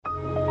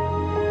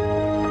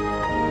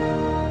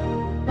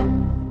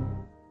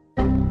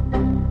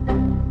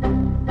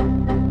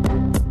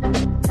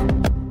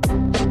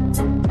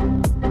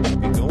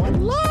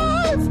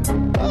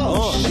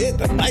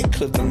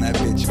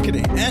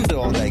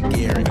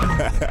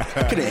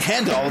Couldn't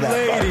handle all that.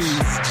 Ladies,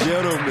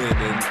 gentlemen,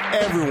 and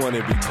everyone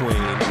in between,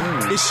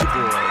 it's your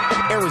boy,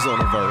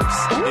 Arizona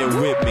Verse, and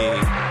with me,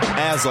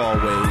 as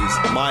always,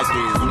 my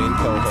dude and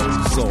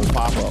co-host, Soul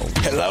Papo.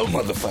 Hello,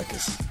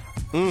 motherfuckers.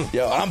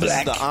 Yo, I'm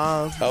Black. This is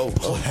the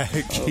Black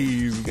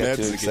Keys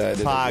Mexican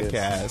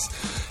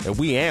podcast. And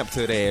we amped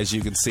today, as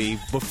you can see.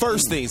 But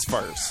first things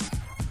first,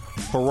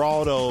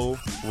 Geraldo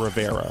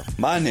Rivera.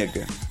 My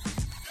nigga.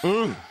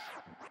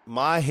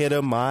 My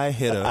hitter.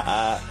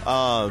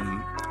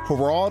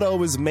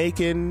 Geraldo is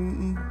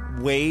making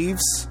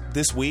waves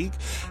this week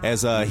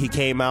as he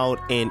came out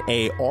in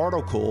a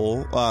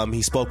article.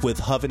 He spoke with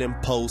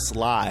Huffington Post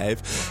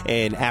Live,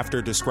 and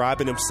after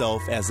describing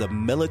himself as a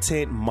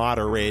militant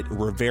moderate,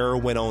 Rivera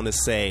went on to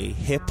say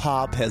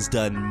hip-hop has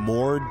done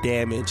more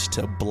damage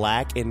to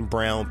black and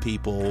brown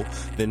people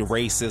than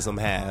racism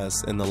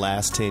has in the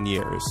last 10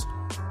 years.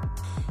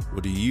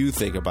 What do you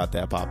think about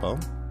that,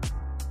 Papo?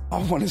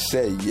 I want to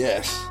say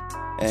yes.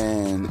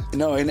 And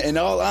no, in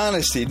all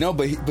honesty, no,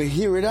 but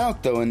hear it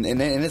out though, and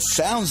it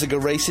sounds like a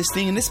racist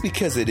thing, and it's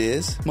because it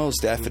is,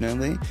 most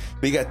definitely.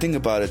 But you got to think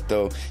about it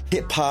though.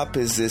 Hip hop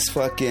is this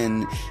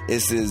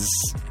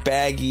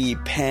baggy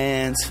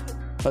pants,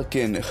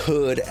 fucking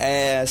hood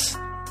ass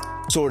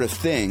sort of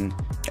thing.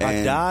 And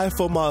I die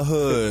for my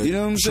hood. You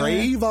know what I'm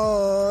saying?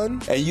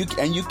 Trayvon.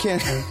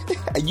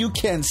 And you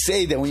can't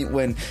say that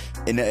when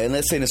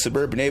let's say in a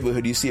suburban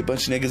neighborhood you see a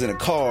bunch of niggas in a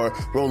car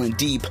rolling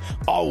deep,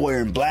 all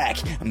wearing black,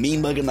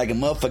 mean mugging like a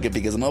motherfucker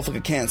because a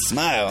motherfucker can't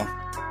smile.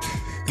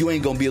 You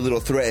ain't gonna be a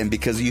little threatened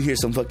because you hear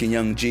some fucking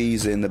young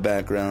G's in the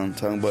background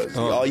talking about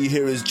all you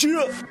hear is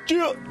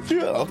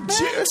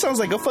That sounds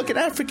like a fucking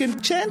African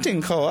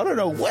chanting call. I don't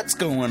know what's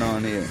going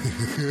on here.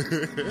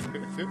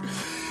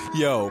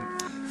 Yo,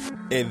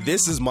 and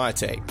this is my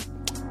take.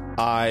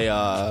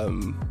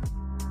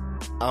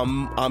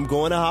 I'm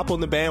going to hop on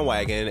the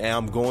bandwagon, and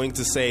I'm going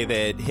to say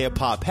that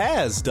hip-hop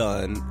has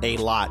done a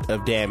lot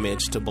of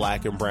damage to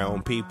black and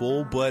brown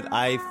people, but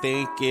I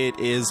think it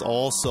is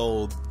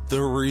also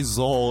the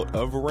result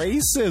of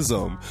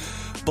racism.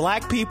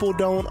 Black people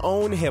don't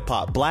own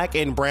hip-hop. Black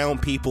and brown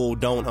people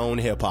don't own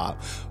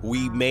hip-hop.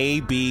 We may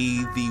be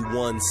the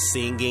ones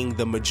singing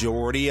the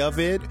majority of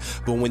it,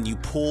 but when you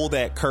pull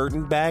that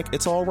curtain back,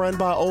 it's all run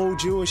by old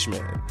Jewish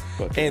men.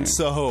 Okay. And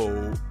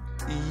so...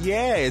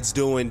 yeah, it's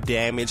doing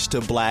damage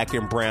to black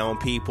and brown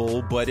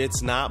people, but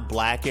it's not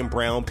black and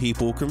brown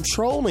people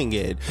controlling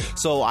it.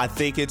 So I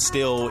think it's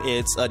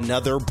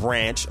another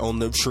branch on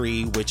the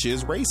tree, which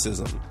is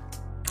racism.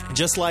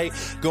 Just like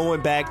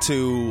going back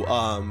to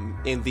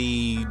in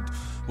the...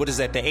 what is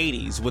that, the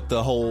 80s with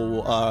the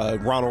whole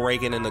Ronald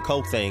Reagan and the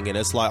Coke thing, and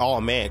it's like, oh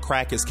man,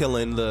 crack is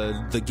killing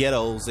the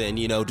ghettos and,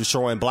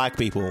 destroying black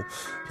people.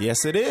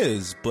 Yes, it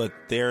is, but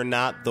they're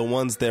not the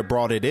ones that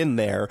brought it in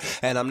there.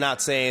 And I'm not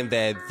saying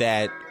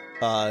that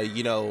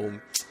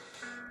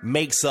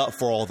makes up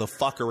for all the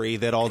fuckery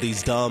that all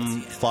these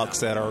dumb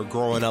fucks that are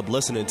growing up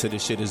listening to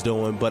this shit is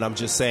doing, but I'm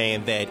just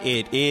saying that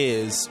it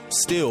is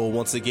still,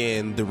 once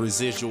again, the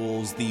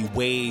residuals, the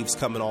waves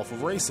coming off of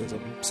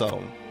racism.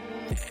 So...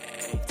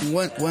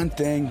 One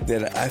thing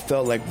that I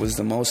felt like was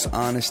the most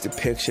honest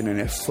depiction, and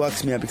it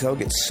fucks me up because I'll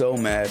get so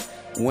mad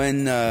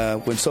when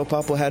Soul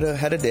Papo had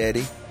a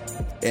daddy,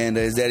 and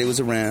his daddy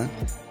was around.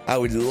 I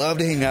would love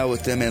to hang out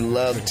with him and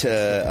love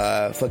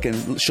to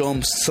fucking show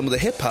him some of the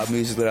hip hop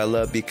music that I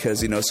love because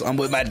so I'm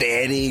with my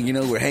daddy,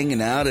 we're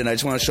hanging out, and I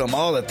just want to show him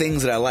all the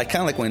things that I like.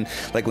 Kind of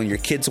like when your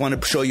kids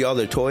want to show you all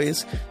their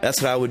toys.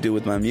 That's what I would do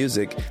with my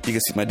music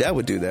because my dad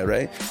would do that,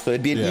 right? So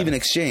it'd be an even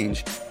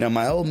exchange. Now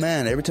my old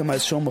man, every time I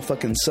show him a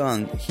fucking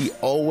song, he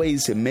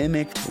always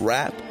mimicked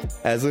rap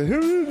as a and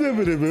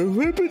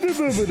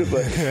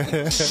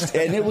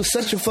it was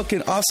such a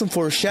fucking awesome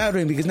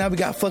foreshadowing because now we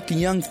got fucking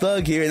Young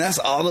Thug here, and that's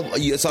all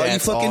you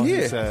fucking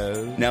hear.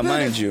 Now,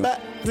 mind you,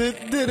 you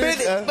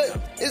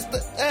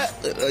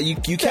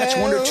catch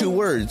one or two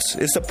words.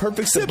 It's the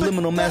perfect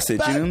subliminal message.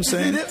 You know what I'm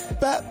saying?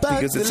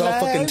 Because it's all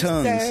fucking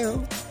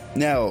tongues.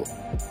 Now,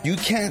 you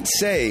can't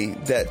say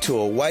that to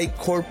a white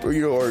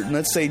corporate, or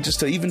let's say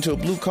just even to a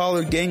blue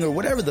collar gang or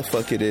whatever the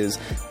fuck it is,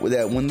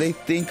 that when they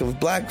think of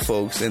black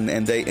folks and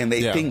they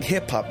think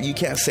hip hop, you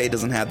can't say it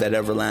doesn't have that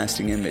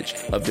everlasting image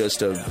of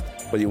just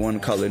whether you want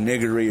to call it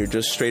niggery or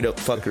just straight up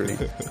fuckery.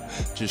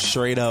 Just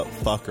straight up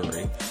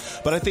fuckery.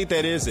 But I think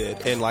that is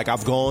it. And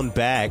I've gone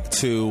back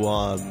to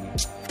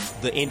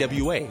the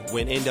NWA.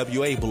 When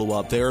NWA blew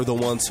up, they're the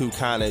ones who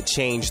kind of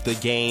changed the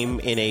game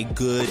in a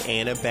good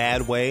and a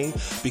bad way,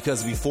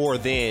 because before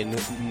then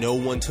no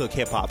one took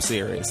hip-hop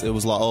serious. It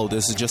was like, oh,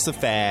 this is just a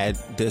fad,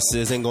 this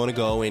isn't going to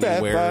go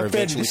anywhere.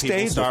 Eventually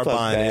people start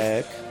buying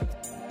it.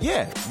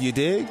 Yeah, you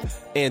dig?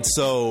 And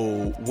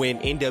so when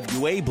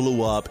NWA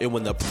blew up and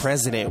when the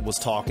president was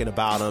talking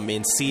about him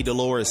and C.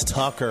 Dolores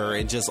Tucker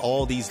and just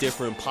all these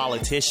different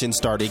politicians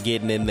started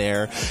getting in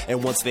there,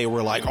 and once they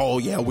were like, oh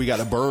yeah, we got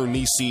to burn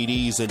these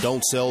CDs and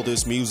don't sell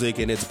this music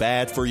and it's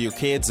bad for your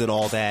kids and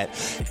all that,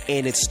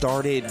 and it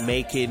started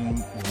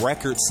making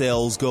record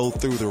sales go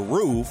through the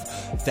roof,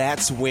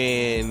 that's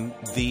when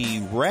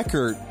the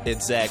record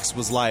execs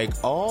was like,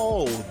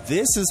 oh,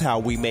 this is how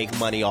we make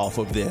money off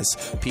of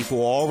this.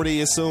 People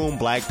already assume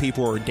black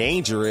people are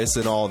dangerous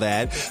and all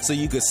that, so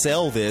you could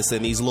sell this,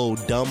 and these little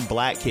dumb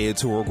black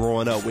kids who are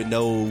growing up with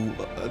no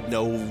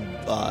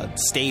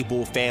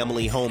stable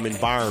family home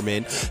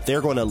environment,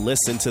 they're going to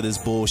listen to this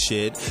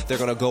bullshit. They're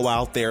going to go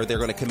out there, they're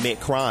going to commit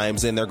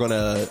crimes, and they're going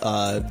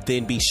to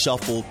then be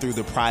shuffled through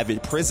the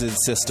private prison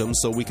system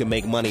so we can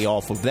make money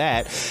off of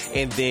that.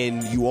 And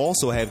then you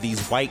also have these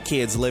white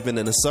kids living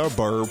in a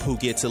suburb who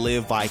get to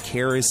live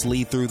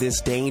vicariously through this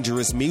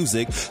dangerous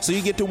music, so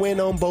you get to win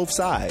on both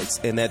sides.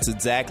 And that's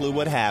exactly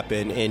what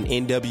happened, and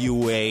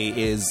NWA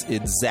is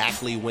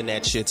exactly when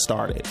that shit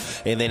started.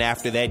 And then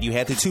after that, you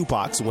had the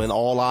Tupacs, when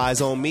All Eyes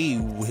on Me,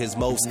 his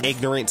most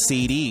ignorant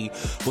CD,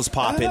 was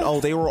popping.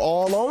 Oh, they were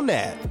all on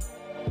that.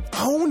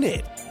 Own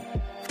it.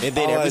 And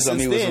then All ever Eyes on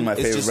since Me was one of then, my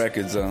it's favorite just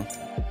records, though.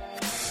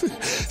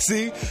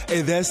 See,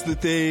 and that's the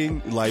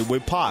thing, like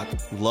with Pac.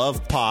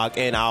 Love Pac,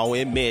 and I'll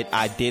admit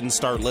I didn't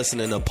start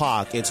listening to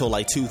Pac until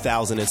like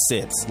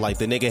 2006. Like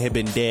the nigga had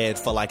been dead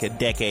for like a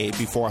decade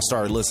before I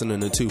started listening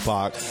to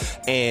Tupac.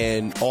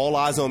 And All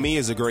Eyes on Me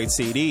is a great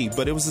CD,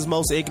 but it was his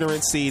most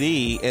ignorant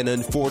CD, and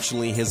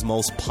unfortunately his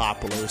most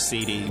popular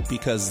CD,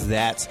 because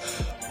that's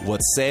what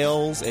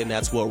sells, and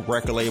that's what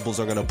record labels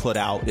are going to put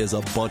out, is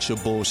a bunch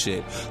of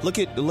bullshit. Look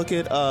at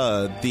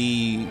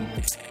the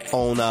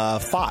on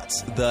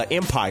Fox, the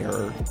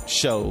Empire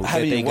show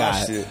that they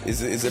got. It?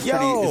 Is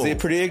it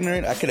pretty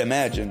ignorant? I could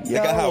imagine. They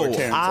got Howard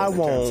Terrence. I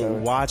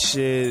won't watch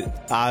it.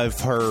 I've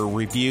heard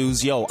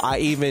reviews. I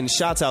even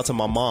shouts out to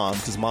my mom,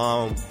 because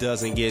mom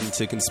doesn't get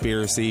into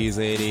conspiracies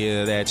and any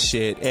of that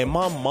shit. And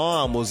my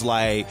mom was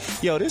like,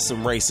 "Yo, this is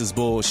some racist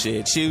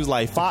bullshit." She was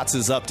like, "Fox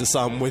is up to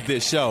something with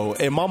this show,"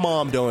 and my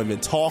mom don't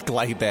even talk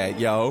like that,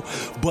 yo.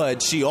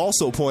 But she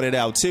also pointed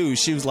out too,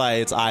 she was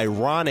like, it's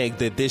ironic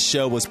that this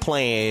show was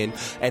playing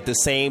at the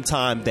same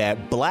time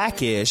that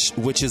Blackish,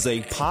 which is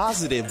a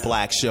positive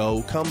black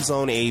show, comes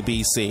on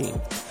ABC.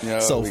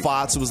 So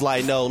Fox was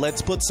like, no,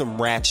 let's put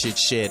some ratchet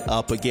shit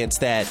up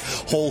against that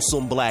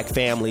wholesome black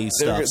family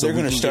stuff. They're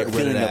going to start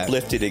feeling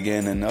uplifted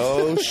again, and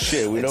oh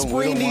shit, we don't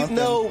want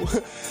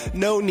them.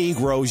 No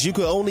Negroes. You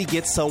could only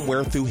get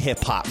somewhere through hip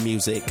hop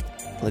music.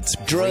 Let's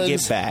bring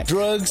it back.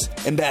 Drugs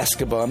and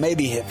basketball,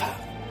 maybe hip hop.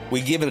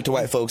 We giving it to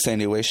white folks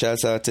anyway.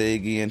 Shouts out to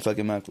Iggy and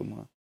fucking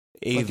Macklemore.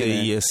 Either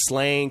you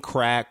slang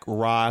crack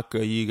rock,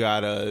 or you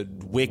got a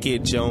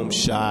wicked jump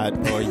shot,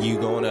 or you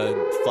gonna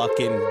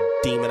fucking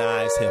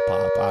demonize hip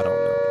hop. I don't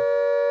know.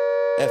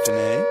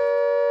 F&A.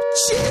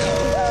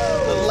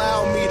 Chill.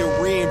 Allow me to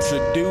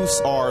reintroduce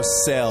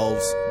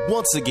ourselves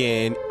once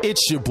again.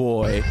 It's your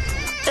boy,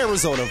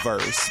 Arizona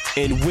Verse,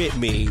 and with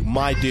me,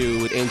 my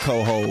dude and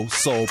co-host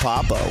Soul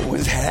Papo.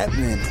 What's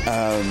happening?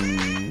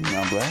 I'm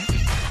black.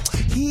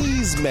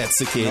 He's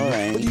Mexican,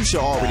 right. but you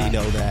should already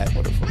know that.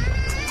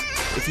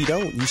 If you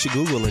don't, you should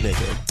Google a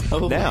nigga.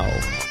 Oh. Now,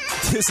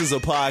 this is a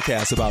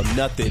podcast about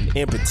nothing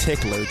in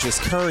particular,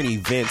 just current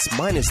events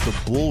minus the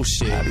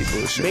bullshit.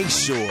 Make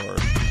sure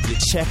you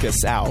check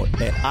us out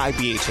at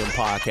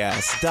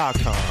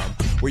ibhmpodcast.com,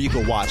 where you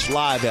can watch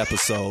live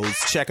episodes,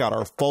 check out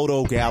our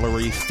photo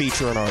gallery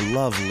featuring our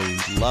lovely,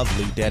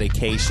 lovely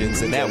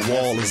dedications, and that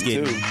wall is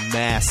getting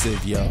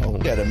massive, yo. We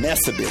got a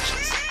mess of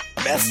bitches.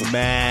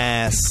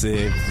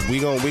 Massive. We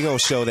gonna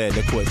show that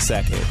in a quick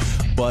second.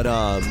 But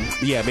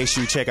yeah, make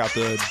sure you check out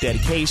the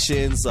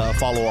dedications,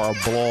 follow our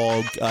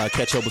blog,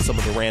 catch up with some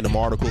of the random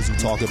articles we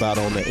talk about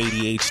on the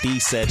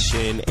ADHD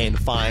section, and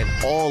find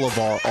all of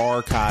our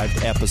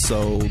archived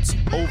episodes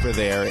over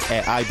there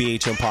at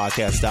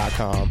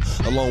ibhmpodcast.com,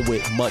 along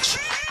with much,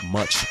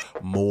 much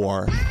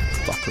more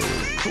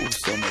fuckery. Ooh,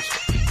 so much.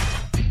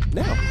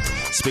 Now,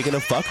 speaking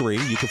of fuckery,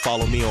 you can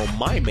follow me on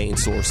my main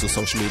source of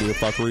social media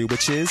fuckery,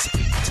 which is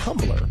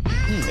Tumblr.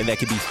 And that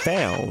can be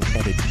found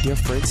at a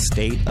different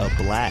state of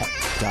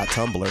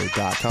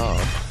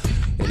black.tumblr.com.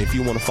 And if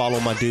you want to follow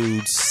my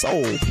dude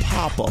Soul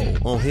Papo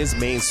on his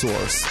main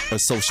source of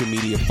social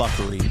media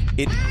fuckery,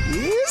 it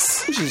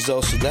is, which is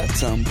also that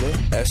Tumblr,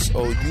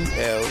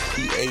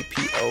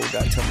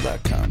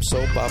 SOULPAPO.tumblr.com.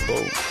 Soul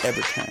Papo,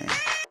 everything.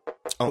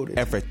 On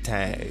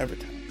everything.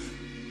 Everything.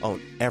 On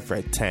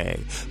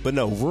everything. But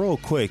no, real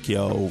quick,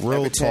 yo,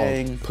 real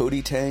everything, talk.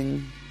 Pootie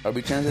Tang. Are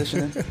we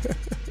transitioning?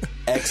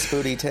 Ex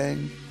Pootie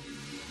Tang.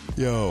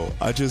 Yo,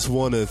 I just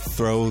want to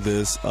throw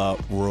this up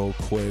real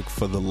quick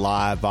for the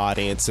live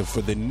audience and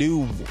for the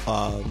new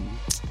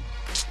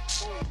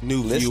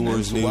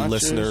viewers, new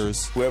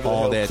listeners,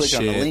 all that click shit.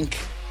 On the link.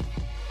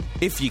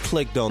 If you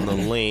clicked on the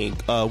link,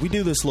 we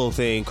do this little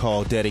thing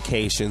called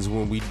dedications,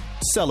 when we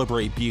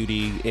celebrate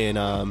beauty in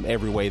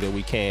every way that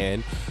we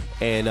can.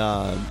 And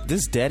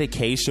this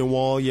dedication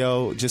wall,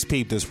 yo, just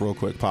peep this real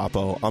quick,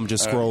 Papo. I'm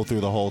just scroll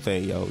through the whole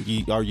thing, yo.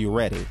 Are you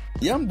ready?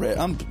 Yeah, I'm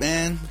ready.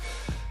 Man,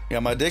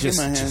 got my dick in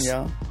my hand,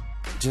 y'all.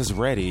 Just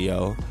ready,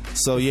 yo.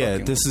 So yeah,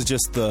 this is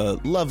just the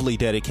lovely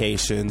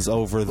dedications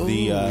over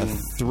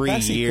the 3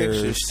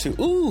 years. Too.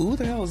 Ooh, who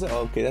the hell is that?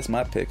 Okay, that's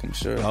my pick, I'm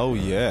sure. Oh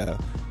yeah.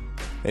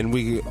 And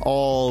we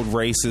all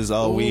races.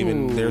 Oh,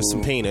 there's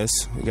some penis.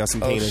 We got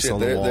some penis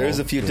on the wall. There's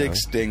a few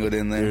dicks dangled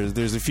in there.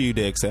 There's a few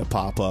dicks that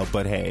pop up,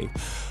 but hey,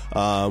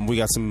 we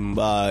got some.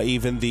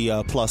 Even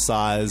the plus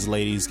size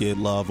ladies get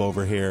love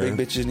over here.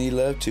 Big bitches need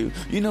love too.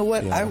 You know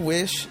what? Yeah. I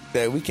wish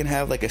that we can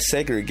have like a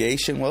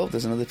segregation. Well,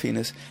 there's another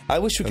penis. I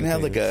wish we can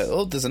have like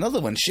there's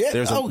another one. Shit.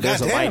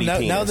 Goddamn.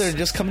 Now they're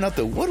just coming out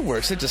the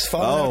woodworks. They're just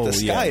falling out the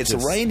sky. Yeah, it's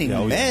raining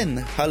men.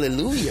 Yeah.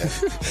 Hallelujah.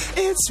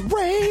 It's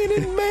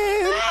raining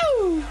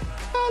men.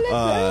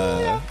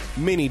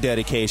 Many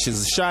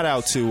dedications. Shout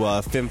out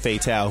to Femme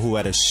Fatale, who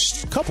had a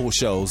couple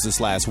shows this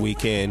last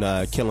weekend,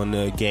 killing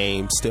the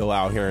game. Still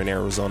out here in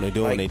Arizona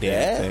doing their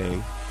damn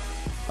thing.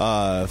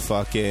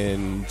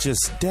 Fucking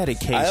just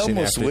dedication. I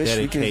almost after wish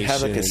dedication. We could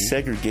have like a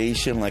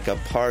segregation, like a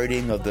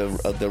parting of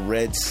the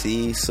Red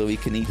Sea, so we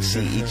can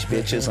see each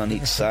bitches on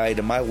each side.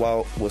 And my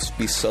wall would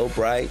be so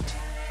bright,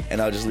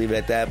 and I'll just leave it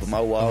at that. But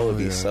my wall would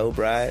be so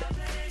bright,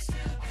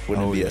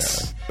 wouldn't be a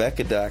speck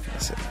of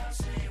darkness in it.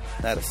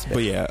 Not a speck.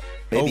 But yeah,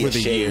 over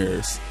the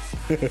years,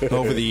 look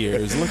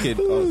at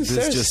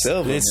this. Just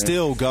silver, it's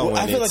still going.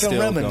 Well, I feel like I'm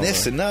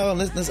reminiscing. No,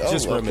 let's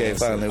just okay.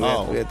 Finally,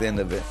 we're at the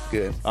end of it.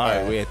 Good. All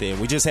right, we're at the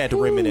end. We just had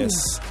to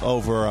reminisce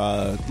over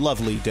a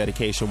lovely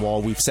dedication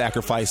wall. We've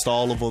sacrificed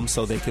all of them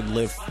so they can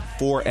live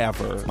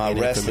forever. My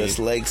restless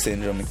leg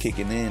syndrome is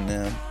kicking in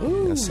now.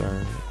 Ooh. Yes,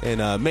 sir.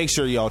 And make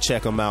sure y'all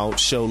check them out,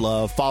 show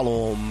love,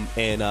 follow them,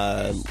 and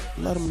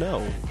let them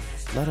know.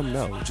 Let them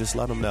know. Just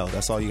let them know.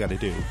 That's all you got to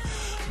do.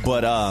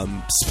 But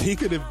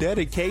speaking of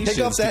dedication, take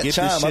off that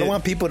chime. I don't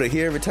want people to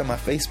hear every time I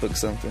Facebook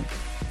something.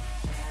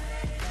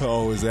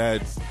 Oh, is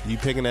that you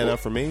picking that up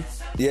for me?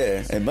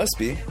 Yeah, it must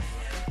be.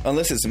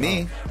 Unless it's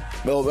me.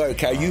 Well,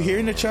 are you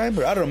hearing the chime?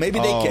 I don't know. Maybe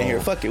they can't hear.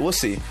 Fuck it. We'll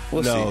see.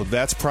 No,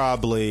 that's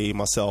probably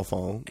my cell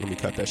phone. Let me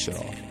cut that shit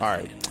off. All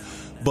right.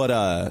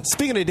 But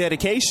speaking of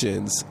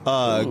dedications,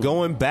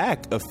 going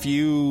back a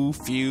few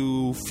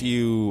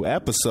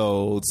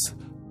episodes,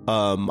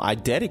 I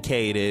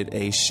dedicated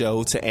a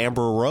show to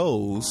Amber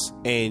Rose,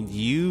 and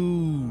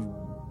you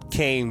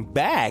came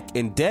back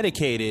and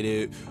dedicated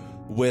it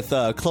with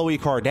Khloe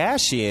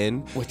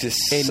Kardashian, which is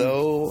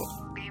so.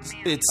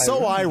 It's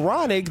so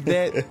ironic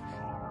that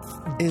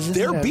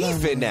they're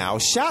beefing now.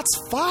 Shots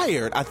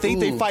fired. I think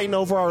they're fighting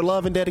over our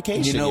love and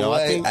dedication. You know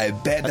what? I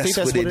bet that's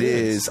what it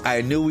is.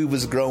 I knew we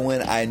was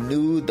growing. I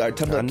knew our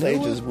Tumblr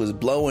page was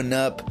blowing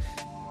up.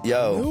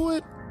 Yo, I knew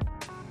it.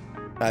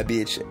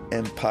 IBH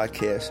and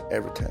podcast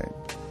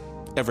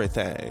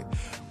everything.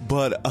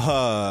 But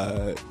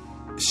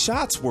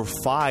shots were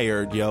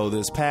fired, yo,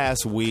 this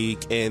past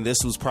week, and this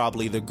was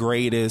probably the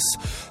greatest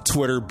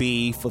Twitter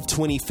beef of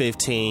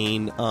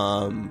 2015.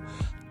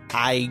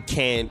 I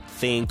can't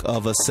think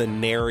of a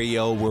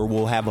scenario where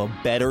we'll have a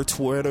better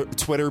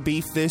Twitter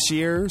beef this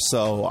year,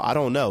 so I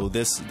don't know.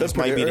 This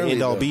might be the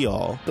end all be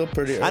all. Still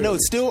pretty early. I know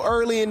it's still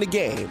early in the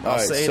game. All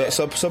right,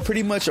 so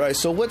pretty much. All right,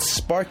 so what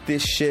sparked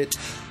this shit?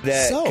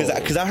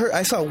 Because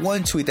I saw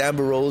one tweet that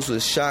Amber Rose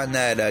was shouting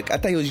at. I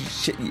thought he was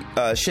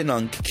shitting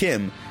on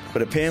Kim.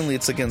 But apparently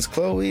it's against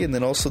Khloe, and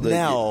then also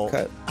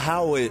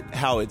how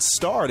it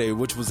started,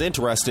 which was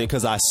interesting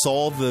because I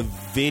saw the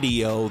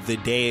video the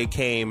day it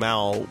came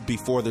out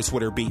before the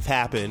Twitter beef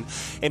happened,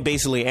 and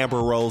basically Amber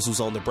Rose was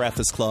on the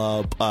Breakfast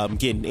Club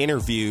getting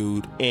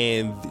interviewed,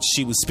 and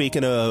she was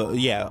speaking of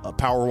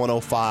Power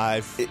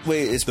 105.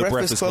 Wait, is the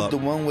Breakfast Club the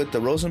one with the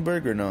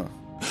Rosenberg or no?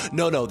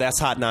 No, that's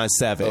Hot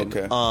 97.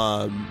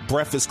 Okay.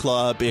 Breakfast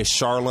Club is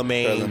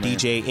Charlamagne,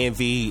 DJ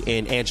Envy,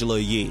 and Angela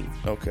Yee.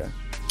 Okay.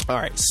 All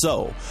right,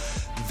 so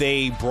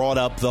they brought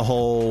up the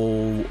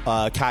whole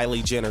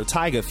Kylie Jenner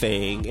Tyga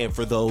thing, and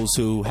for those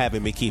who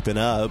haven't been keeping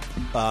up,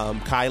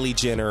 Kylie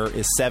Jenner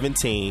is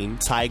 17,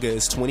 Tyga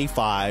is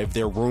 25.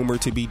 They're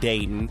rumored to be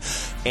dating,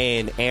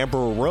 and Amber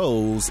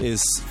Rose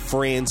is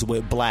friends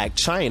with Blac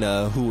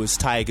Chyna, who is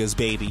Tyga's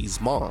baby's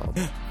mom.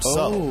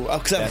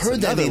 Because I've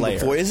heard that name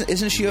before.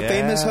 Isn't she a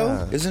famous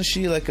hoe? Isn't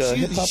she like a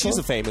hip hop? She's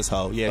a famous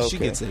hoe. Yeah, she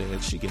gets it in.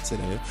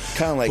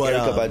 Kind of like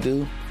Erykah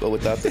Badu, but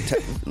without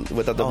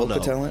the vocal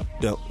talent.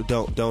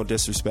 Don't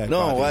disrespect.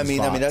 No, I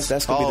mean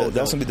that's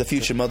gonna be the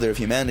future mother of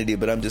humanity.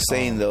 But I'm just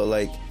saying though,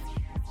 like,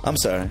 I'm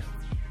sorry,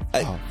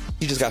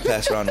 you just got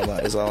passed around a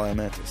lot. Is all I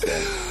meant to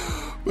say.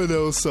 But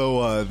no,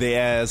 they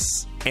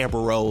asked Amber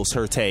Rose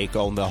her take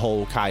on the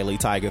whole Kylie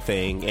Tyga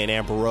thing, and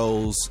Amber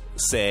Rose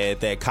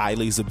said that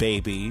Kylie's a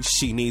baby.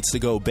 She needs to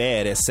go to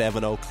bed at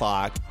 7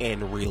 o'clock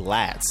and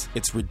relax.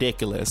 It's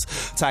ridiculous.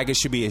 Tyga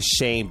should be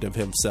ashamed of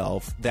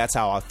himself. That's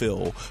how I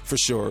feel, for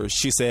sure.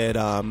 She said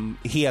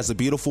he has a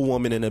beautiful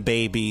woman and a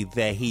baby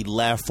that he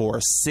left for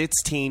a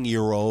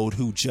 16-year-old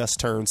who just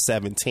turned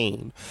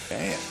 17.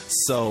 Damn.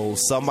 So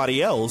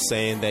somebody else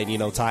saying that,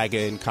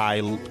 Tyga and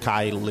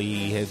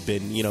Kylie had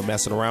been,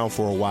 messing around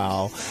for a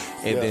while.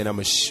 And then I'm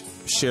going to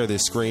share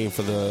this screen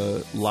for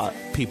the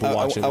people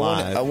watching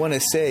live. I want to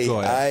say,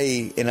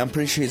 and I'm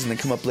pretty sure he's going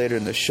to come up later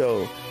in the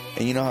show.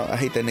 And you know how I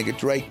hate that nigga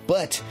Drake,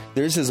 but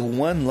there's this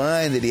one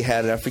line that he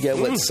had, and I forget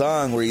what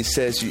song, where he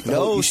says, you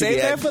should save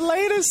be that for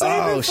later.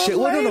 Save shit!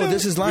 Well, no,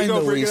 this is line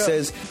though where he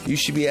says you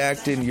should be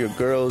acting your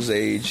girl's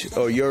age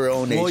or your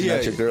own age,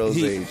 not your girl's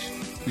age.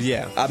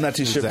 Yeah, I'm not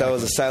too sure if that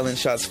was a silent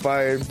shots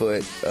fired,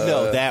 but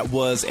no, that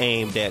was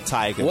aimed at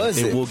Tyga. Was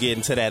it? We'll get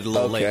into that a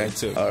little later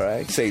too. All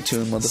right, stay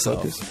tuned,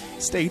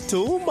 motherfuckers. Stay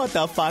tuned,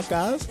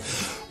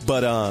 motherfuckers.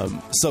 But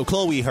so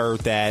Chloe heard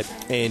that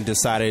and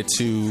decided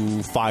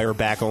to fire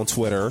back on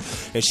Twitter,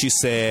 and she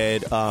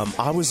said,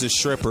 "I was a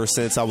stripper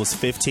since I was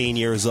 15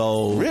 years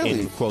old." Really?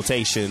 In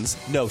quotations.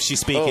 No,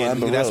 she's speaking.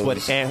 Amber that's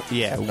Rose. what Amber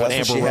She had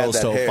Rose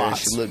that told hair. Fox.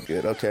 She looked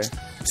good. Okay.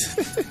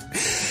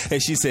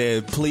 And she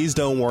said, "Please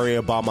don't worry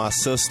about my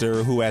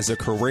sister who has a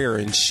career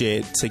and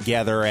shit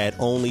together at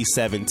only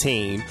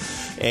 17."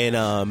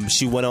 And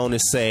she went on to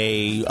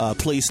say,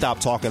 "Please stop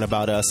talking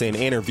about us in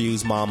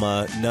interviews,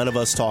 mama. None of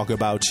us talk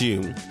about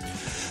you."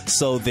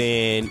 So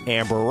then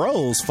Amber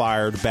Rose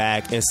fired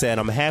back and said,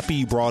 "I'm happy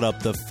you brought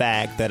up the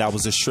fact that I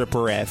was a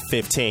stripper at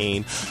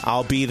 15.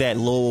 I'll be that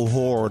little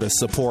whore to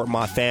support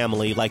my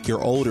family like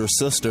your older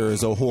sister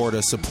is a whore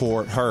to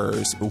support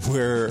hers.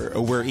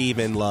 We're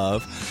even,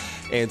 love."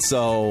 And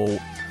so,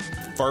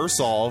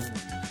 first off,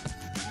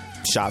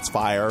 shots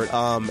fired.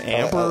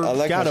 Amber I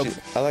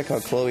like how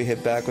Chloe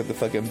hit back with the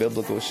fucking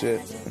biblical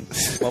shit.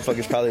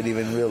 Motherfuckers probably didn't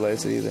even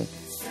realize it either.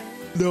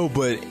 No,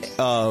 but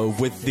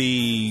with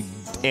the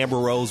Amber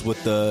Rose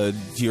with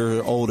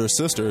your older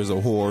sister is a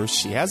whore,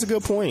 she has a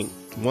good point.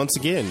 Once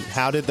again,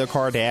 how did the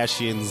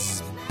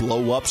Kardashians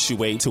blow up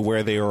Shuey to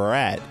where they were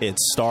at? It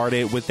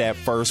started with that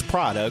first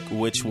product,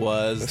 which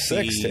was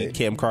the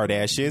Kim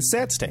Kardashian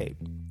sex tape,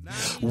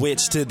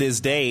 which to this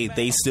day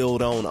they still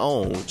don't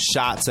own.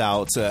 Shots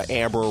out to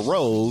Amber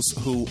Rose,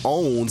 who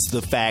owns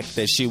the fact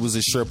that she was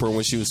a stripper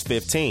when she was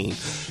 15.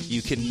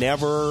 You can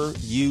never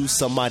use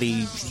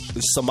somebody's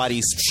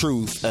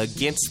truth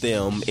against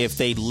them if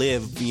they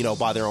live,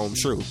 by their own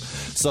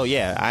truth. So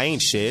yeah, I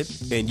ain't shit,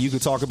 and you can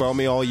talk about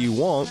me all you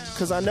want,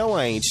 because I know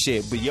I ain't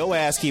shit, but your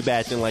ass keep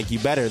acting like you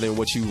better than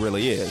what you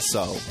really is.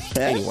 So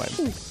anyway,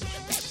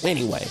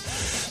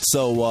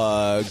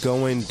 so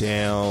going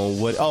down,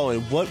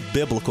 what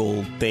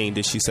biblical thing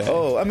did she say?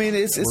 Oh, I mean,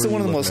 it's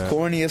one of the most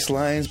corniest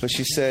lines, but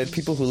she said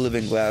people who live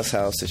in glass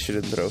houses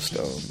shouldn't throw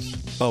stones.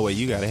 Oh wait,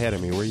 you got ahead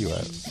of me. Where you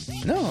at?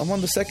 No, I'm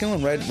on the second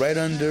one, right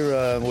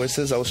under where it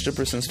says I was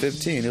stripper since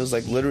 15. It was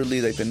like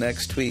literally like the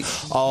next tweet.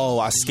 Oh,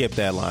 I skipped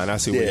that line. I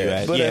see where you're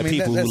at. But yeah, I mean,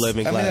 people who live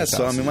in glass houses.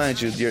 I mean,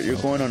 mind you, you're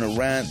going on a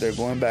rant. They're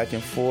going back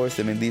and forth.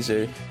 I mean, these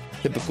are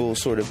typical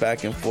sort of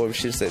back and forth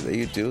shit that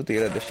you do. They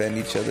gotta defend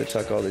each other,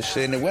 talk all this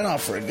shit, and it went on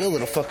for a good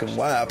little fucking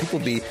while. People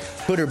be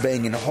Twitter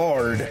banging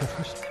hard,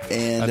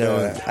 and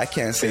I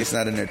can't say it's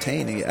not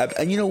entertaining.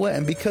 And you know what?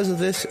 And because of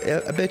this,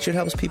 I bet you it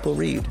helps people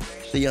read.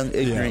 The young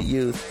ignorant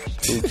youth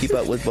who keep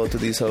up with both of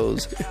these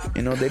hoes,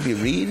 they be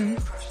reading.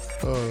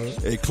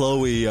 And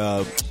Chloe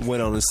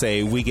went on to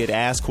say, "We get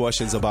asked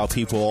questions about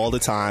people all the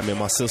time, and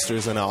my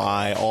sisters and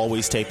I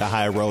always take the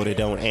high road and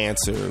don't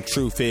answer.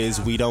 Truth is,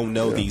 we don't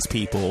know these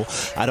people.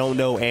 I don't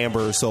know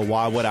Amber, so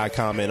why would I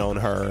comment on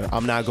her?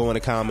 I'm not going to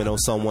comment on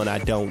someone I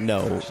don't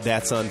know.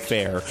 That's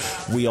unfair.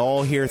 We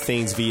all hear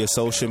things via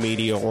social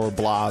media or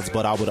blogs,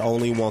 but I would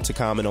only want to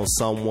comment on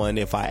someone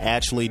if I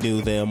actually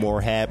knew them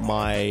or had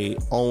my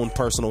own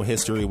personal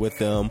history with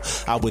them.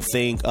 I would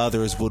think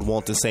others would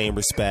want the same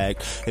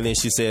respect." And then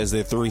she says, "There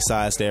are 3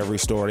 sides to every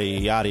story,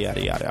 yada,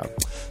 yada, yada."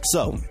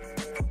 So,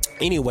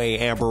 anyway,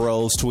 Amber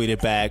Rose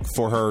tweeted back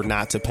for her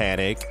not to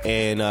panic.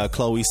 And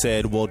Chloe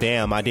said, "Well,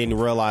 damn, I didn't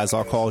realize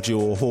I called you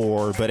a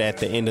whore. But at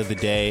the end of the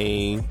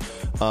day,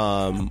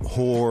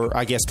 whore,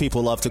 I guess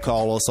people love to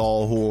call us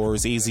all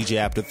whores. Easy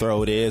jab to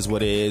throw. It is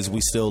what it is. We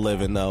still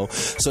living, though."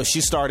 So she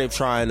started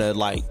trying to,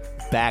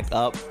 back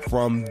up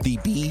from the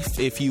beef,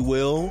 if you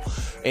will.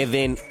 And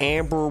then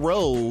Amber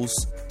Rose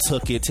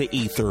took it to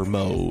ether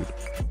mode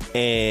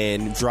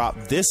and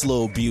dropped this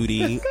little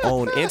beauty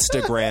on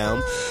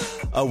Instagram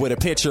with a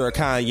picture of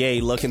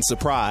Kanye looking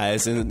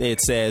surprised, and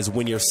it says,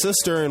 "When your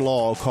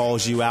sister-in-law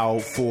calls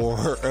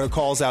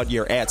out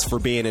your ex for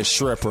being a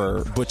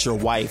stripper, but your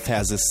wife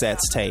has a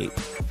sex tape."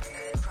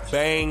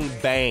 Bang,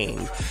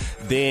 bang.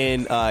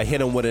 Then hit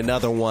him with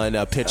another one,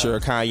 a picture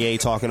of Kanye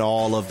talking to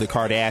all of the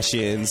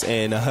Kardashians,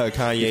 and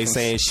Kanye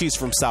saying, "She's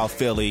from South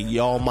Philly.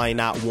 Y'all might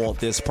not want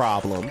this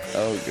problem."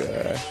 Oh,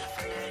 God.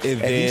 And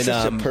he's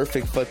such a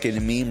perfect fucking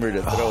memer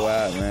to throw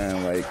out,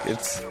 man. Like,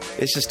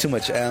 it's just too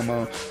much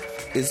ammo.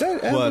 Is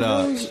that Amber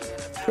Rose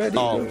ready?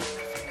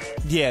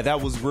 Yeah,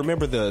 that was,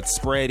 remember the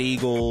spread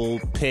eagle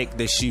pic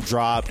that she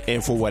dropped,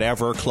 and for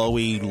whatever,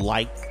 Chloe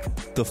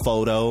liked the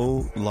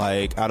photo.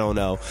 Like, I don't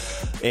know.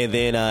 And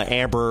then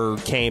Amber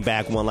came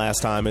back one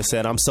last time and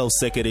said, I'm so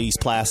sick of these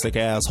plastic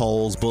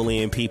assholes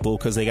bullying people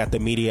because they got the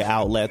media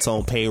outlets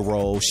on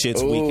payroll.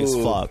 Shit's weak as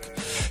fuck.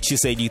 She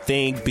said, you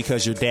think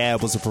because your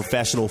dad was a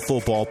professional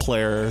football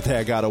player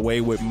that got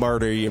away with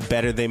murder, you're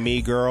better than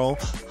me, girl?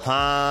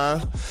 Huh?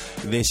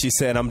 Then she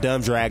said, I'm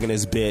done dragging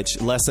this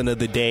bitch. Lesson of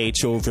the day,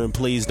 children,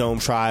 please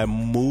don't try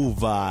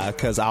move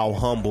because I'll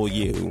humble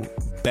you.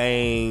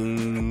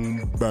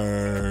 Bang,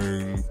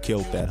 bang.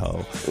 Killed that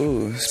hoe.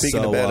 Ooh,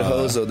 speaking of bad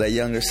hoes, though, that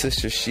younger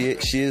sister, she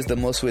is the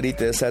most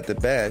wittitas at the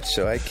batch,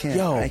 so I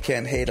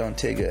can't hate on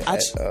Tigger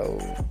at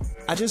all.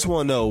 I just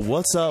want to know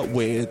what's up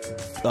with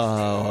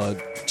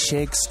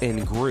chicks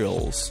and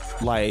grills.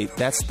 Like,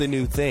 that's the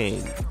new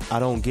thing. I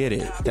don't get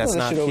it. That's not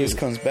that shit cute. always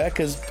comes back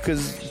because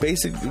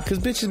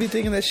bitches be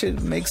thinking that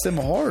shit makes them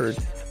hard,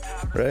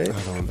 right?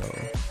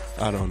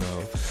 I don't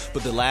know.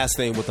 But the last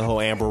thing with the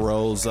whole Amber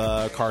Rose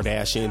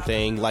Kardashian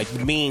thing, like,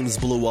 memes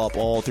blew up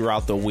all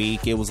throughout the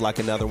week. It was like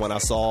another one I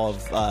saw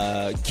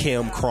of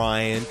Kim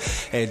crying,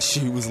 and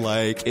she was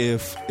like,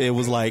 if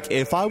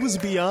I was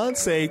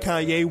Beyonce,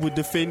 Kanye would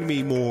defend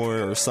me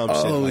more, or some shit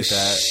like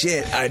that. Oh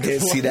shit, I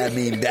did see that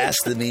meme.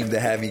 That's the meme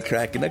that had me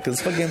cracking up, because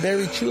it's fucking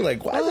very true.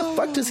 Like, why the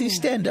fuck does he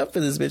stand up for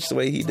this bitch the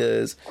way he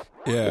does?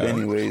 Yeah. But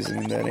anyways, I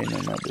mean, that ain't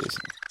none of my business.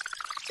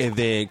 And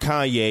then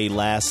Kanye,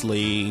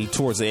 lastly,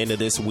 towards the end of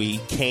this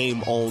week,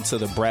 came on to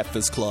the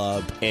Breakfast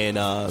Club and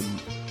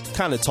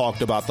kind of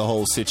talked about the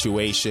whole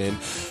situation.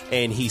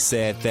 And he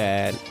said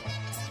that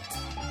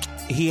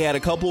he had a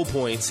couple of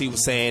points. He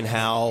was saying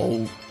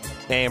how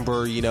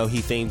Amber, he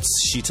thinks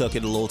she took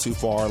it a little too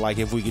far, like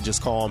if we could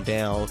just calm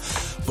down.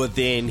 But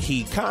then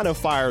he kind of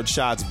fired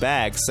shots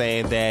back,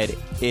 saying that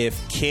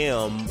if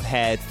Kim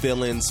had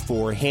feelings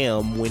for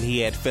him when he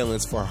had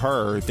feelings for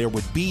her, there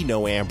would be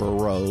no Amber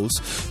Rose,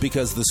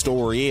 because the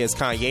story is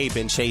Kanye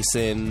been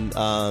chasing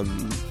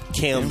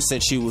Kim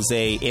since she was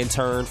a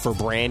intern for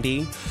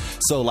Brandy.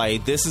 So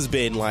like, this has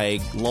been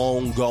like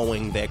long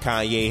going that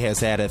Kanye has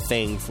had a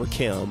thing for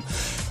Kim.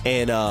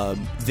 And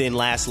then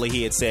lastly,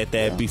 he had said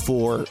that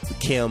before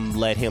Kim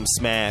let him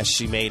smash,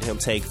 she made him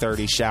take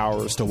 30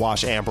 showers to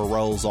wash Amber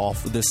Rose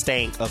off, the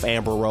stank of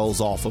Amber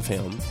Rose off of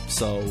him.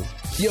 So,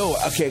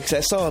 okay, because I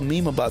saw a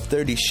meme about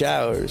 30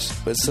 showers,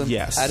 but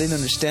I didn't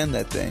understand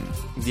that thing.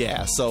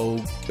 Yeah, so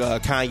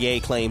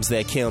Kanye claims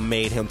that Kim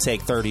made him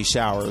take 30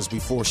 showers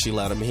before she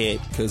let him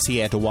hit, because he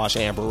had to wash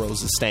Amber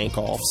Rose's stank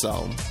off.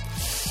 So,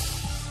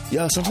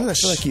 sometimes I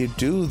feel like you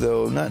do,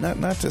 though.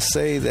 Not to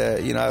say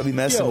that, I'll be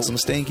messing with some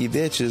stanky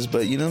bitches,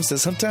 but you know what I'm saying?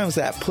 Sometimes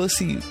that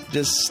pussy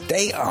just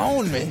stay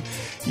on me.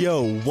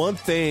 One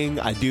thing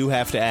I do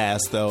have to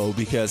ask, though,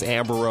 because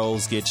Amber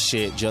Rose gets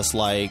shit just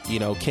like,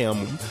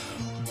 Kim.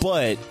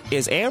 But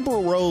is Amber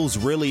Rose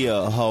really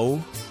a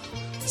hoe?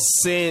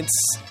 Since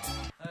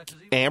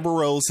Amber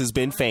Rose has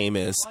been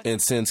famous,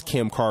 and since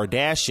Kim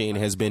Kardashian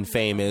has been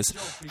famous,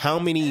 how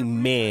many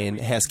men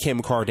has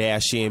Kim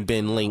Kardashian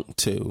been linked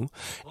to?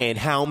 And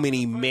how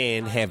many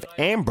men have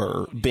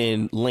Amber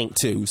been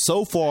linked to?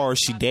 So far,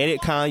 she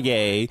dated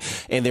Kanye,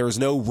 and there was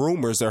no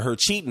rumors of her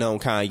cheating on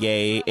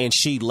Kanye, and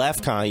she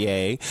left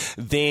Kanye.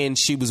 Then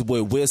she was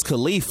with Wiz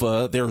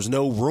Khalifa. There was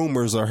no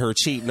rumors of her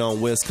cheating on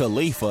Wiz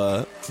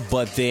Khalifa,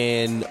 but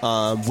then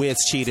Wiz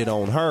cheated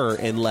on her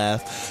and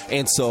left.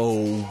 And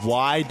so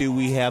why do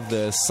we have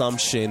the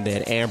assumption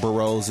that Amber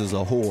Rose is a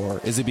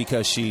whore? Is it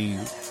because she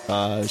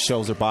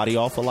shows her body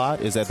off a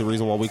lot? Is that the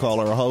reason why we call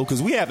her a hoe?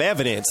 Because we have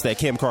evidence that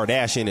Kim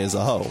Kardashian is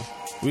a hoe.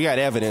 We got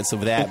evidence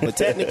of that, but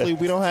technically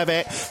we don't have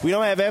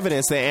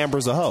evidence that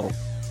Amber's a hoe.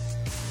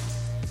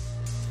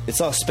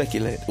 It's all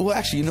speculated. Well,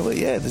 actually, you know what?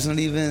 Yeah, there's not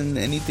even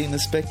anything to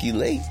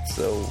speculate.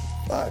 So,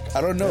 fuck.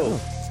 I don't know.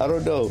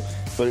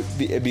 But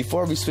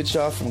before we switch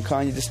off from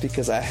Kanye, just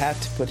because I have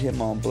to put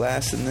him on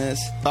blast in this.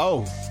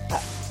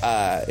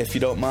 If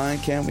you don't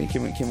mind, can we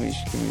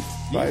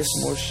buy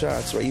some more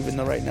shots? Or even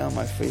though right now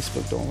my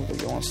Facebook don't look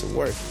like it wants to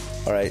work.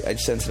 All right, I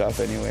just sent it off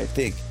anyway, I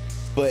think.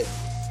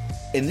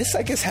 And this,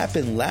 I guess,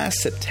 happened last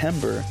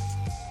September.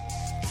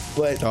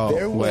 But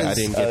there was... I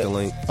didn't get the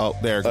link.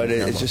 There.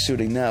 It's just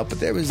shooting now. But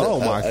there was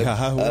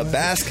a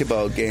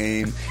basketball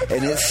game,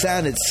 and it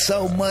sounded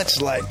so much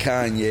like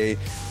Kanye,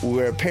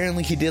 where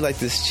apparently he did like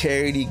this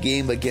charity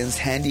game against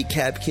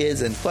handicapped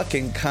kids, and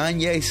fucking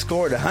Kanye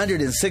scored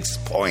 106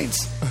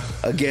 points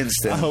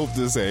against them. I hope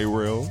this ain't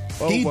real.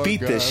 He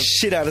beat the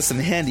shit out of some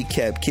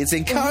handicapped kids,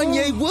 and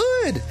Kanye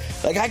would.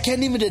 Like, I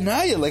can't even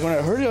deny it. Like, when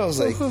I heard it, I was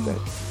like,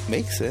 that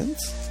makes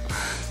sense.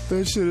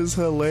 That shit is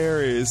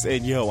hilarious.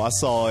 And I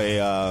saw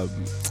a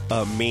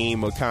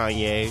meme of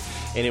Kanye,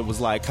 and it was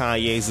like,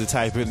 Kanye's the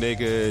type of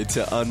nigga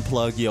to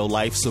unplug your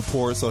life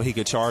support so he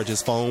could charge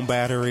his phone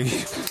battery.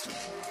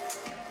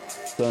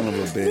 Son of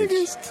a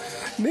bitch.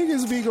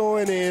 Niggas be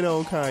going in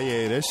on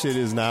Kanye. That shit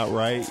is not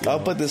right. I'll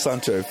put this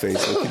onto our face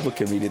so people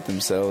can read it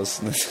themselves.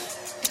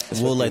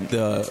 We'll let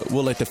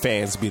the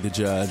fans be the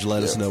judge.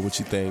 Let us know what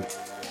you think.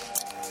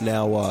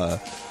 Now,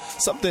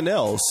 Something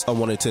else I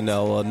wanted to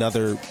know,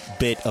 another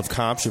bit of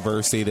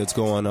controversy that's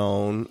going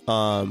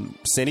on.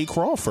 Cindy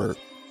Crawford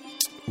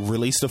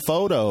released a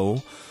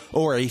photo,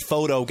 or a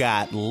photo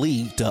got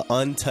leaked, an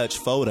untouched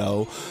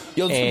photo.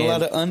 Yo, there's been a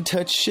lot of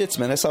untouched shits,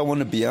 man. That's all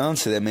one of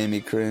Beyonce that made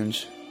me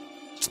cringe.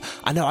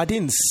 I know, I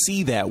didn't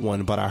see that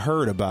one, but I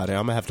heard about it.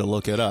 I'm gonna have to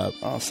look it up.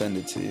 I'll send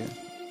it to you.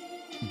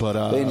 But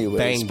anyways,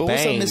 bang, but bang,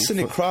 what's up, Miss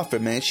Cindy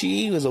Crawford, man?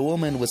 She was a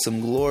woman with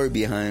some glory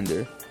behind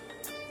her.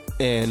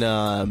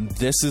 And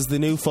this is the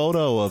new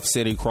photo of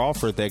Cindy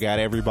Crawford that got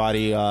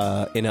everybody in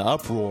an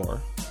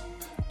uproar.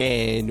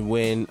 And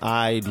when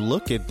I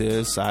look at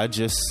this, I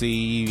just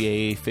see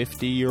a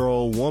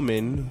 50-year-old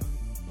woman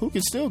who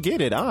can still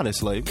get it,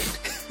 honestly.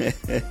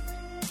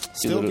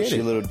 She's a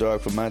little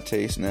dark for my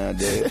taste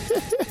nowadays.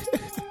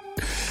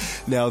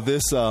 Now,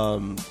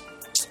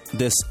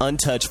 this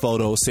untouched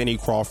photo of Cindy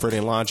Crawford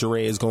in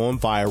lingerie is going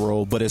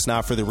viral, but it's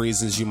not for the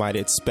reasons you might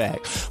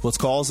expect. What's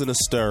causing a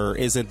stir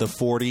isn't the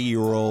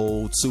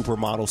 40-year-old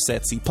supermodel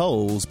sexy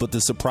pose, but the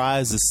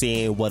surprise is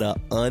seeing what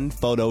an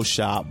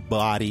unphotoshopped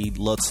body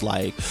looks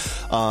like.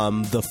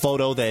 The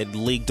photo that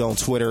leaked on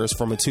Twitter is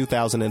from a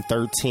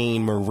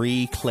 2013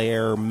 Marie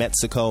Claire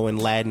Mexico and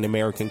Latin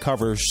American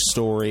cover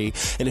story,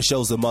 and it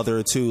shows the mother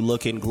of two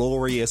looking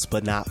glorious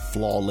but not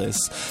flawless.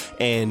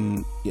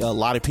 And a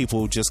lot of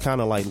people just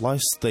kind of like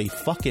lost their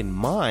fucking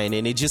mind,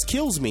 and it just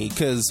kills me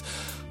because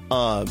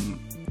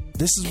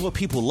this is what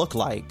people look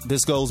like.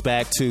 This goes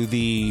back to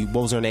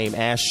what was her name,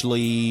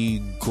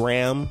 Ashley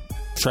Graham,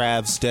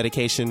 Trav's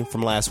dedication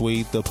from last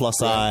week, the plus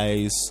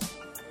size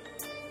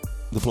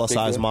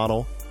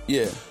model.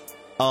 Yeah.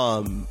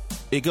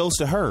 It goes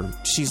to her.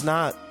 She's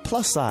not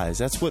plus size.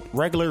 That's what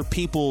regular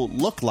people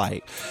look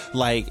like.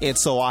 And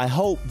so I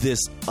hope this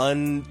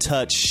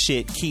untouched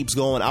shit keeps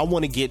going. I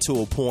want to get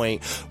to a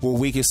point where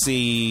we can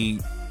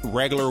see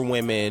regular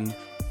women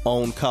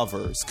on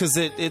covers, because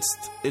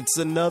it's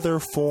another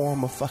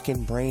form of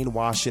fucking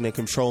brainwashing and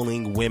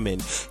controlling women.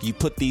 You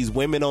put these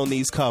women on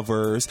these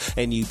covers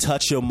and you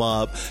touch them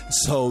up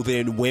so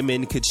then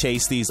women could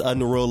chase these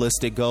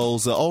unrealistic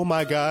goals of, oh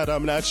my god,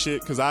 I'm not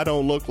shit because I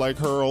don't look like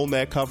her on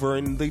that cover,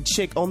 and the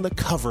chick on the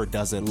cover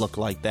doesn't look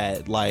like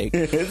that. Like,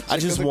 I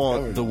just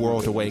want the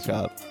world to wake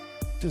up.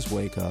 Just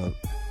wake up.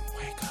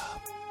 Wake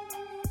up.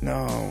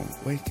 No,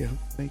 wake up.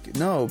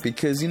 No,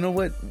 because you know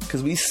what?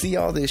 Because we see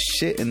all this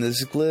shit in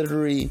this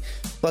glittery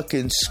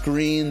fucking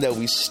screen that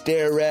we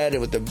stare at,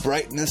 and with the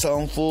brightness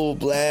on full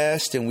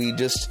blast, and we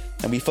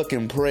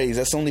fucking praise.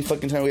 That's the only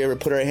fucking time we ever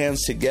put our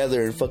hands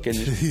together and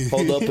fucking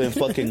hold up in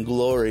fucking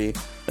glory,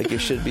 like it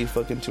should be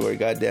fucking to our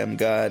goddamn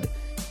God.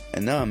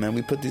 And no, man,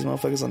 we put these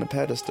motherfuckers on a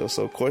pedestal,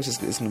 so of course it's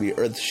going to be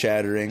earth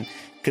shattering,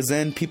 because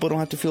then people don't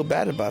have to feel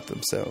bad about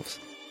themselves.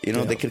 You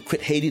know, They could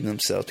quit hating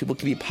themselves. People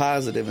can be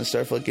positive and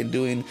start fucking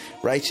doing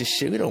righteous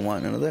shit. We don't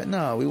want none of that.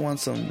 No, we want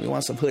some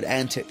hood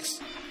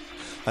antics.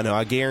 I know,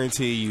 I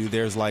guarantee you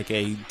there's like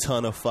a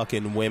ton of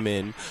fucking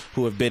women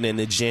who have been in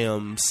the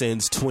gym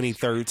since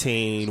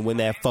 2013 when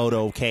that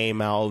photo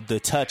came out, the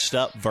touched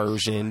up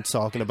version,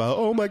 talking about,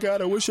 oh my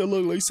god, I wish I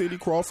looked like Cindy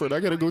Crawford. I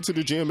gotta go to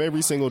the gym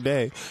every single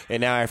day.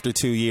 And now after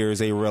 2 years,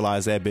 they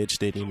realize that bitch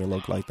didn't even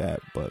look like that.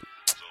 But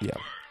yeah.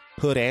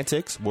 Hood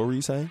antics, what were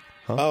you saying?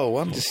 Huh? Oh,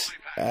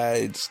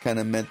 I just kind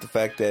of meant the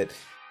fact that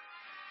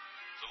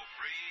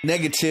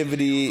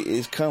negativity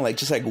is kind of like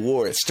just like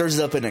war. It stirs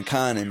up an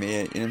economy,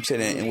 you know what I'm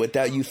saying? And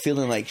without you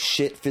feeling like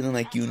shit, feeling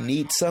like you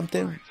need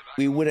something,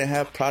 we wouldn't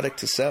have product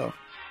to sell. You know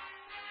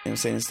what I'm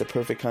saying? It's the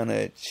perfect kind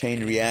of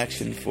chain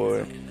reaction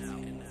for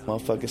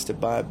motherfuckers to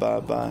buy.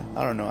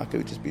 I don't know. I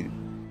could just be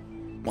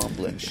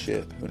mumbling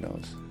shit. Who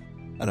knows?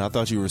 And I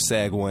thought you were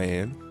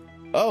segueing.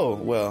 Oh,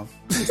 well.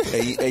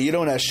 Hey, you know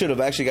what I should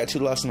have? I actually got too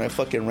lost in my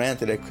fucking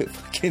rant that I quit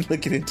fucking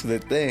looking into the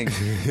thing.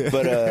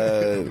 But,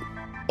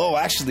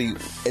 actually,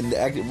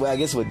 I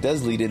guess what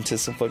does lead into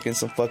some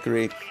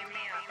fuckery,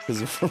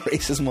 because of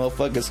racist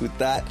motherfuckers who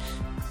thought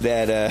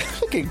that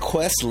fucking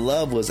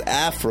Questlove was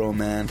Afro,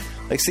 man.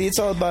 Like, see, it's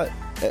all about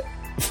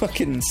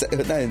fucking,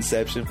 not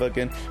inception,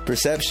 fucking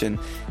perception.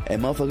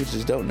 And motherfuckers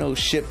just don't know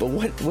shit. But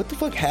what the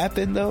fuck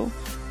happened, though?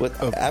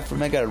 Afro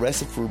Man got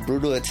arrested for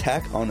brutal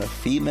attack on a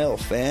female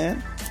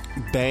fan?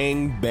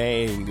 Bang,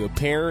 bang.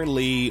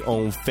 Apparently,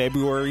 on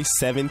February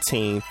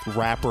 17th,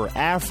 rapper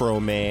Afro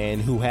Man,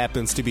 who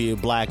happens to be a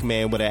black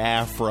man with an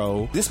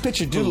afro. This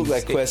picture do look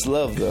like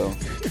Questlove, though.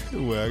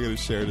 Well, I gotta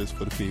share this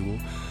for the people.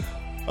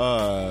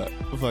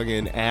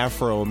 Fucking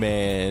Afro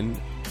Man.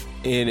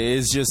 And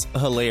it's just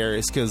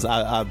hilarious because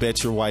I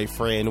bet your white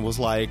friend was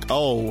like,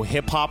 oh,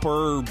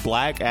 hip-hopper,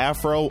 black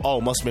afro. Oh,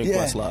 must have been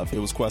Questlove. It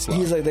was Questlove.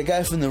 He's like the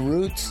guy from The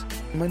Roots.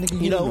 My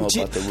nigga, you know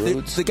about The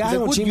Roots. The guy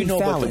on Jimmy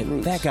Fallon.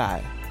 That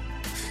guy.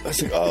 I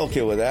was like, oh,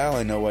 okay, well, that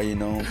I know where you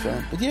know him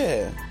from. But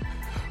yeah.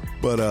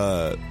 But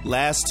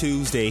last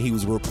Tuesday, he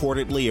was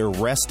reportedly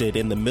arrested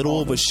in the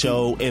middle of a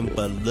show in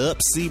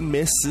Biloxi,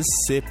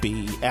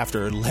 Mississippi,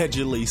 after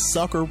allegedly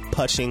sucker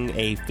punching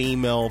a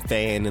female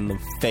fan in the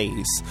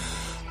face.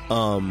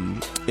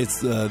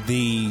 It's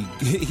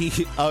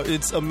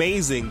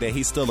amazing that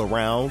he's still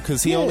around,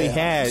 because he only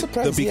had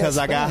the Because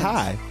I Got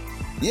High.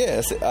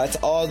 Yeah, that's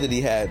all that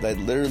he had. That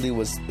literally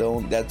was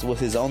that was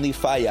his only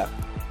fire.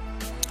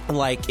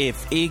 Like,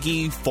 if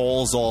Iggy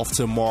falls off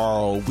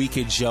tomorrow, we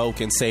could joke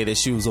and say that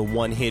she was a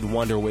one-hit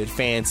wonder with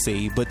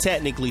Fancy, but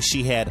technically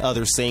she had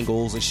other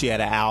singles and she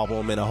had an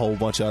album and a whole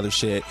bunch of other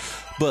shit.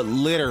 But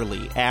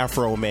literally,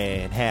 Afro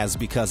Man has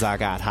Because I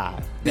Got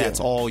High. That's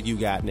all you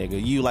got,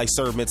 nigga. You like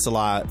Sir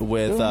Mix-a-Lot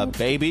with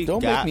Baby Don't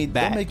Got make me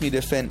Back. Don't make me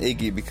defend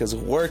Iggy, because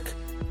Work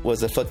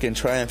was a fucking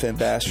triumphant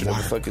bastard of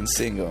a fucking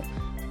single.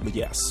 But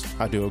yes,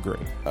 I do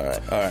agree. All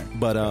right.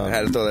 But I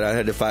had to throw that.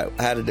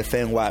 I had to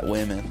defend white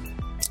women.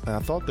 I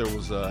thought there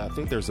was I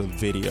think there's a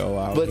video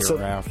out But here so,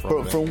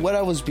 Afro. from what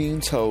I was being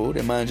told,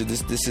 and mind you,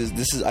 this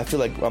is I feel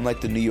like I'm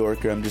like the New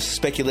Yorker. I'm just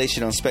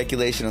speculation on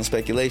speculation on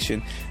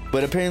speculation.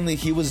 But apparently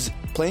he was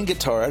playing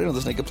guitar. I didn't know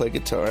this nigga play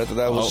guitar. I thought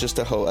that was just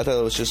I thought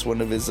it was just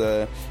one of his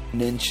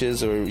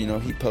niches, or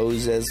he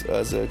posed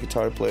as a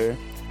guitar player.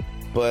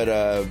 But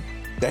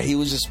that he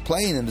was just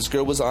playing, and this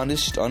girl was on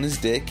his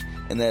dick,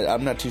 and that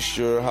I'm not too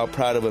sure how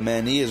proud of a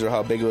man he is or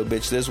how big of a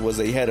bitch this was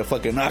that he had to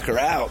fucking knock her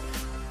out.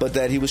 But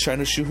that he was trying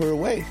to shoo her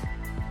away.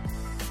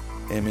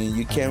 I mean,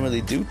 you can't really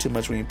do too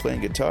much when you're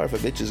playing guitar. If a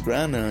bitch is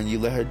grounded on you,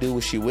 let her do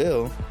what she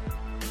will.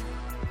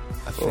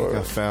 I think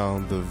I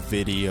found the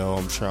video.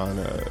 I'm trying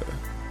to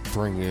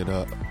bring it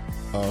up.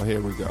 Oh, here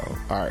we go.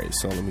 All right,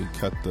 so let me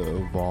cut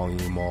the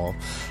volume off.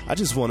 I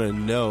just want to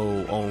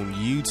know on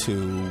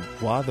YouTube,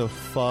 why the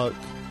fuck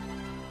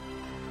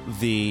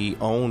the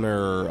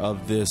owner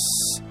of this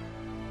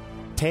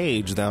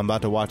page that I'm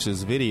about to watch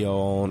this video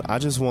on, I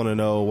just want to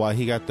know why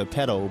he got the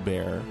pedo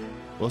bear.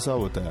 What's up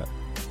with that?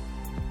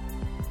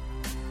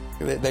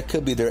 That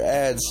could be their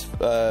ads.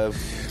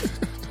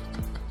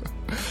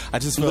 I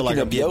just feel like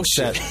I'm getting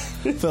set.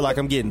 Feel like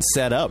I'm getting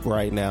set up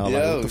right now.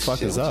 Like, what the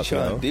fuck is up,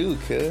 yo? Do,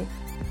 kid?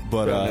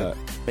 But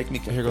make me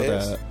confess. Here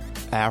goes that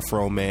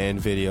Afro Man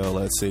video.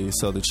 Let's see.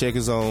 So the chick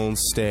is on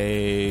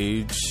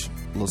stage.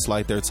 Looks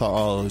like they're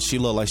talking. Oh, she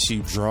looked like she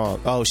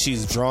drunk. Oh,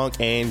 she's drunk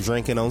and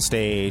drinking on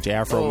stage.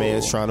 Afro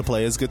Man's trying to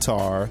play his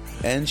guitar.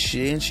 And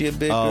she a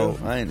big girl?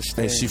 I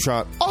understand. And she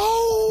trying.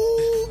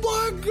 Oh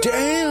my god!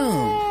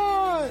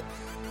 Damn!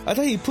 I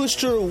thought he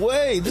pushed her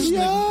away. This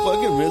nigga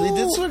fucking really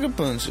did sucker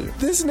punch her.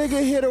 This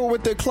nigga hit her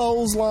with the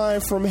clothesline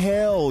from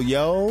hell,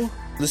 yo.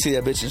 Let's see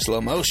that bitch in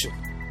slow motion.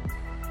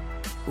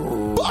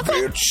 Ooh,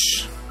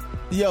 bitch.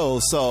 Yo,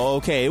 so,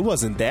 okay, it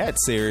wasn't that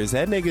serious.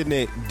 That nigga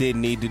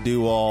didn't need to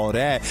do all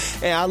that.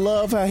 And I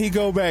love how he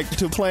go back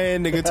to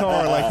playing the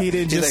guitar like he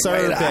didn't just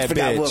serve that I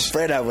forgot bitch. what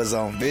Fred I was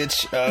on,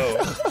 bitch.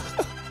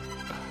 Oh.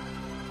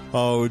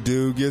 Oh,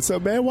 dude, get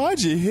some, man.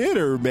 Why'd you hit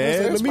her,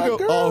 man? Let me go.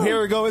 Girl. Oh,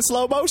 here we go in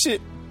slow motion.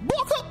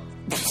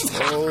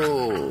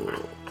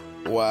 Oh.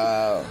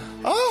 Wow.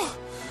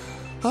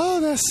 Oh,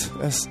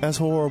 that's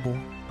horrible.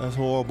 That's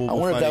horrible. I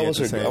wonder if that was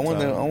her. I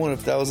wonder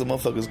if that was the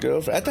motherfucker's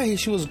girlfriend. I thought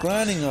she was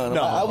grinding on him.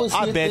 No, I was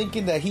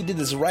thinking that he did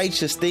this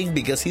righteous thing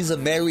because he's a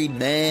married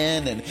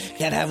man and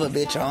can't have a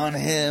bitch on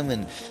him.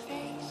 And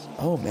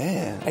oh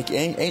man,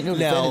 ain't no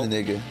defending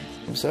the nigga.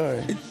 I'm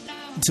sorry.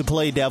 To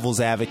play devil's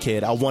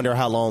advocate, I wonder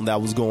how long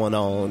that was going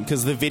on,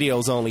 because the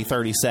video's only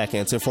 30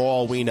 seconds, and for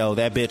all we know,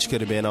 that bitch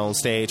could have been on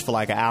stage for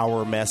like an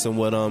hour messing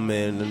with him,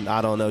 and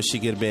I don't know, she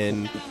could have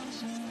been.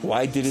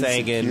 Why didn't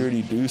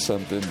security do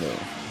something though?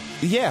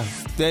 Yeah,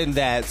 then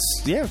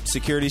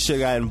security should have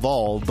got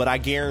involved, but I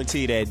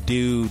guarantee that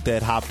dude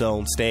that hopped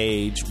on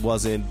stage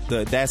wasn't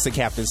that's the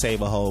Captain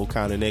Save-A-Hole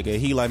kind of nigga.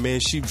 He like,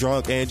 man, she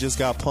drunk and just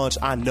got punched.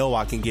 I know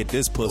I can get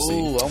this pussy.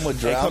 Ooh, I'm gonna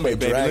drag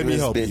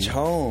this bitch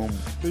home.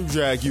 Let me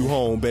drag you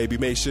home, baby.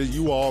 Make sure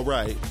you all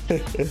right.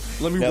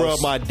 Let me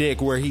rub my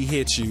dick where he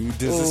hit you.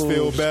 Does this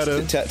feel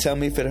better? Tell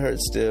me if it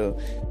hurts still.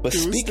 But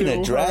speaking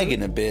of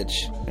dragging a bitch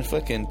and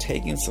fucking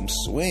taking some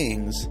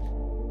swings.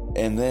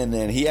 And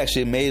then he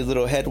actually made a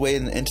little headway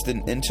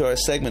into our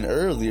segment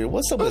earlier.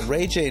 What's up with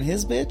Ray J and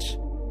his bitch?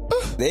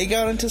 They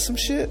got into some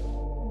shit?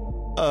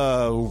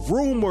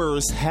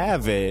 Rumors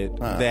have it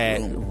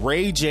that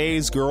Ray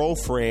J's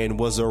girlfriend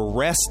was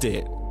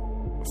arrested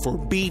for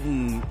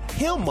beating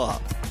him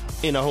up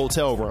in a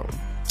hotel room.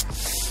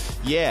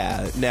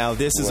 Yeah, now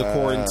this is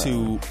according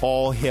to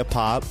All Hip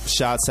Hop.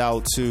 Shouts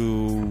out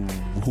to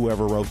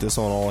whoever wrote this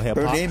on All Hip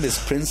Hop. Her name is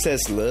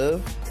Princess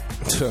Love?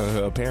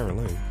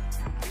 Apparently.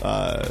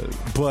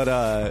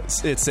 But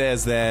it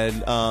says that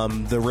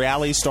the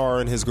reality star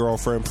and his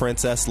girlfriend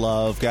Princess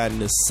Love got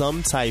into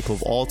some type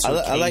of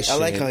altercation. I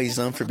like how he's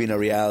known for being a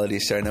reality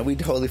star. Now we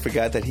totally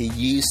forgot that he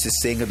used to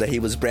sing, or that he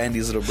was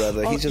Brandy's little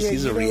brother.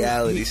 He's a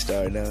reality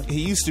star now.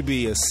 He used to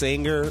be a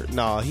singer.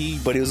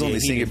 But he was only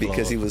singing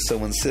because he was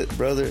someone's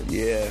brother.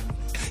 Yeah.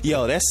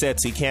 Yo, that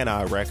Setsy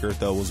Canna record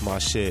though was my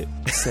shit.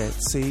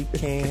 Setsy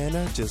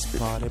Canna, just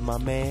parted my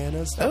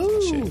manners. That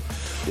was my shit.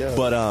 Yeah.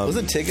 But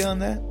wasn't Tigger on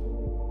that?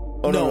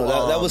 Oh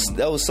no,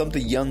 that was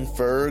something Young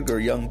Ferg or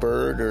Young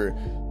Bird or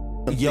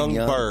Young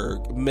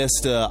Berg,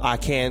 Mr. I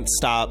Can't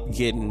Stop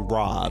Getting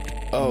Robbed.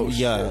 Oh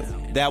yeah,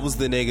 shit. That was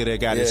the nigga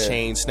that got his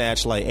chain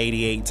snatched like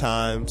 88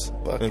 times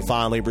and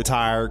finally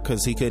retired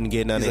because he couldn't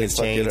get none of his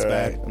chains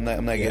back. I'm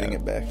not getting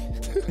it back.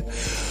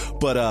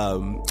 But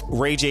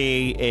Ray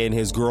J and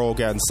his girl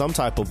got in some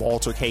type of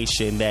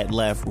altercation that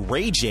left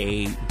Ray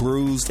J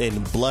bruised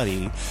and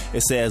bloody.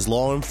 It says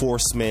law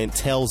enforcement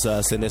tells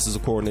us, and this is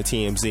according to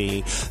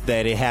TMZ,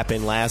 that it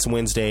happened last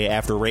Wednesday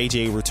after Ray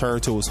J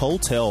returned to his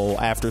hotel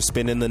after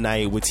spending the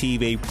night with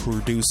TV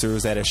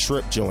producers at a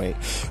strip joint.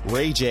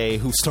 Ray J,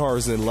 who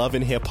stars in Love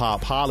and Hip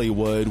Hop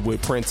Hollywood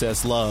with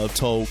Princess Love,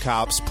 told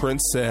cops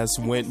Princess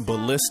went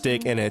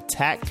ballistic and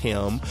attacked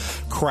him,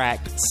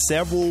 cracked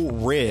several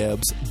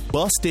ribs,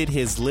 busted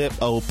his lip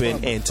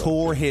open, and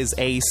tore his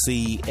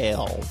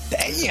ACL.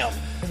 Damn.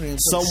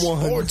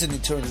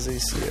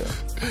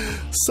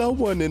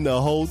 Someone in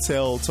the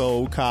hotel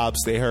told cops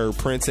they heard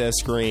Princess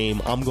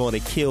scream, "I'm going to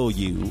kill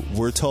you."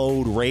 We're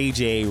told Ray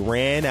J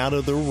ran out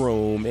of the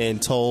room and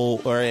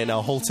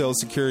a hotel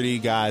security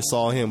guy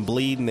saw him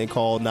bleeding and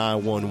called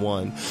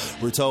 911.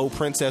 We're told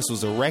Princess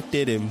was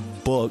arrested and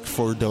booked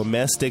for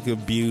domestic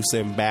abuse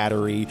and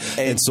battery.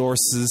 And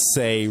sources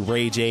say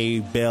Ray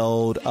J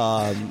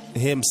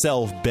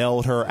himself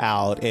bailed her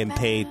out and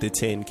paid the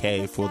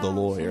 $10K for the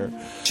lawyer.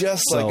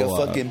 Just like a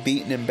fucking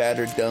beaten and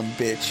battered dumb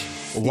bitch.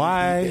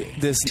 Why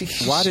this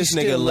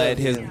nigga let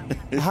his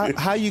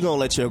how you gonna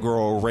let your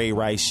girl Ray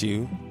Rice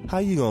you? How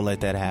you gonna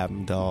let that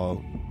happen,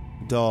 dog?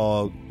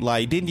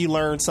 Like, didn't you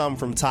learn something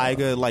from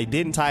Tyga? Like,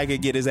 didn't Tyga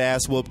get his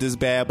ass whooped this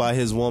bad by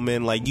his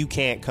woman? Like, you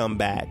can't come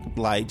back.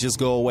 Like, just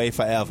go away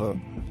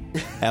forever.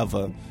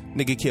 Ever.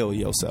 Nigga, kill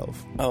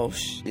yourself. Oh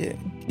shit.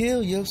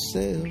 Kill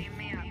yourself.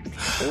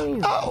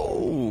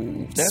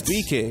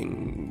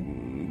 Speaking.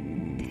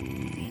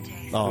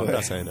 Oh, I'm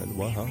not saying nothing.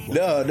 What, huh?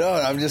 What? No,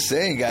 I'm just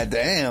saying,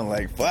 goddamn,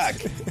 like, fuck.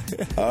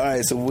 All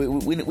right, so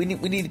we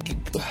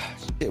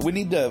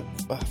need to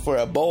for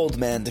a bold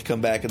man to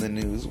come back in the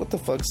news. What the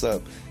fuck's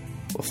up?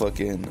 Well,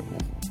 fucking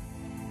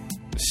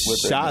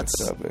shots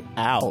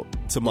out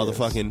to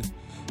motherfucking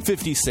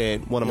 50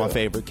 Cent, one of my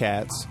favorite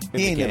cats.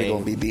 He ain't never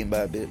gonna be beaten by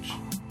a bitch.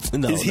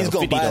 No, he's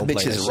gonna buy a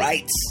bitch's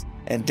rights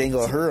and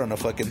dangle her on a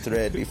fucking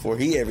thread before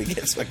he ever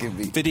gets fucking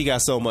beat. 50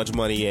 got so much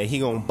money, yeah, he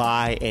gonna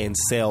buy and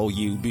sell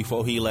you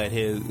before he let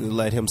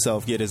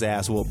himself get his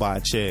ass whooped by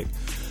a chick.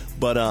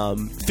 But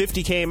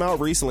 50 came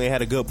out recently and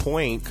had a good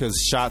point, because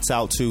shouts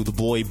out to the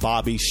boy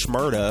Bobby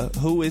Shmurda,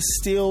 who is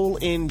still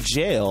in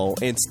jail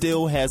and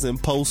still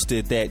hasn't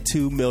posted that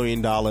 $2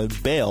 million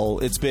bail.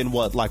 It's been,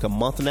 what, like a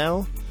month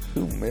now?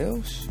 $2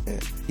 million?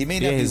 Shit. He may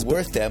not be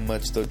worth that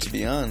much, though, to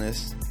be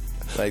honest.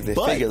 Like, they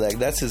figure, like,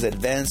 that's his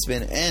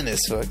advancement and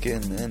his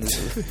fucking...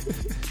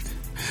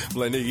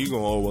 like, nigga, you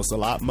gonna owe us a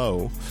lot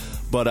more.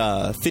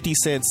 But 50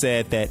 Cent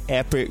said that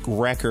Epic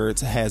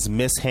Records has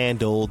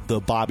mishandled the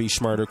Bobby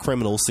Shmurda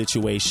criminal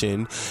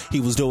situation. He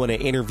was doing an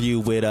interview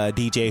with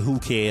DJ Who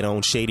Kid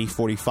on Shady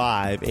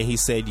 45, and he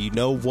said, you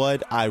know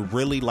what, I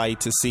really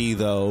like to see,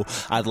 though,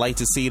 I'd like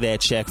to see that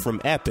check from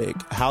Epic.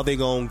 How they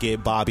gonna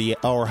get Bobby,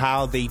 or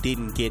how they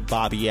didn't get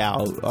Bobby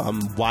out.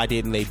 Why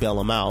didn't they bail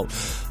him out?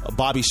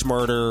 Bobby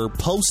Shmurda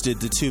posted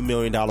the $2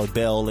 million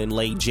bail in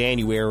late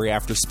January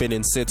after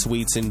spending 6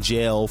 weeks in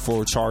jail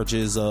for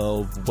charges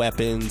of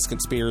weapons,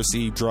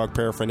 conspiracy, drug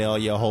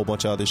paraphernalia, a whole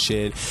bunch of other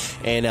shit.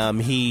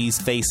 And he's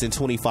facing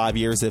 25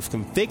 years if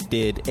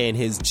convicted, and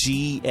his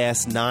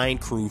GS9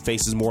 crew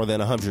faces more than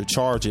 100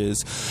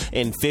 charges.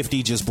 And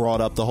 50 just brought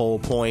up the whole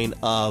point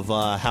of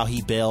how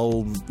he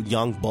bailed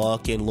Young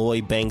Buck and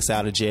Lloyd Banks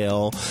out of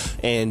jail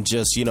and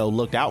just,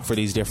 looked out for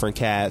these different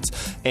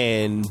cats.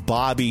 And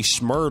Bobby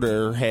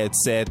Shmurda had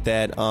said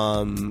that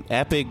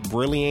Epic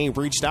really ain't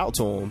reached out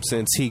to him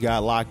since he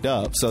got locked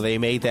up. So they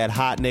made that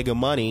hot nigga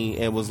money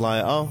and was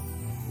like, oh,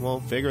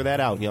 well, figure that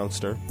out,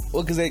 youngster.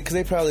 Well, because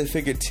they probably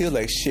figured, too,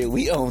 like, shit,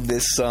 we own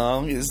this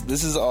song.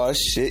 This is our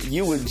shit.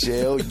 You in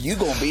jail. You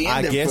going to be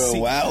in there for a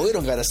while. We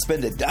don't got to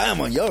spend a dime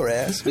on your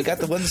ass. We got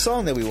the one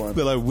song that we want.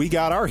 But, like, we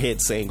got our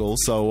hit single,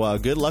 so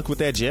good luck with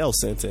that jail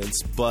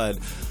sentence. But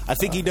I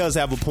think he does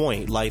have a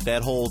point, like,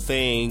 that whole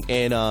thing.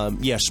 And,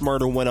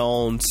 Shmurda went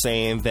on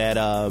saying that,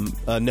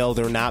 no,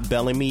 they're not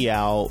bailing me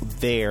out.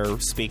 They're,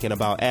 speaking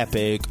about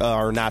Epic,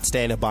 are not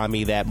standing by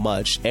me that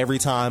much. Every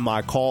time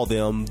I call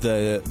them,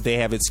 they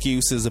have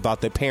excuses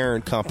about the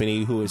parent company,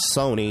 who is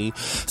Sony,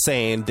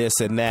 saying this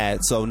and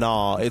that. So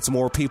nah, it's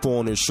more people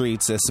on the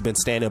streets that's been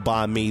standing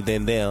by me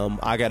than them.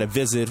 I got a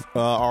visit,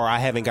 or I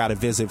haven't got a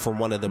visit from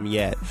one of them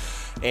yet.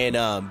 And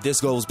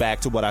this goes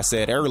back to what I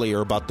said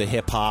earlier about the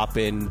hip hop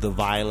and the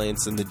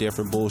violence and the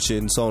different bullshit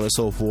and so on and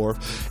so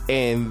forth.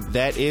 And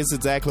that is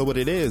exactly what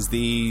it is.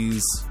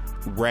 These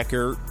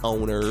record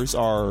owners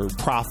are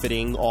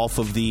profiting off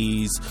of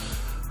these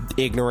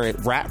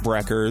ignorant rap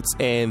records,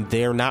 and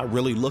they're not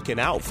really looking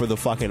out for the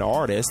fucking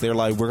artists. They're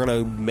like, we're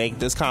gonna make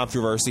this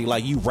controversy,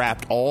 like, you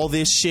rapped all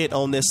this shit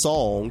on this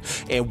song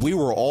and we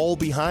were all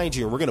behind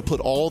you and we're gonna put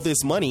all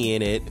this money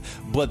in it,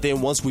 but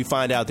then once we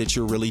find out that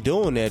you're really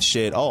doing that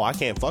shit, oh, I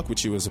can't fuck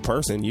with you as a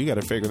person. You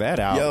gotta figure that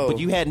out. But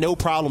you had no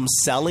problem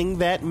selling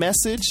that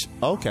message?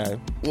 Okay.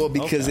 Well,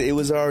 because it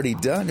was already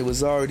done. It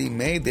was already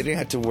made. They didn't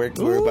have to worry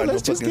about no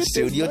fucking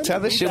studio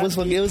time. That shit was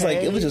fucking,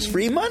 it was just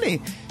free money.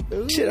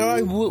 Shit, all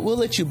right, we'll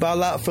let you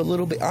ball out for a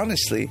little bit.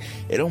 Honestly,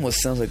 it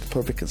almost sounds like the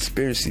perfect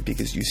conspiracy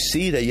because you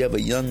see that you have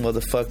a young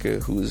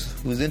motherfucker who's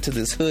into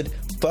this hood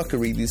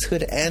fuckery, these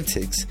hood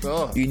antics.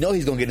 Oh. You know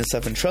he's gonna get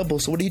himself in trouble.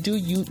 So what do?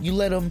 You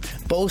let him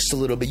boast a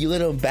little bit. You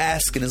let him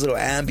bask in his little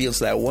ambience,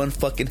 that one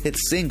fucking hit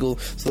single,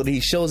 so that he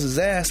shows his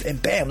ass,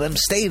 and bam, let him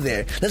stay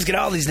there. Let's get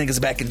all these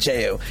niggas back in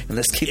jail, and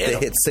let's keep the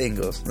hit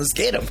singles. Let's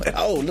get them.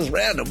 Oh, let's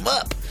round them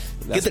up.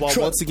 That's get the why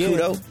truck,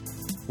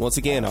 once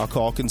again, I'll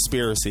call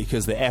conspiracy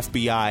because the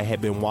FBI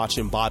had been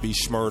watching Bobby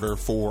Shmurda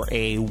for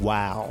a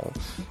while.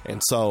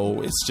 And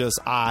so it's just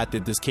odd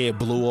that this kid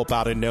blew up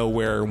out of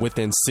nowhere. And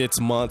within 6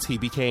 months, he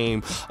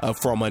became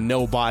from a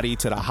nobody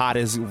to the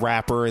hottest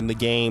rapper in the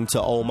game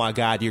to, oh my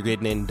God, you're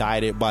getting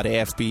indicted by the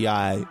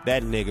FBI.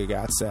 That nigga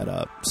got set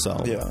up.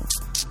 So, yeah.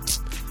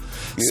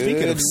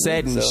 Speaking of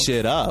setting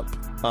shit up,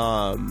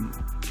 I'm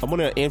going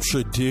to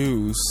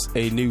introduce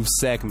a new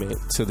segment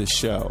to the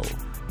show.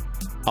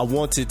 I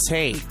want to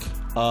take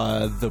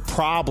the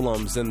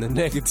problems and the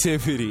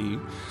negativity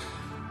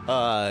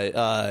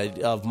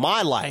of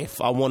my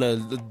life. I want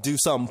to do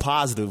something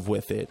positive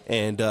with it.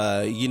 And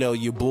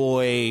your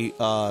boy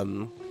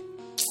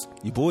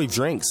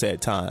drinks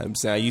at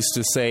times. I used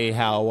to say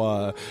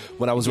how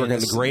when I was working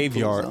in the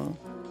graveyard.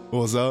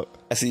 What's up?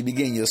 I see you be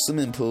getting your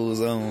swimming pool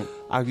zone.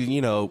 I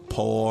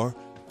pour,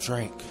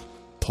 drink,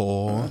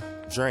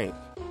 drink,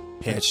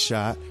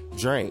 headshot,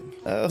 drink,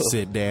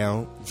 sit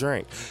down,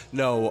 drink.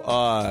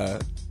 No,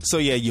 so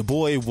yeah, your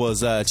boy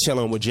was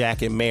chilling with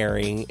Jack and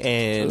Mary,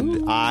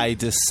 and I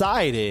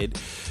decided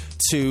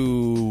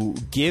to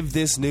give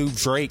this new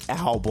Drake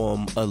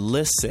album a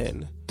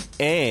listen.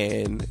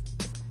 And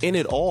in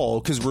it all,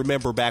 because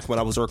remember back when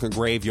I was working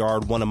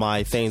graveyard, one of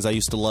my things I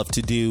used to love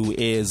to do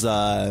is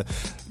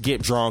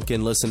get drunk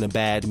and listen to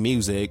bad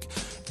music.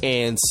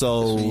 And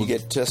so you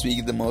get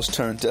the most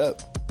turned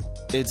up.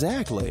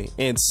 Exactly.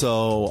 And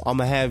so I'm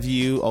going to have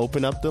you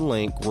open up the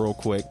link real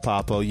quick,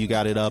 Papo. You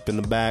got it up in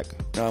the back?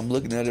 I'm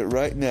looking at it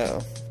right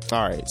now.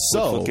 All right.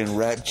 So, with fucking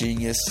Rap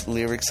Genius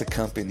lyrics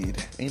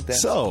accompanied. Ain't that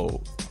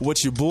so?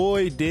 What your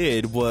boy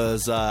did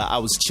was I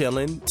was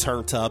chilling,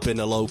 turned up in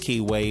a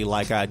low-key way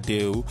like I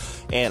do,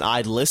 and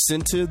I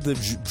listened to the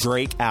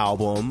Drake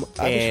album.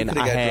 I had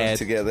drunk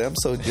together. I'm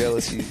so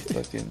jealous, you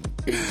fucking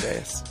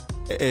ass.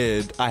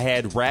 And I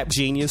had Rap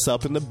Genius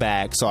up in the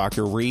back so I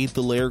could read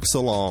the lyrics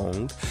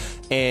along.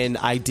 And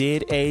I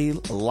did a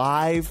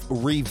live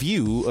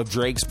review of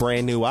Drake's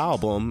brand new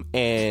album.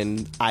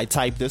 And I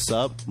typed this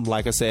up,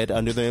 like I said,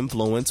 under the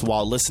influence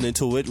while listening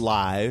to it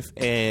live.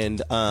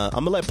 And I'm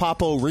going to let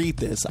Papo read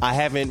this. I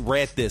haven't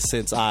read this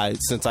since I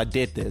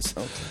did this.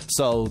 Okay.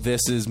 So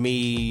this is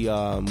me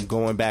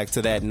going back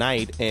to that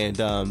night. And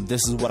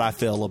this is what I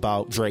feel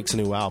about Drake's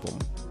new album.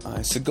 All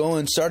right,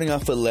 so starting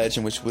off with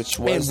Legend, which was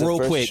and real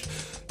quick,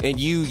 and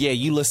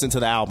you listened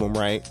to the album,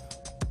 right?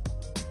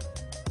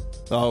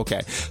 Oh, okay,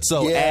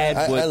 so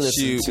add what I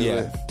listened to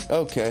it.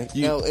 Okay,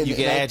 you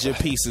can add your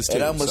pieces too.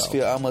 And I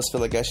almost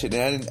feel like I should.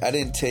 And I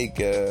didn't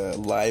take a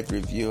live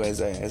review as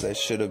I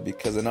should have,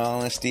 because in all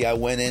honesty, I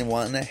went in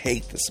wanting to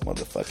hate this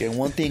motherfucker. And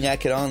one thing I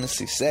could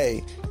honestly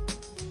say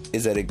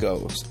is that it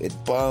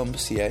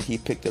bumps. Yeah, he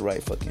picked the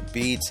right fucking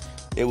beats.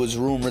 It was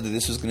rumored that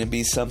this was going to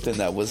be something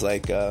that was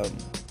like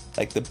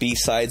the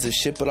B-sides of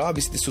shit, but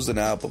obviously this was an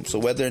album. So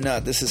whether or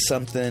not this is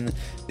something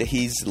that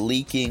he's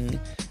leaking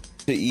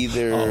to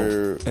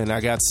either... and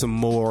I got some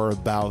more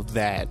about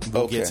that.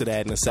 We'll get to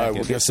that in a second.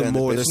 Right, there's some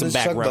more. There's some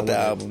background. Let's talk about the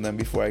album then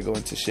before I go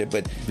into shit.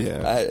 But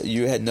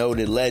you had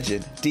noted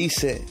Legend.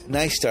 Decent.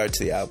 Nice start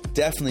to the album.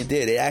 Definitely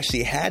did. It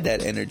actually had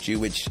that energy,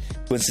 which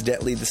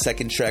coincidentally the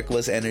second track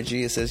was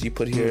Energy. It says you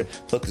put here,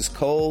 hook is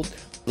cold,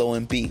 low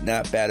and beat,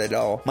 not bad at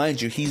all.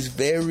 Mind you,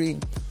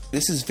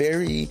 this is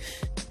very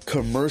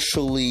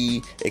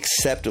commercially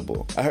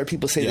acceptable. I heard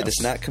people say that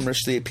it's not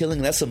commercially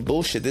appealing. That's some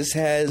bullshit. This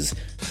has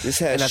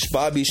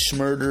Bobby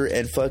Shmurda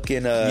and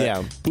fucking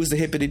who's the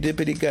hippity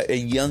dippity guy,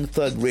 and Young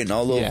Thug written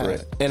all over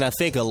it. And I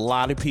think a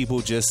lot of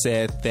people just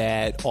said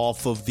that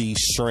off of the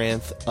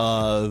strength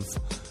of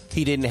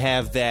he didn't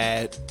have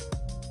that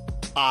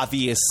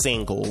obvious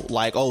single,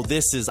 like, oh,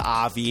 this is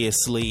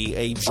obviously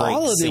a Drake single.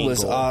 All of it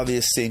was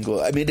obvious single.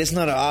 I mean, it's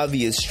not an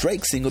obvious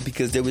Drake single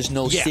because there was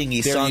no singy,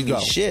 songy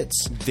shits.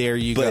 There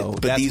you go.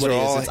 But these are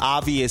all... It's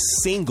obvious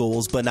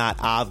singles, but not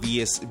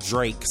obvious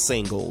Drake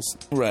singles.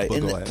 Right.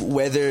 And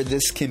whether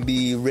this can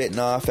be written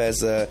off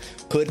as a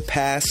hood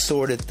pass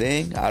sort of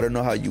thing, I don't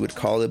know how you would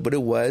call it, but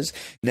it was.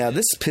 Now,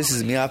 this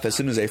pisses me off as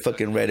soon as I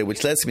fucking read it,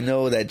 which lets me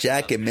know that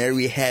Jack and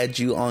Mary had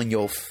you on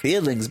your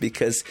feelings,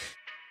 because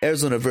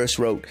Arizona Verse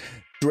wrote,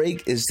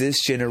 Drake is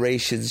this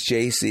generation's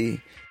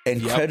Jay-Z,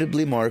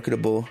 incredibly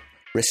marketable,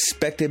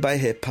 respected by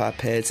hip-hop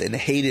heads and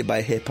hated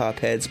by hip-hop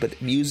heads, but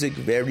music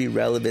very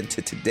relevant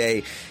to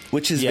today,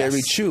 which is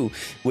very true,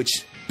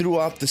 which threw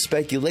off the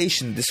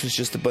speculation this was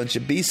just a bunch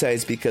of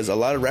B-sides, because a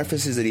lot of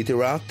references that he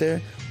threw out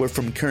there were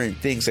from current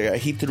things. Like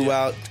he threw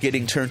out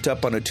Getting Turned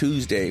Up on a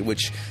Tuesday,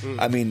 which,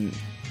 I mean,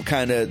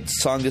 kind of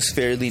song is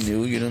fairly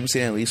new, you know what I'm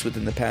saying, at least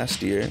within the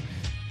past year.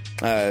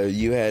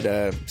 You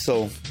had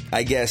so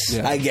I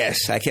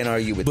guess I can't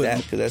argue with that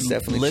because that's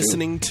definitely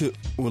listening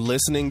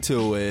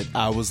to it.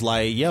 I was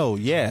like, yo,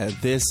 yeah,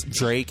 this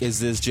Drake is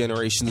this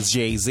generation's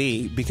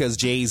Jay-Z, because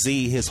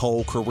Jay-Z his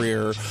whole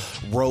career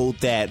rode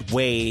that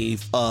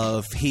wave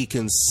of he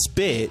can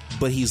spit,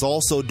 but he's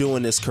also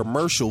doing this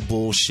commercial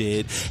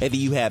bullshit. And then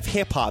you have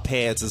hip hop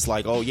heads. It's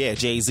like, oh yeah,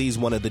 Jay-Z's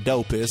one of the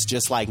dopest.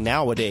 Just like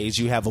nowadays,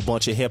 you have a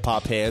bunch of hip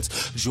hop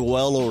heads.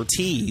 Joel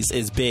Ortiz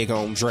is big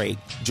on Drake.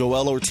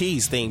 Joel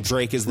Ortiz thinks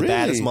Drake is the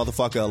baddest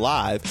motherfucker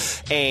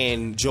alive,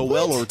 and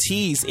Joel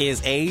Ortiz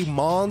is a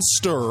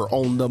monster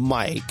on the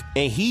mic,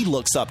 and he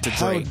looks up to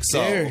Drake.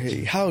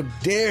 How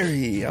dare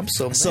he? I'm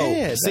so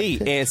mad. See,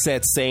 and it's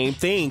that same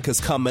thing, because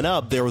coming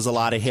up, there was a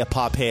lot of hip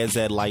hop heads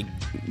that like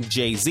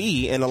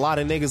Jay-Z, and a lot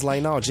of niggas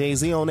like, no,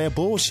 Jay-Z on that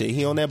bullshit.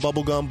 He on that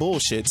bubblegum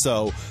bullshit.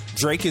 So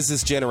Drake is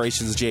this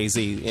generation's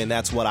Jay-Z, and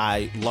that's what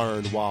I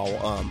learned while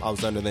I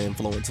was under the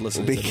influence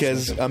listening to this.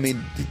 Because, I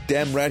mean,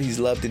 damn right he's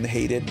loved and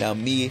hated. Now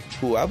me,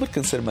 who I would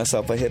consider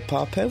myself a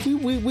hip-hop head,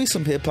 we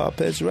some hip-hop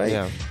heads, right?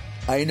 Yeah.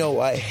 I know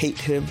I hate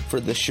him for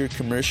the sheer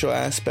commercial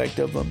aspect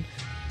of him,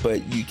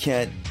 but you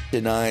can't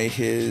deny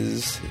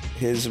his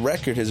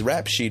record, his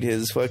rap sheet,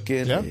 his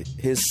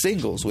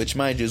singles, which,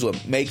 mind you, is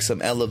what makes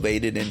him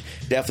elevated and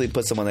definitely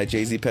puts him on that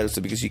Jay-Z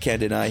pedestal, because you can't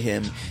deny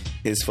him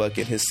his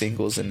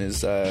singles and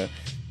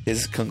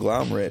his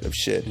conglomerate of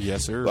shit.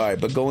 Yes, sir. All right,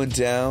 but going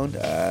down,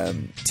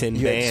 10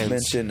 you bands. had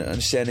mentioned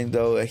Understanding,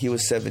 though, he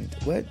was 7.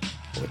 What?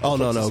 Oh,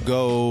 no.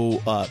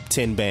 Go up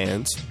 10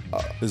 bands.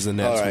 Is the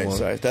next one. All right,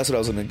 sorry. That's what I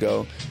was going to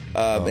go.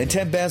 And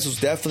 10 bands was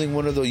definitely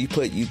one of those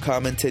you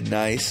commented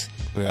nice.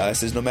 Yeah. It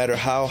says no matter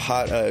how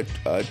hot a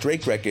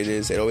Drake record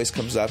is, it always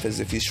comes off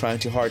as if he's trying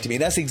too hard to me.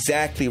 And that's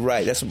exactly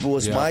right. That's what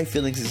was my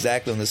feelings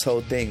exactly on this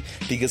whole thing,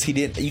 because he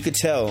didn't. You could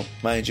tell,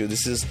 mind you,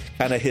 this is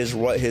kind of his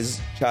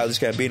Childish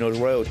Gambino's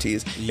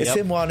royalties. Yep. It's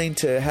him wanting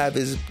to have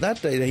his,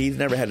 not that he's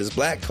never had his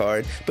black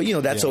card, but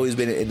that's always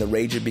been in the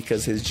region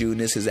because his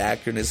Jewness, his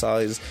actorness,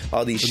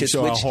 all these shits.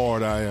 Show how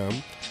hard I am.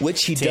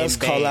 Which he does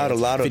call out a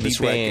lot on this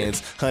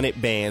bands, record.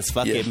 100 bands,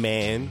 fuck it,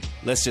 man.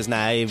 Let's just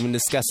not even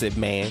discuss it,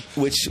 man.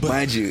 Which,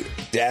 mind you,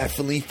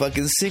 definitely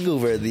fucking single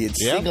worthy.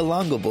 It's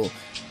sing-alongable.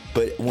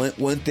 But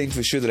one thing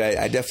for sure that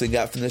I definitely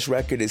got from this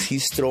record is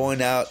he's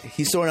throwing out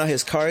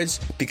his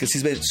cards, because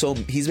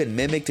he's been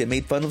mimicked and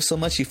made fun of so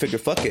much. He figured,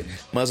 fuck it,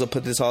 might as well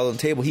put this all on the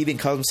table. He even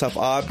called himself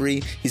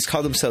Aubrey. He's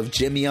called himself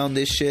Jimmy on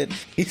this shit.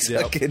 He's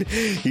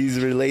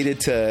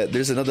related to.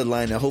 There's another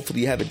line. Now,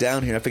 hopefully you have it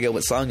down here. I forget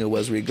what song it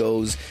was where he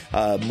goes,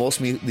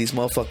 "Most of these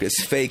motherfuckers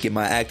fake, and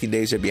my acting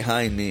days are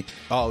behind me."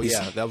 Oh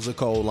that was a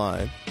cold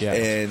line. Yeah,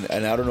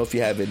 and I don't know if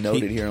you have it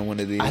noted here on one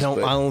of these. I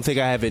don't think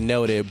I have it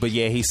noted, but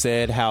yeah, he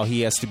said how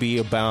he has to be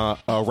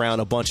around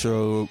a bunch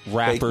of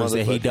rappers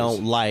that he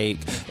don't like,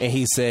 and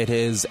he said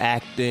his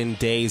acting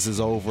days is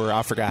over.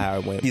 I forgot how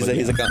it went. He's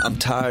like, I'm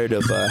tired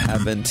of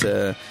having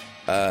to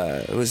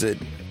to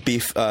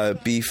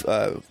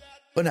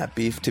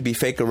be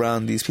fake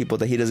around these people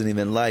that he doesn't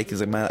even like. He's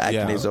like, my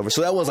acting days over.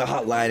 So that was a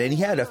hot line, and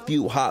he had a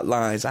few hot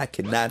lines I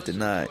cannot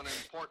deny.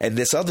 And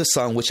this other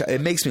song, which it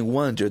makes me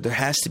wonder, there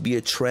has to be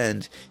a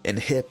trend in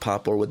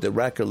hip-hop or with the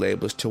record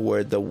labels to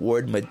where the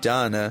word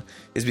Madonna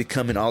is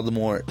becoming all the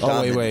more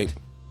dominant.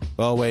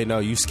 Oh, wait, no,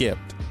 you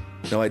skipped.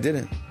 No, I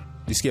didn't.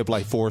 You skipped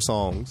like 4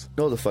 songs.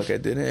 No, the fuck I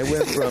didn't. It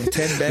went from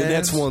 10 bands. The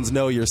next one's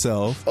Know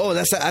Yourself. Oh,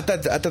 I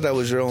thought that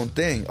was your own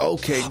thing.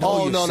 Okay,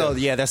 no,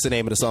 yeah, that's the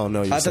name of the song,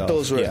 Know Yourself. I thought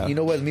those were, you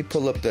know what, let me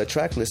pull up the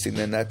track listing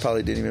then. I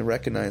probably didn't even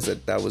recognize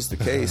that was the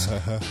case.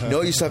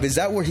 Know Yourself, is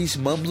that where he's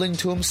mumbling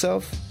to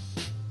himself?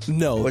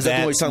 No, or is that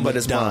the one he's talking about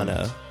his mom?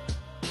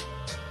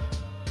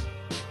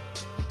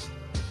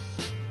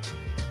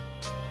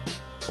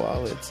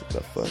 Wow, it's the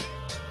fuck.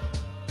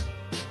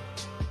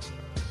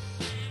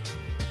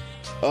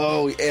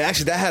 Oh,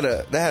 actually,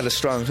 that had a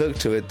strong hook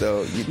to it,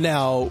 though.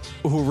 Now,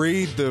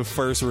 read the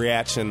first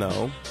reaction,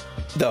 though.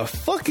 The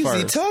fuck is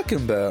he talking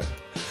about?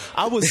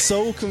 I was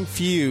so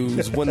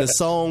confused when the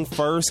song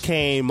first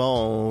came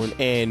on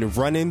and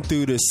running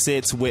through the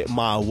sits with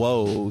my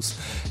woes,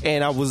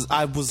 and I was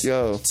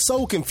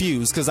so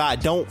confused because I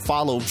don't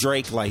follow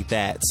Drake like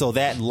that, so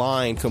that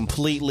line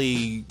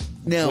completely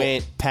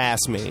went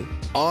past me.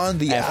 On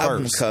the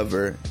album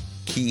cover,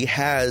 he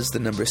has the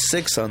number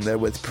 6 on there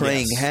with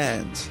praying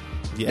hands.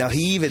 Yes. Now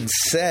he even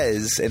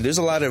says, and there's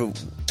a lot of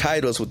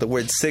titles with the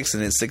word 6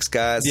 in it, 6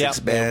 guys, 6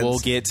 bands. And we'll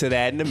get to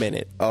that in a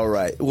minute. All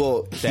right.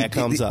 Well, that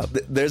comes up.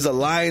 There's a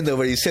line though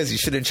where he says you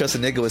shouldn't trust a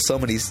nigga with so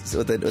many,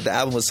 with the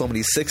album with so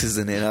many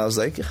 6s in it. And I was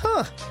like,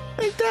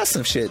 ain't that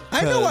some shit?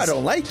 I know I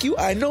don't like you.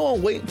 I know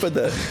I'm waiting for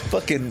the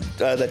fucking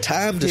the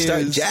time to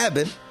start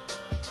jabbing.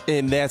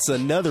 And that's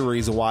another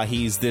reason why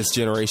he's this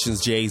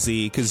generation's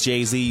Jay-Z, because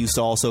Jay-Z used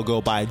to also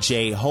go by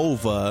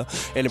Jehovah,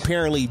 and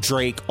apparently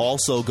Drake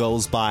also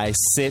goes by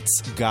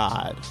Sits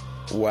God.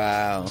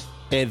 Wow.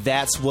 And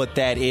that's what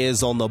that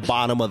is on the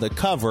bottom of the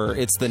cover.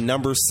 It's the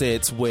number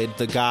 6 with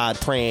the God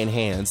praying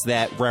hands.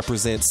 That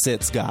represents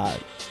Sits God.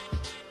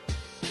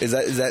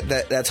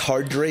 That's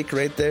Hard Drake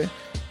right there?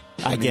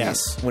 I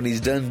guess. When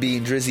he's done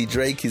being Drizzy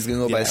Drake, he's going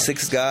to go by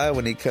 6 Guy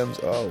when he comes.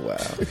 Oh, wow.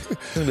 It's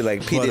going to be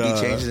like P.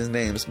 Diddy changes his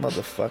name. This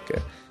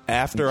motherfucker.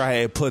 After I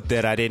had put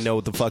that, I didn't know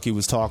what the fuck he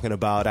was talking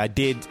about. I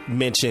did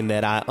mention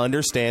that I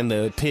understand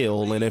the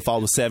appeal, and if I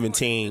was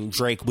 17,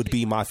 Drake would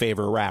be my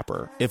favorite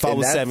rapper. If I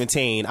was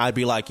 17, I'd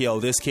be like, yo,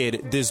 this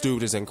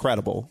dude is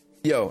incredible.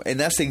 Yo, and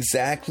that's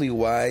exactly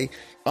why,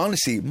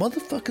 honestly,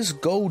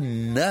 motherfuckers go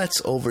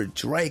nuts over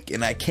Drake,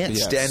 and I can't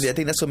stand it. I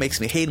think that's what makes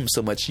me hate him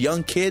so much.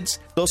 Young kids,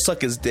 they'll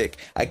suck his dick.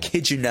 I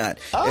kid you not.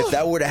 If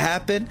that were to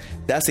happen,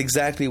 that's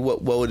exactly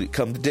what would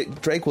come.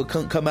 Drake would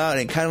come out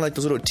and kind of like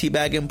those little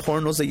teabagging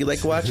pornos that you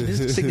like watching.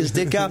 Just stick his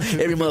dick out.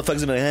 Every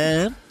motherfucker's gonna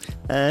be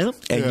like,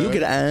 and you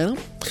get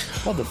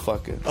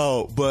motherfucker.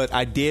 Oh, but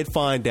I did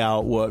find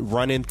out what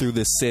running through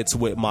the sits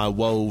with my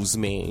woes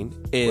mean.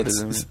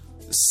 It's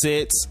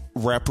sits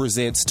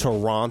represents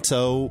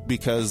Toronto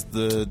because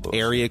the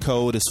area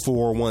code is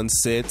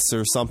 416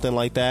 or something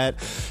like that,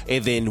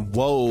 and then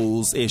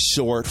woes is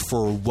short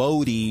for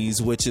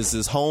Wodies, which is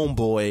his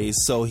homeboys.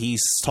 So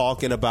he's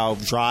talking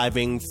about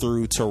driving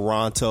through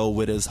Toronto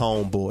with his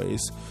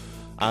homeboys.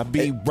 I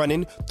be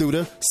running through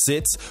the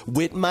sits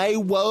with my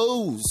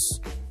woes.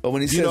 But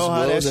when he says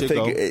woes, I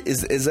think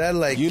is that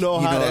like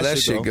how that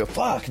shit go?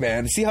 Fuck,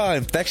 man. See how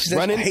infectious that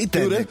running I hate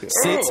through that the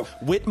sits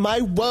with my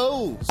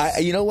woes.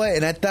 You know what?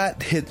 And I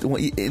thought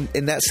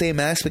in that same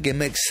aspect it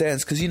makes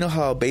sense because you know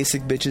how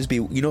basic bitches be.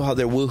 You know how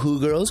they're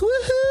woohoo girls,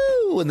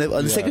 woohoo, when they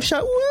on the second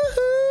shot,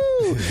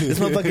 woohoo. This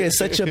motherfucker is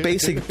such a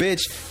basic bitch.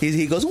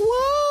 He goes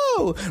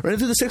whoa, running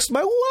through the six with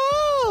my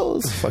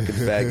woes. Fucking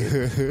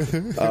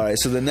faggot. All right,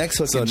 so the next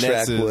fucking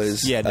track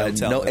was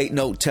ain't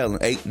no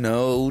telling. I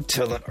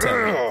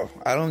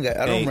don't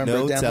remember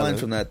a damn line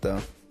from that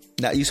though.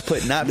 Now you used to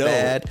put not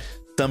bad,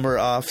 summer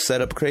off,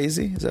 set up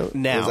crazy. Is that,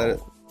 now was that it?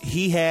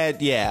 He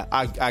had,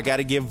 I got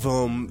to give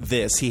him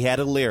this. He had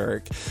a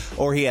lyric,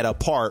 or he had a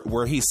part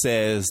where he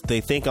says,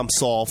 they think I'm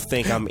soft,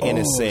 think I'm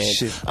innocent.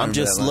 Shit. I'm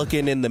just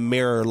looking in the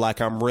mirror like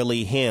I'm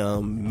really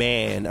him.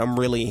 Man, I'm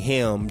really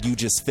him. You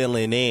just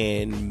filling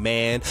in,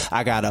 man.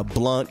 I got a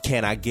blunt.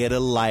 Can I get a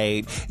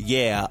light?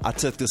 Yeah, I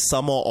took the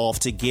summer off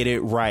to get it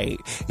right.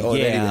 Oh,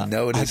 yeah, I didn't even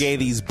notice. I gave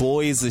these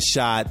boys a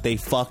shot. They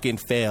fucking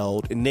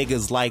failed.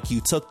 Niggas like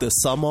you took the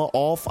summer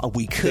off.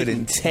 We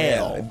couldn't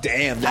tell.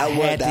 Damn, I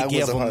had to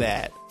give him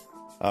that.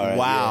 Right,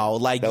 wow,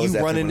 like you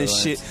running this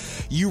shit,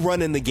 you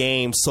running the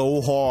game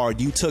so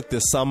hard, you took the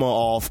summer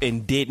off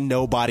and didn't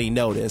nobody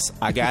notice.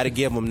 I gotta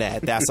give him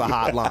that. That's a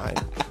hot line.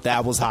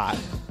 That was hot.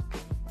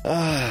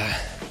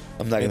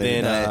 I'm not gonna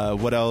deny it.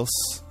 What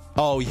else?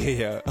 Oh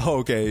yeah.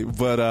 Okay,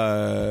 but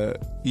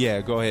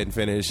go ahead and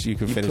finish. You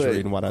can finish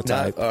reading what I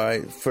typed. All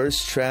right,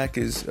 first track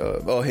is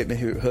Hit Me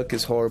Hook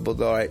is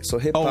horrible. All right, so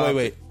hip hop. Oh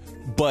wait.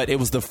 But it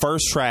was the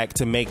first track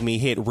to make me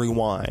hit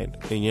rewind,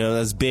 and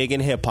that's big in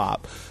hip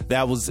hop.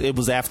 It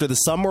was after the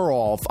summer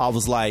off. I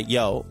was like,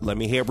 "Yo, let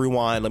me hit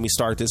rewind. Let me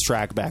start this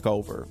track back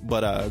over."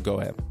 But go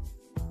ahead.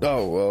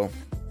 Oh well,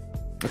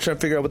 I'm trying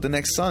to figure out what the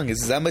next song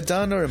is. Is that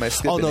Madonna or am I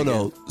skipping? Oh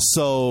no.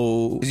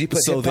 So you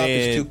put hip hop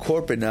is too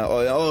corporate now.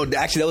 Oh,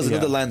 actually, that was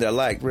another line that I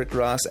liked. Rick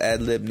Ross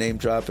ad lib name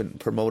drop and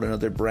promote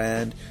another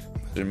brand.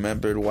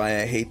 Remembered why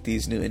I hate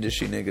these new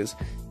industry niggas.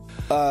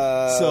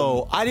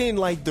 So I didn't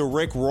like the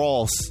Rick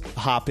Ross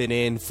hopping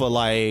in for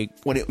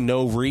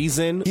no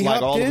reason.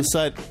 Like all of a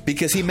sudden,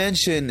 because he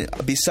mentioned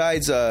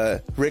besides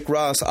Rick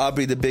Ross,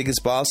 Aubrey the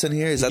biggest boss in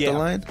here. Is that the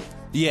line?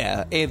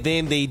 Yeah, and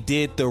then they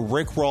did the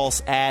Rick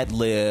Ross ad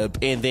lib,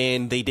 and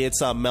then they did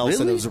something else,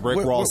 and it was a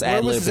Rick Ross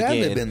ad lib again.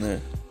 Ad-lib in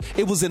there?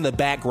 It was in the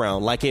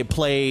background, like it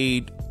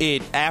played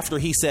it after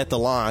he said the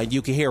line.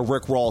 You could hear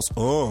Rick Ross,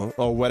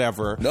 or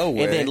whatever. No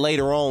way. And then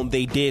later on,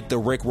 they did the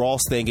Rick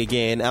Ross thing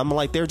again. I'm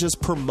like, they're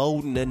just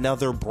promoting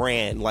another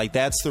brand. Like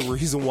that's the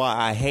reason why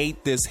I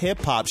hate this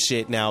hip hop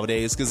shit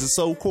nowadays, because it's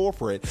so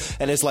corporate.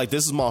 And it's like,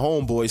 this is my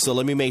homeboy, so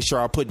let me make sure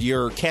I put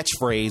your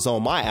catchphrase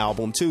on my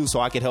album too,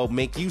 so I can help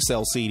make you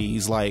sell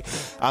CDs. Like,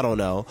 I don't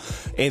know.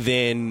 And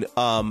then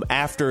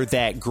after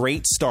that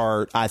great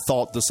start, I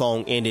thought the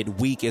song ended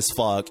weak as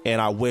fuck,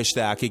 and I wish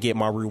that I could get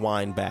my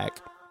rewind back.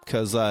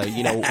 Because,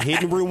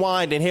 hitting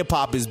rewind in hip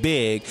hop is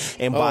big.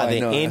 And by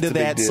the end of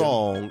that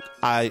song,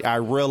 I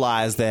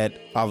realized that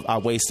I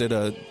wasted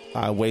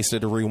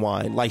a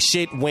rewind. Like,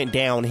 shit went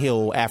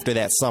downhill after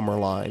that summer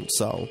line.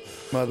 So,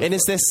 and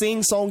it's that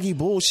sing-songy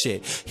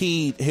bullshit.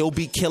 He'll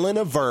be killing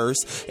a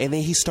verse, and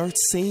then he starts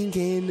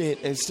singing,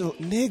 and still,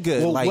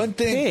 nigga. Well, like, one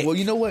thing. dick. Well,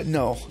 you know what?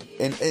 No,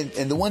 and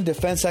the one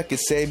defense I could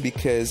say,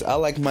 because I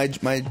like my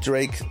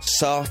Drake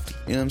soft.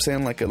 You know what I'm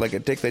saying? Like a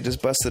dick that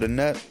just busted a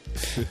nut.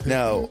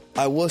 Now,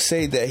 I will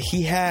say that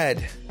he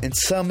had in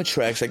some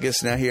tracks. I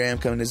guess now here I am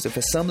coming to his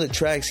defense. Some of the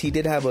tracks he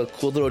did have a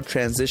cool little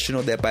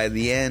transitional that by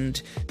the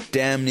end,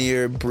 damn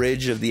near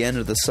bridge of the end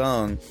of the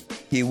song,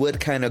 he would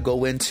kind of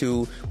go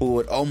into what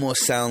would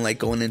almost sound like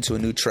going into a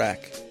new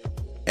track.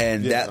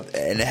 And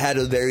it had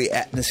a very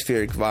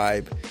atmospheric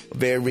vibe,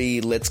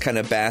 very let's kind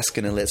of bask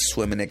in it, let's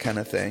swim in it kind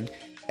of thing.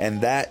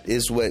 And that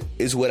is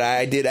what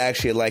I did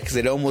actually like, because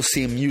it almost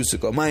seemed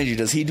musical. Mind you,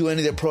 does he do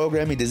any of the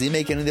programming? Does he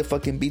make any of the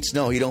fucking beats?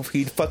 No, he don't.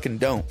 He fucking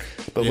don't.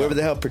 But whoever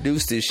the hell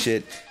produced this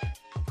shit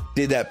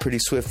did that pretty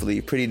swiftly,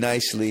 pretty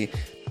nicely,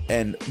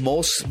 and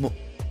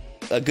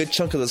a good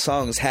chunk of the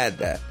songs had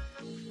that.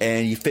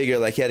 And you figure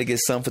like he had to get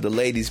some for the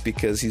ladies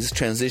because he's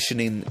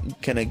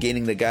transitioning, kind of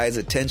gaining the guys'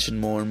 attention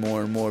more and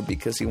more and more,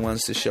 because he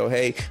wants to show,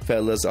 hey,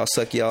 fellas, I'll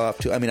suck y'all up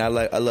too. I mean, I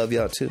love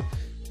y'all too.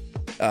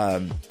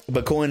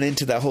 But going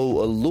into that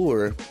whole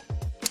allure,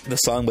 the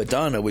song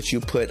Madonna, which you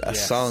put a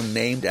song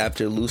named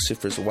after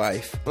Lucifer's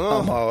wife.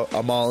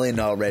 I'm all in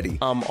already.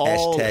 I'm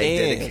all Hashtag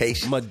in.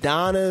 dedication.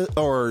 Madonna,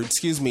 or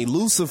excuse me,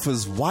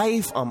 Lucifer's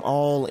wife. I'm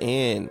all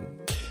in.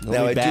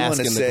 Now I do want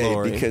to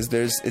say, because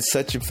it's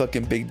such a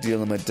fucking big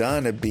deal in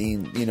Madonna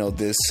being, you know,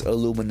 this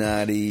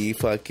Illuminati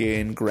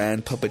fucking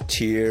grand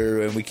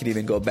puppeteer, and we can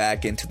even go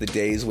back into the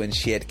days when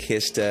she had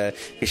kissed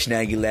Christina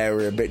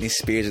Aguilera and Britney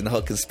Spears, and the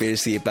whole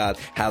conspiracy about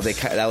how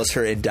that was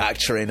her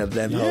indoctrine of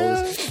them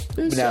hoes.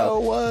 Now,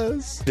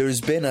 was.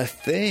 There's been a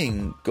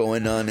thing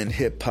going on in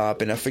hip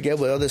hop, and I forget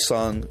what other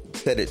song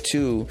said it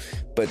too,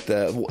 but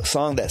the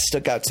song that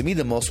stuck out to me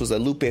the most was a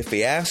Lupe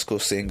Fiasco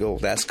single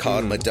that's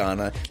called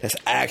Madonna. That's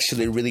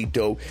actually really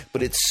dope.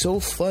 But it's so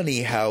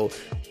funny how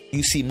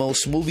you see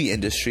most movie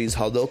industries,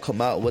 how they'll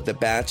come out with a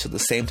batch of the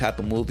same type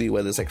of movie,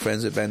 whether it's like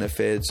Friends with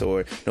Benefits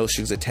or No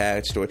Strings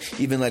Attached, or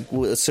even like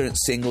with certain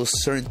singles,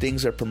 certain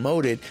things are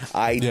promoted.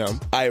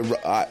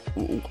 I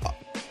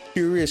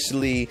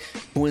curiously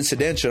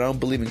coincidental, I don't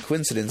believe in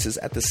coincidences,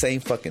 at the same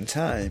fucking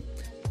time.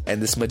 And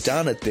this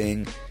Madonna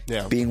thing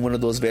being one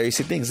of those very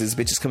same things. This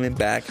bitch is coming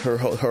back. Her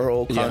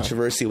whole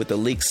controversy with the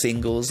leaked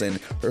singles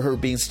and her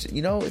being,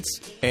 you know,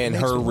 and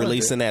her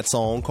releasing that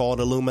song called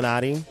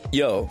Illuminati.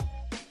 Yo,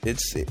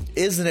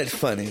 isn't it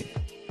funny?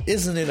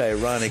 Isn't it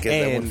ironic, as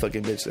that one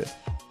fucking bitch said?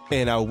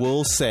 And I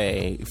will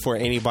say, for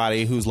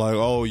anybody who's like,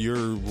 oh, you're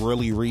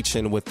really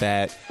reaching with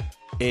that,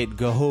 it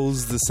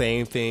goes the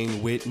same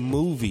thing with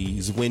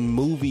movies. When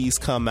movies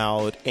come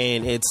out,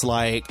 and it's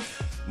like,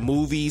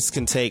 movies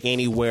can take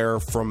anywhere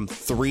from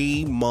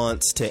 3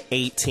 months to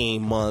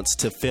 18 months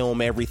to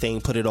film everything,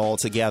 put it all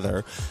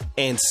together.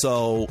 And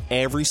so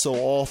every so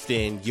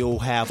often you'll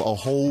have a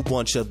whole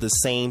bunch of the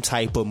same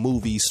type of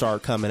movies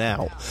start coming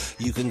out.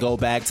 You can go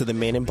back to the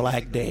Men in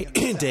Black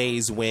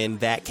days when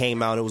that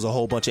came out. It was a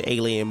whole bunch of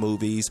alien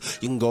movies.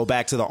 You can go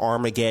back to the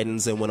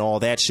Armageddons and when all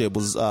that shit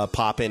was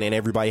popping and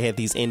everybody had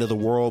these end of the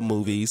world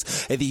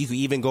movies. And then you can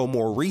even go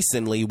more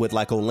recently with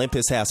like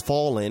Olympus Has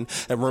Fallen.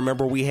 And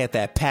remember, we had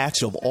that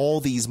patch of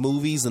all these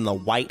movies, and the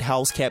White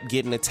House kept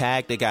getting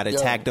attacked. They got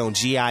attacked on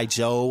G.I.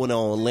 Joe, and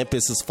on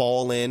Olympus Has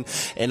Fallen,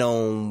 and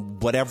on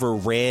whatever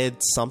Red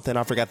something,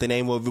 I forgot the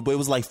name of it, but it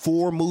was like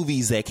 4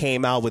 movies that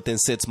came out within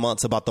 6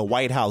 months about the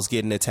White House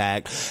getting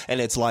attacked.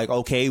 And it's like,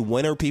 okay,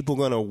 when are people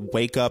gonna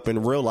wake up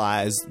and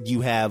realize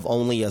you have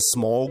only a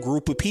small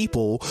group of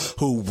people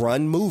who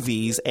run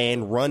movies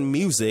and run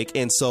music,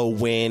 and so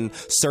when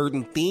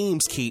certain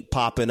themes keep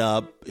popping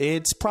up,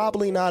 it's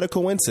probably not a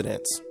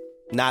coincidence.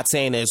 Not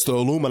saying it's the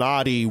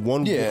Illuminati,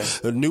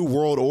 a new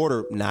world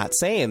order. Not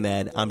saying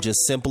that. I'm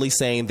just simply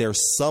saying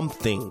there's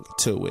something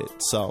to it.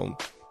 So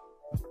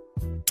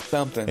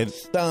something.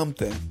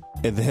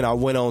 And then I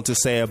went on to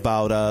say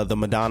about the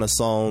Madonna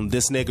song.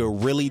 This nigga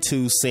really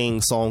too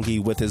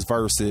sing-songy with his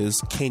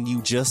verses. Can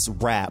you just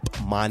rap,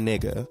 my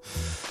nigga?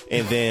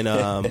 And then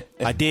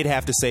I did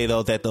have to say,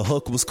 though, that the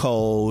hook was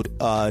cold.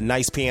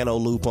 Nice piano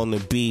loop on the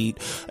beat,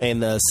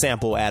 and the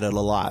sample added a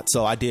lot.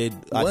 So I did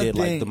like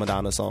the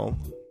Madonna song.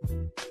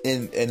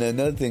 And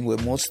another thing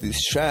with most of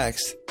these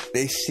tracks,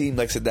 they seem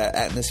like that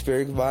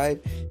atmospheric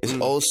vibe is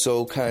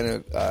also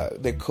kind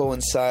of they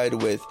coincide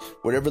with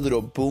whatever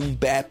little boom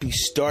bappy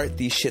start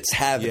these shits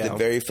have at the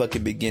very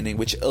fucking beginning,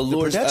 which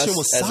allures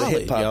us as a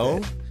hip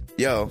hop.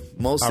 Yo,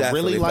 most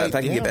definitely. Really if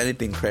I can give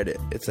anything credit,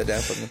 it's a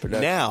definitely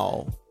production.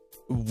 Now,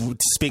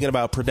 speaking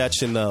about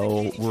production,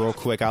 though, real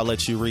quick, I'll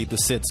let you read the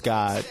Sits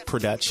God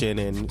production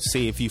and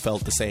see if you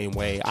felt the same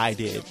way I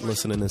did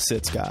listening to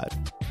Sits God.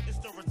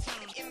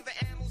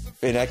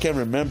 And I can't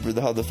remember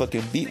how the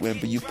fucking beat went,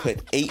 but you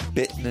put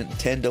 8-bit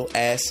Nintendo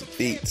ass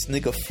beats.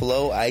 Nigga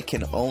flow, I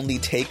can only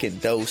take in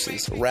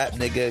doses. Rap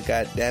nigga,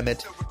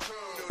 goddammit.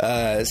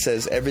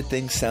 Says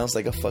everything sounds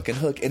like a fucking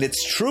hook. And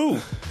it's true.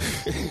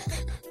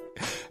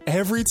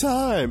 Every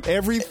time.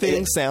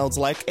 Everything sounds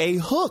like a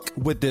hook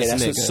with this nigga. And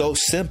that's what's so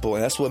simple.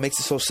 And that's what makes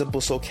it so simple,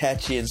 so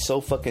catchy, and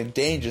so fucking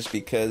dangerous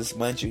because,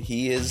 mind you,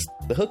 he is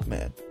the hook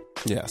man.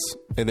 Yes.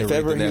 And if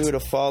ever he were to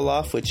fall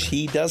off, which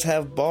he does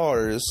have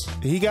bars.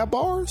 He got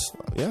bars?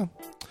 Yeah.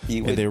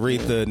 And then read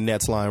the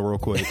Nets line real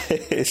quick.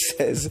 It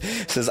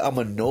says, I'm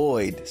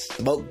annoyed.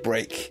 Smoke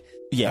break.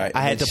 Yeah, right,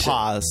 I had to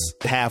pause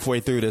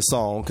halfway through this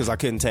song because I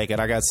couldn't take it.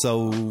 I got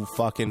so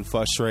fucking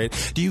frustrated.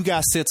 Do you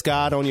got Sits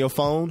God on your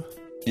phone?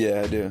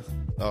 Yeah, I do.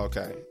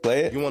 Okay.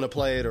 Play it? You want to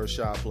play it or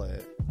shall I play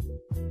it?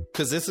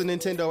 Because it's a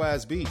Nintendo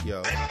ass beat,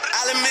 yo.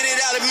 I'll admit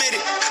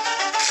it.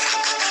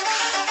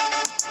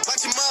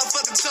 Watch your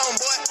motherfucking tone,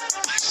 boy.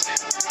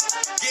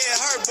 Yeah,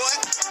 hurt, boy.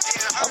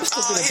 I'm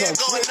still all here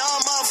going on,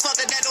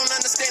 motherfucker that don't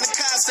understand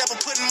step of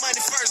putting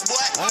money first,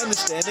 boy. I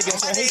understand. I guess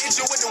I'm about to I hate hit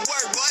you with the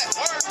work, boy.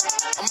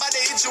 I'm about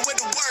to hit you with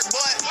the work,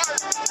 boy.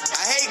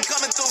 I hate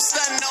coming through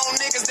stunting on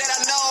niggas that I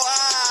know.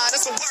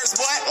 That's the worst,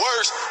 boy.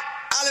 Worst.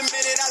 I'll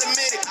admit it, I'll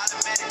admit it.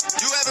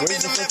 You haven't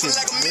been to Memphis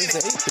like a minute.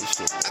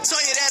 I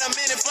told you that I'm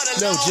in it for the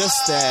No, long. just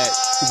that.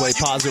 Wait,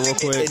 pause it real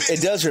quick.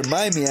 It does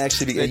remind me,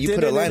 actually, because you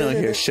put a line on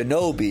here,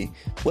 Shinobi.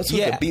 What's with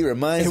Yeah. the beat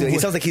reminds me? He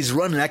sounds like he's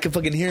running. I can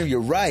fucking hear him.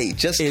 You're right.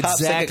 Just top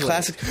Sega Exactly.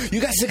 Classics.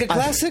 You got Sega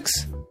Classics?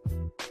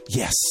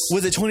 Yes.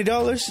 Was it $20?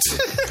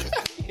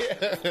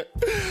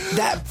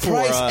 That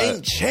price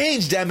ain't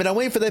changed, damn it. I'm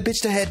waiting for that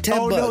bitch to have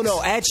 $10. Oh,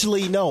 no.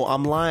 Actually, no.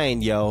 I'm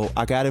lying, yo.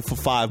 I got it for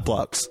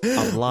 $5.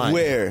 I'm lying.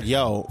 Where?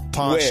 Yo,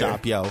 pawn Where?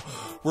 shop, yo.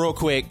 Real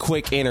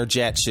quick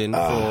interjection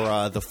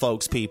for the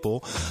folks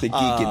people. The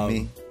geek in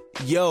me.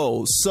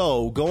 Yo,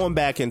 so going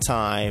back in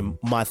time,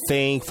 my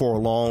thing for a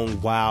long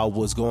while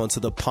was going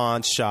to the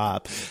pawn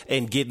shop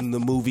and getting the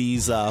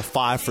movies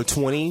 5 for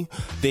 $20.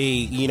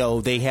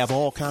 They have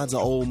all kinds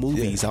of old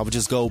movies. I would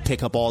just go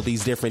pick up all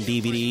these different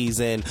DVDs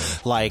and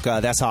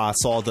that's how I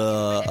saw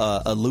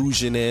the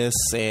Illusionists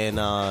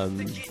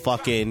and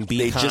fucking Be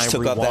They Kind just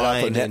took off that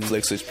off of Rewind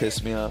Netflix, which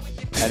pissed me off.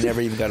 I never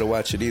even got to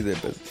watch it either,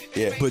 but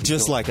yeah. But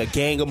just like a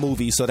gang of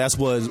movies. So that's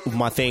what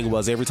my thing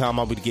was. Every time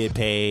I would get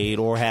paid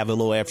or have a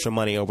little extra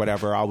money or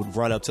whatever, I would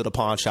run up to the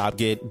pawn shop,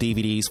 get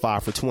DVDs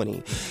 5 for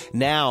 $20.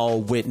 Now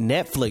with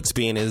Netflix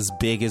being as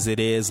big as it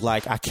is,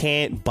 like I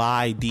can't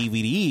buy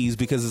DVDs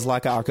because it's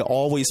like I could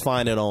always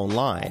find it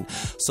online.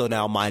 So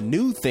now my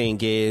new thing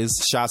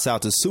is, shouts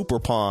out to Super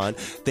Pawn,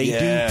 they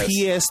Yes.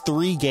 do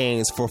PS3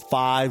 games for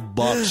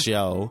 $5,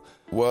 yo.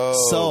 Whoa.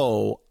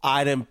 So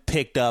I done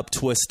picked up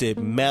Twisted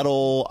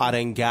Metal. I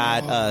done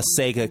got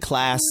Sega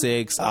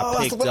Classics. I that's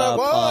picked what I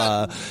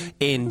up want.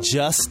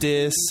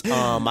 Injustice. I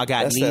got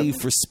That's Need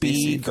that for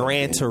Speed, PC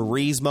Gran game.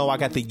 Turismo. I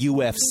got the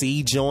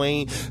UFC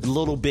joint,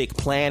 Little Big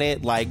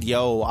Planet. Like,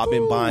 yo, I've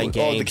been buying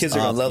games. Oh, the kids are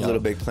up, gonna love yo.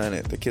 Little Big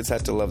Planet. The kids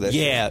have to love that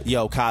shit. Yeah,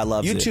 yo, Kai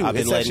loves You it. too. I've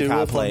been It's letting actually a Kai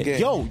real play fun it.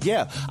 game. Yo,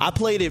 yeah, I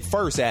played it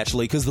first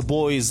actually because the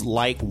boys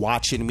like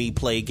watching me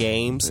play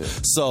games.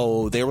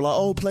 So they were like,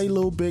 "Oh, play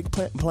Little Big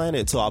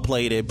Planet." So I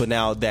played it, but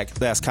now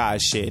that's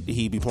Kai's shit.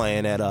 He be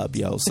playing that up,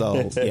 yo.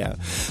 So yeah,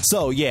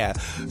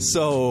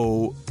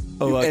 so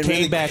I And came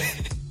really- back.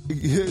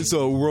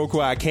 So real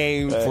quick, I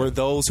came for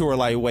those who are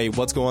like, wait,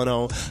 what's going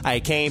on? I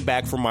came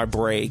back from my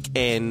break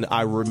and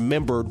I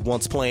remembered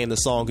once playing the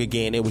song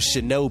again, it was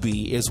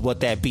Shinobi is what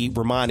that beat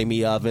reminded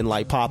me of. And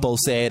like Papo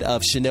said,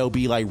 of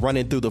Shinobi like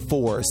running through the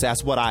forest.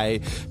 That's what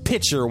I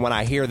picture when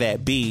I hear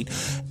that beat.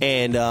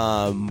 And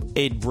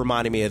it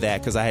reminded me of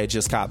that because I had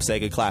just copped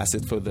Sega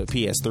Classic for the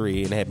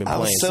PS3 and had been I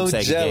playing was so some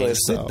Sega jealous.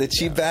 games. So, The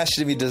cheap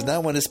bastard of me does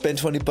not want to spend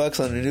 $20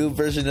 on a new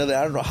version of it.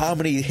 I don't know how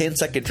many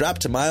hints I could drop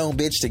to my own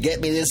bitch to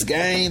get me this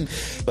game,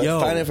 but Yo.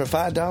 find it for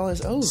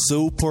 $5. Oh,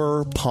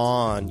 Super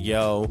Pawn,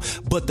 yo.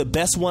 But the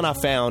best one I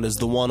found is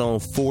the one on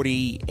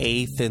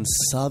 48th and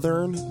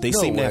Southern. They No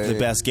seem to have the way.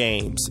 best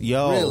games.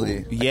 Yo.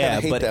 really? Yeah,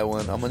 I hate but that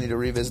one. I'm gonna need to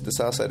revisit the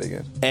South Side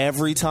again.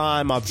 every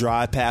time I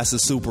drive past the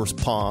Super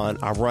Pawn,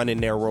 I run in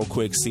there real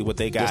quick, see what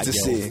they got.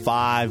 Just to yo. see.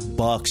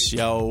 $5,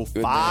 yo.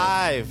 Good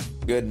man.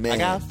 $5. Good man. I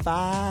got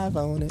 5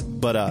 on it.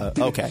 But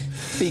okay.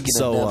 Speaking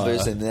of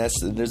numbers, and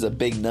there's a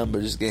big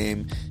numbers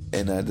game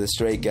in the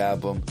Drake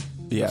album.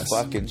 Yes.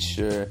 For fucking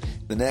sure.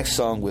 The next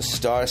song was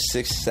Star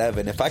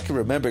 67. If I can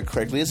remember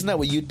correctly, isn't that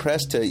what you'd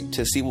press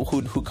to see who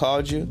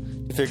called you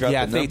to figure out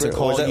Yeah, the I think number, to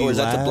call or is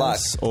that the block,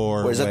 last,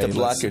 or is that the wait,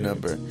 block let's your see.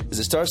 number? Is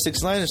it Star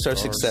 69 or Star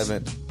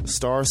 67?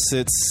 Star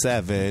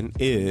 67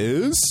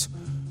 is.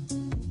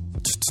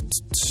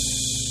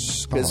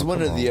 It's Oh,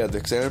 one or come the on. other.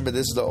 Because I remember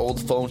this is the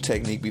old phone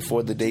technique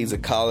before the days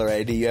of caller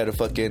ID. You had to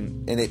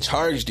fucking, and it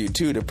charged you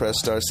too to press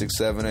Star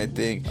 67. I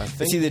think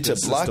think it's either to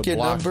this is block, to your,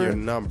 block number, your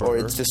number. or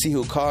it's to see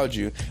who called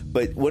you.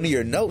 But one of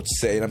your notes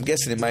say, and I'm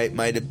guessing it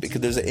might have,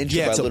 because there's an intro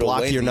Yeah, by to Lil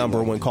block Wayne your that you number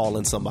like. when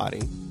calling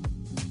somebody.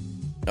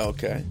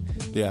 Okay.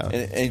 Yeah.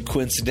 And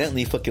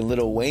coincidentally, fucking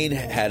Lil Wayne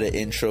had an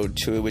intro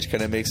to it, which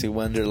kind of makes me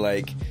wonder,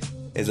 like,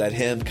 is that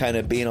him kind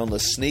of being on the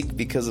sneak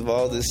because of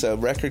all this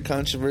record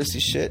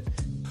controversy shit?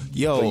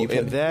 Yo, But you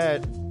and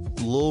that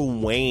Lil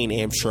Wayne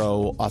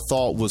intro I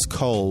thought was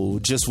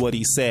cold. Just what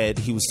he said.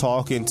 He was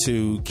talking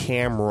to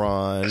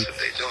Cameron. That's what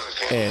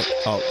they doing, And,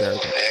 oh, there we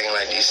go. They acting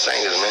like these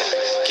singers, man.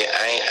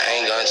 I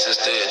ain't going to the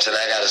studio till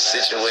I got a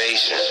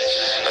situation,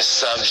 a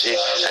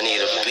subject. I need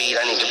a beat.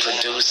 I need a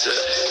producer.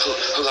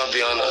 Who gonna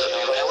be on the?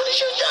 Man, what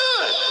have you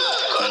done?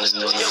 Go in the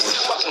studio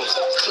with fucking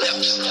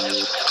clips.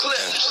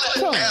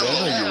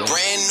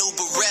 Brand new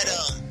Beretta.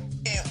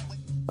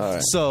 All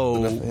right. So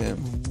Enough of him.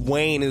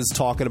 Wayne is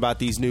talking about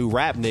these new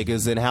rap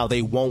niggas and how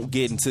they won't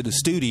get into the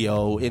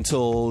studio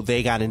until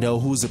they got to know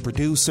who's the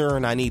producer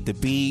and I need the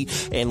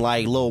beat. And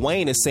like Lil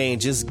Wayne is saying,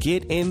 just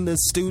get in the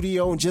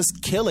studio and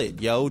just kill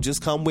it, yo.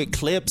 Just come with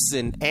clips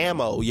and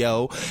ammo,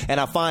 yo.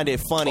 And I find it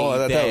funny Oh, I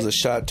thought that that was a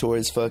shot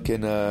towards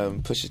fucking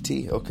Pusha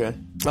T. Okay.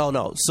 Oh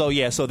no. So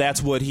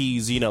that's what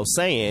he's,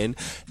 saying.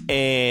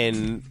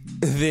 And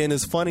then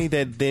it's funny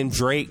that then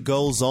Drake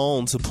goes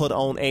on to put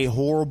on a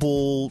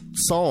horrible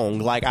song.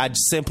 Like, I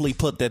simply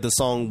put that the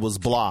song was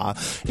blah.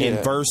 In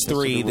verse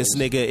 3, this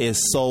nigga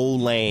is so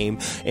lame,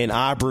 and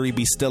Aubrey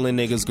be stealing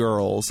niggas'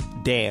 girls.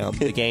 Damn,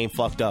 the game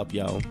fucked up,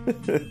 yo.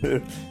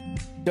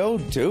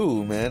 Don't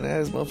do, man.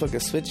 That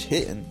motherfucker switch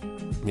hitting.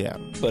 Yeah.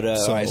 But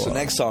all right, so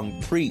next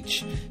song,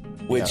 Preach,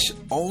 which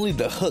only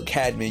the hook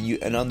had me,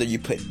 and under you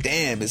put,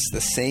 damn, it's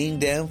the same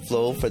damn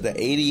flow for the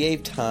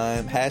 88th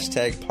time.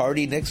 #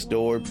 party next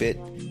door bit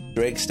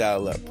Drake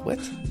style up. What?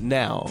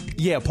 Now,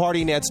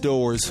 Party Next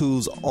Door is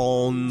who's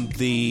on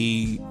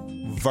the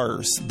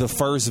verse. The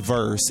first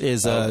verse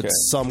is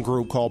some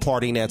group called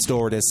Party Next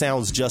Door that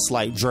sounds just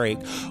like Drake.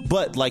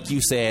 But like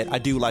you said, I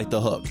do like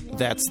the hook.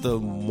 That's the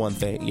one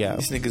thing,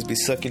 These niggas be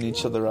sucking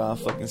each other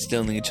off, fucking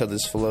stealing each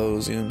other's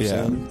flows, you know what I'm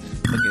saying?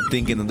 Fucking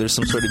thinking that there's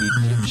some sort of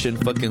Egyptian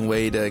fucking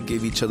way to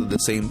give each other the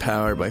same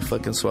power by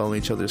fucking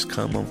swallowing each other's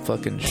cum, I'm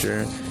fucking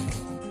sure.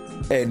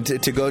 And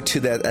to go to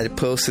that, I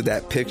posted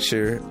that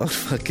picture on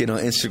fucking on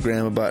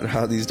Instagram about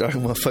how these dark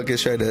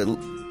motherfuckers try to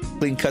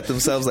clean cut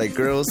themselves like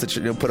girls that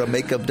put on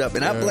makeup up.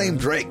 And I blame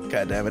Drake,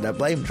 goddammit. I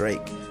blame Drake.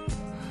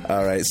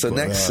 All right, so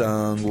next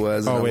song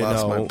was my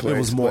place. It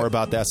was more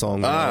about that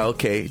song.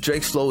 Okay.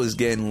 Drake's flow is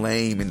getting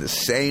lame in the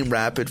same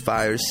rapid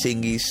fire,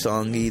 singy,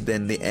 songy,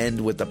 then the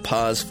end with the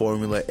pause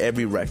formula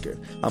every record.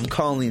 I'm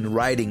calling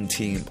writing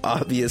team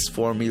obvious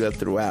formula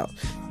throughout.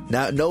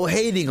 Now, no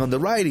hating on the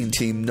writing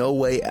team. No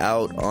way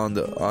out on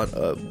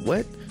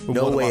what?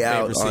 No Way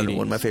Out on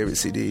one of my favorite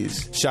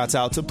CDs. Shouts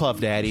out to Puff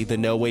Daddy. The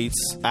No Way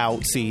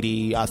Out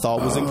CD I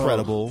thought was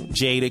incredible.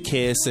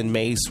 Jadakiss and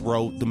Mace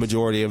wrote the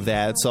majority of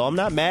that. So I'm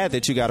not mad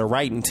that you got a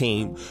writing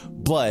team,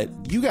 but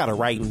you got a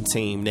writing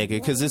team, nigga,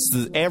 because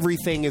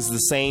everything is the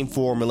same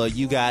formula.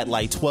 You got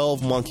like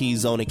 12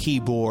 monkeys on a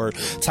keyboard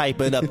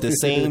typing up the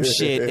same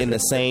shit in the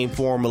same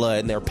formula,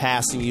 and they're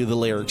passing you the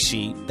lyric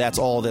sheet. That's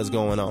all that's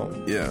going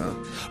on. Yeah.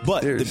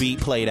 But the beat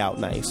played out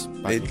nice.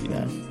 I'll give you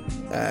that.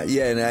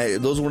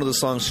 Those are one of the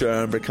songs I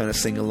remember kind of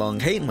singing along,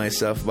 hating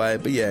myself by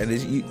it. But yeah,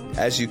 and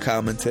as you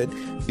commented,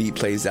 beat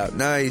plays out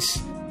nice.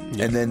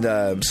 Yeah. And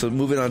then, so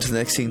moving on to the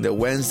next thing, the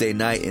Wednesday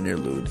night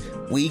interlude.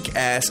 Weak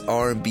ass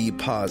R&B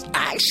pause.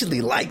 I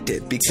actually liked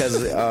it because,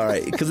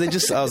 I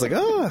was like,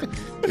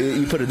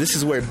 you put it, this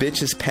is where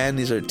bitches'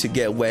 panties are to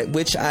get wet,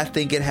 which I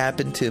think it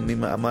happened to me.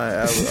 I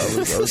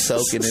was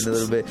soaking in a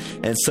little bit,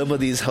 and some of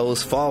these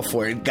hoes fall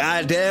for it.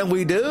 Goddamn,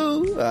 we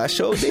do. I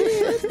sure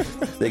did.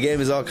 The game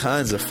is all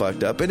kinds of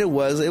fucked up, and it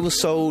was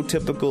so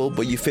typical,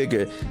 but you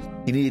figure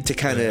he needed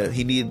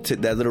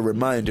that little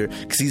reminder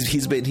because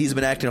he's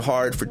been acting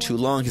hard for too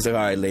long. He's like,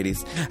 all right,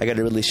 ladies, I got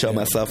to really show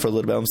myself for a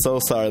little bit. I'm so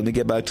sorry. Let me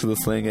get back to the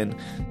thing, and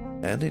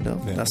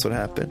that's what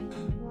happened.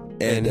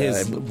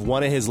 And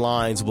one of his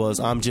lines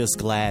was, "I'm just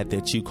glad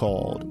that you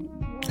called."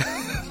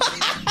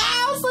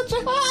 Such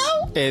a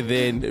hoe. And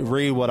then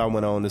read what I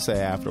went on to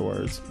say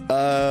afterwards.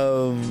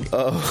 I'm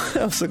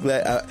so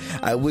glad.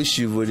 I wish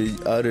you would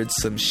have uttered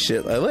some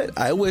shit.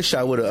 I wish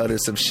I would have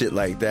uttered some shit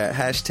like that.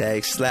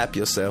 # slap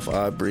yourself,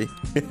 Aubrey.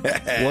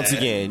 Once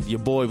again, your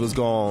boy was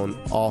going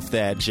off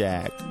that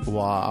jack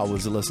while I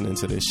was listening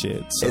to this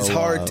shit. So,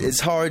 it's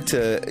hard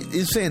to.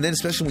 You're saying then,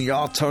 especially when you're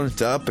all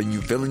turned up and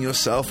you're feeling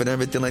yourself and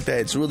everything like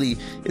that.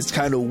 It's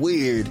kind of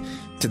weird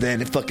to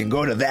then fucking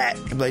go to that.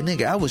 I'm like,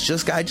 nigga,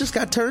 I just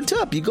got turned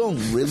up. You gonna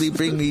really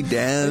bring me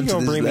down? You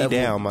gonna bring me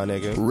down, my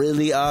nigga?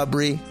 Really,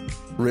 Aubrey?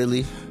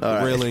 Really? All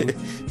right. Really?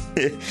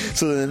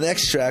 So the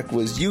next track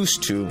was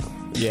Used To.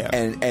 Yeah.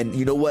 And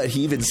you know what?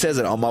 He even says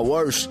it on my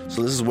worst.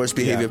 So this is Worst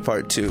Behavior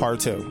Part 2. Part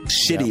 2.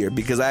 Shittier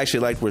because I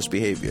actually liked Worst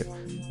Behavior.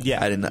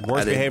 Yeah.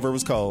 Worst Behavior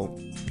was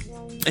cold.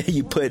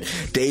 You put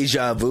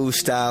Deja Vu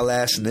style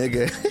ass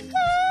nigga.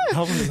 That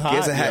was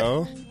hot,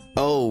 yo.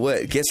 Oh,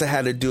 what? Guess I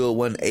had to do a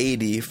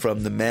 180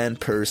 from the Man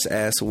Purse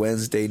ass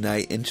Wednesday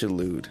night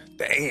interlude.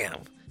 Damn.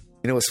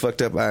 You know what's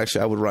fucked up? I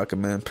would rock a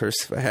Man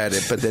Purse if I had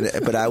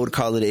it, but I would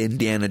call it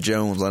Indiana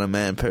Jones on a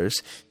Man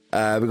Purse.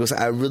 Because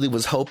I really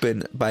was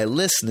hoping by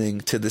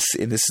listening to this,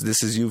 and this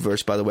is you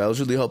verse, by the way. I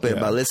was really hoping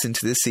by listening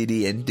to this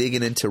CD and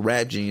digging into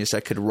Rap Genius, I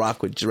could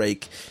rock with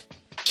Drake.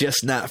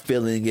 Just not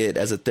feeling it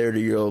as a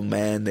 30-year-old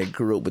man that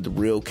grew up with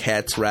real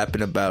cats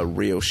rapping about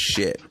real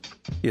shit.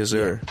 Yes,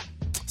 sir.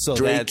 So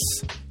Drake,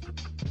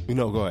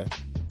 go ahead.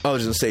 I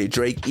was going to say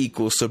Drake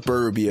equals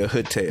Suburbia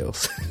Hood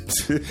Tales.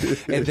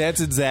 And that's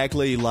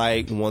exactly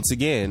like, once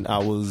again, I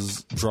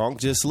was drunk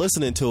just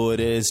listening to it.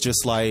 It's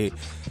just like,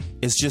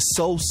 it's just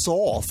so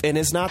soft. And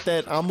it's not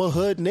that I'm a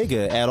hood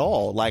nigga at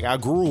all. Like, I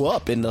grew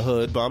up in the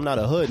hood, but I'm not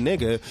a hood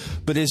nigga.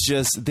 But it's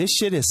just, this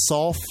shit is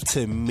soft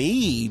to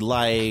me.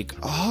 Like,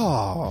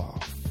 oh,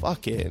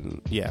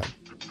 fucking, yeah.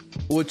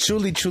 Well,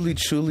 truly,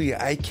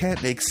 I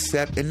can't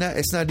accept, and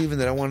it's not even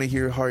that I want to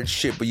hear hard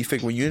shit, but you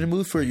think when you're in the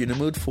mood for it, you're in the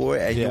mood for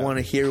it, and you want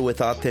to hear it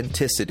with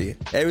authenticity.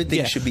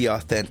 Everything should be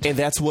authentic. And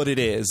that's what it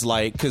is.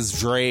 Like, because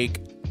Drake,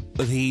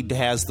 he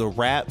has the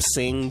rap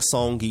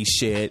sing-songy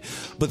shit,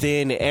 but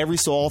then every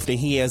so often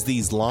he has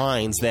these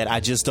lines that I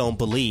just don't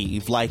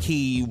believe. Like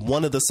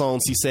one of the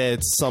songs he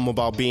said something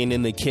about being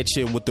in the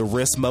kitchen with the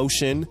wrist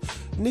motion.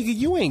 Nigga,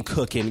 you ain't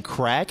cooking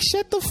crack.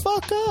 Shut the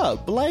fuck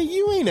up. Like,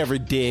 you ain't ever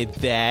did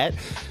that.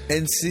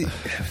 And see,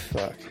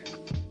 fuck.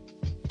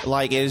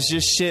 Like, it's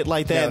just shit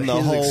like that. Now,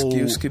 and the his whole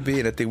excuse could be,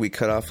 and I think we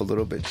cut off a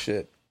little bit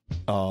shit.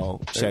 Oh,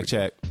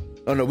 check.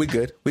 Oh no, we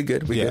good. We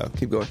good.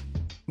 Keep going.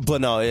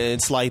 But no,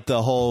 it's like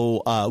the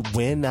whole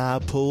when I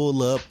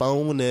pull up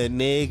on a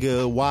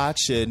nigga,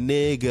 watch a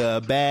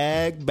nigga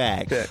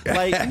back.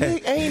 Like,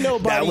 ain't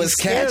nobody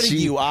scared of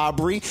you,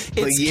 Aubrey.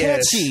 It's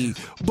catchy,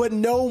 but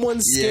no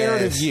one's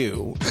scared of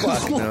you.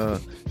 Fuck no.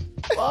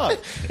 Fuck.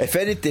 If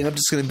anything, I'm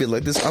just gonna be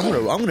like this. I'm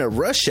gonna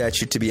rush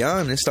at you. To be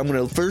honest, I'm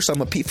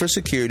gonna peep for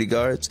security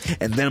guards,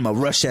 and then I'm gonna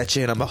rush at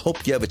you, and I'm gonna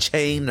hope you have a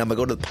chain. And I'm gonna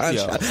go to the pawn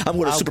shop. I'm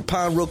going to Super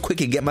Pawn real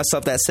quick and get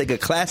myself that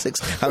Sega Classics.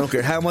 I don't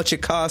care how much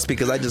it costs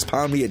because I just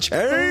pawned me a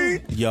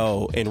chain.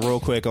 Yo, and real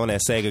quick on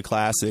that Sega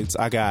Classics,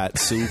 I got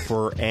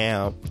super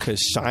amped because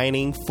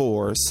Shining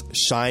Force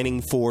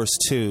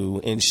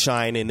 2, and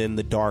Shining in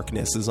the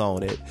Darkness is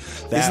on it.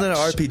 Isn't that an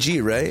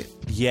RPG, right?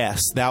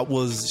 Yes, that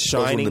was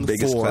Shining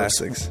Force.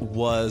 Classics.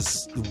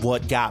 Was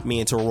what got me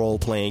into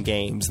role-playing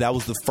games. That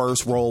was the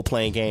first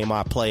role-playing game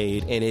I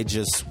played, and it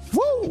just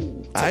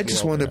I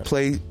just want to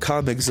play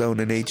Comic Zone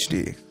in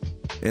HD,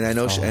 and I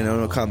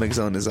know Comic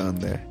Zone is on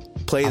there.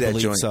 Play that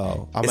joint.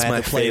 So it's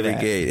my favorite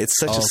game. It's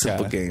such a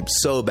simple game,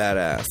 so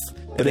badass.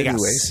 But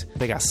anyways,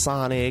 they got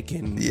Sonic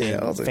and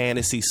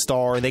Phantasy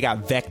Star, and they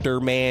got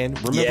Vector Man.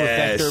 Remember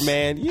Vector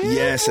Man? Yeah,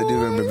 yes, I do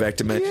remember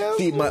Vector Man. Yeah.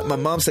 See, my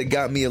mom said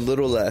got me a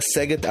little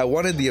Sega. I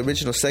wanted the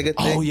original Sega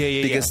thing. Oh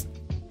yeah, because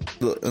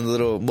the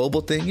little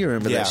mobile thing, you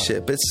remember that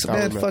shit. But it's,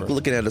 man, fuck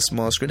looking at a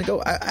small screen. I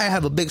go, I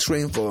have a big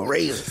screen for a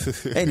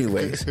razor.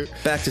 Anyways,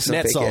 back to some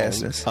fake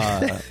assness.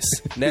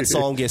 That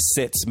song is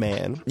Sits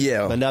Man.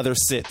 Yeah. Another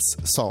Sits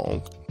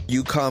song.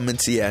 You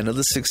comment,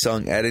 another 6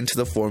 song, add into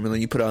the formula,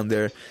 you put on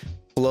there,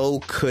 flow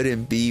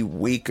couldn't be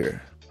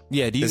weaker.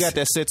 Yeah, do you got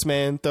that Sits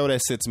Man? Throw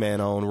that Sits Man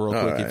on real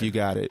quick if you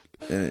got it.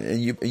 And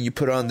you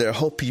put on there,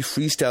 hope he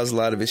freestyles a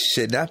lot of his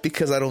shit. Not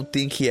because I don't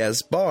think he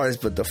has bars,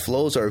 but the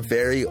flows are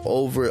very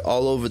all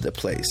over the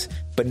place.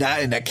 But not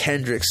in a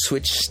Kendrick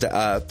switch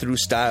through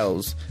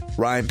styles,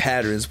 rhyme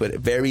patterns, but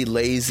very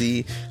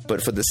lazy,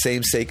 but for the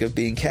same sake of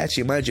being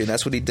catchy. Imagine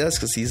that's what he does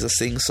because he's a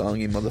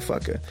sing-songy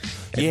motherfucker.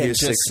 And here's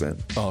 6 Man.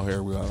 Oh,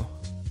 here we go.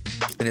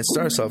 And it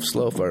starts off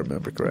slow if I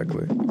remember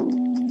correctly.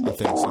 I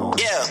think so.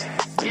 Yeah.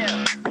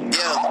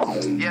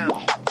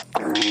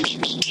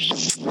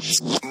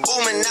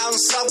 Booming out in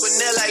South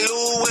Vanilla like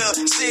Louisville.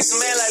 6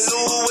 men like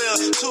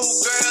Louisville. 2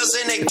 girls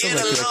and they get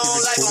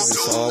along like on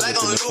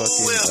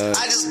Louisville.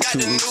 I just got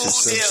the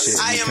news here.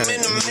 I am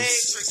in the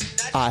Matrix.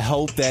 I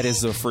hope that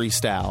is a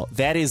freestyle.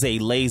 That is a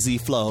lazy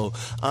flow.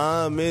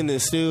 I'm in the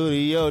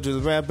studio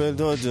just rapping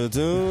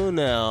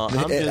now.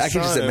 I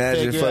can just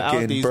imagine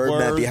fucking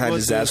Birdman behind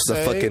his ass with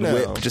a fucking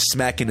whip, just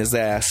smacking his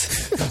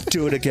ass.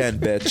 Do it again,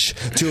 bitch.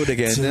 Do it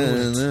again.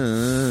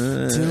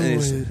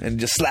 And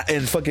just slap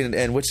and fucking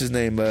and what's his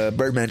name?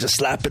 Birdman just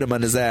slapping him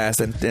on his ass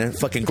and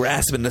fucking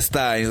grasping his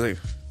thigh. He's like,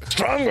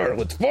 stronger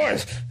with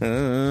force.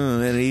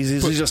 And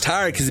he's just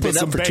tired because he's been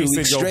up for 2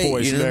 weeks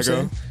straight. You know what I'm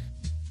saying?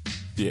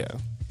 Yeah.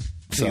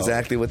 That's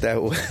exactly what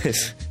that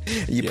was.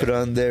 You put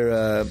on there.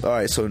 All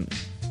right, so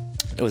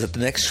it was at the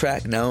next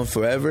track, Now and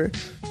Forever.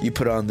 You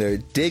put on there,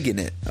 Digging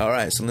It. All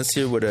right, so let's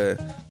hear what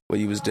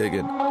you was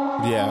digging.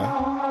 Yeah.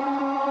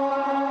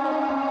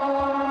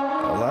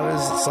 A lot of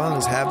his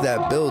songs have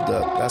that build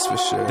up, that's for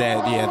sure.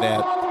 That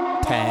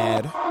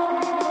pad.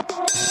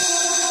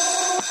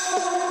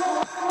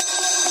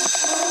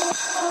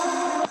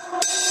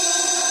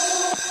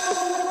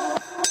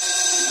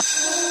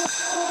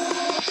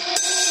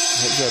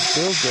 That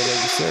build up,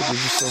 like you said, there's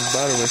just some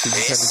battle race.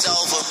 It's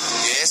over.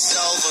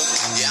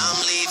 Yeah,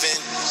 I'm leaving.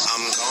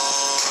 I'm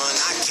gone.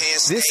 I can't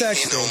stay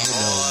no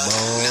more.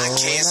 I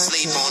can't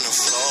sleep on the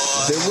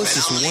floor. There was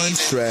this one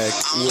track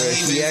where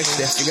he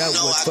actually, I forgot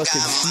what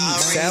fucking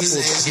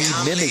he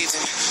mimicked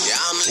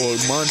or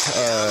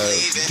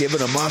gave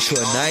an homage to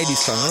a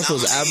 90s song. I don't know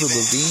if it was Avril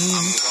Lavigne.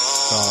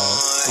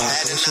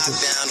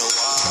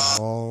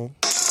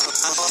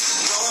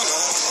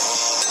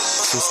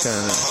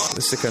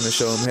 Just to kind of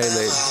show him, hey,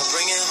 lady.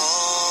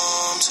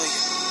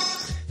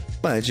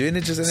 Mind you, and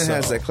it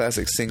has that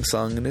classic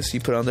sing-song in this. You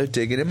put on there,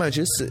 Digging It. Mind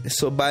you,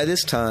 so by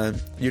this time,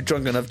 you're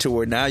drunk enough to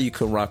where now you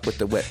can rock with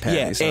the wet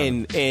panties.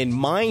 Yeah, and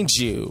mind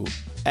you,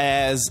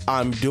 as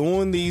I'm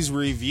doing these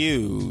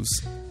reviews,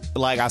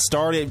 like I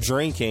started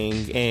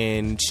drinking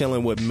and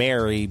chilling with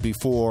Mary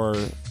before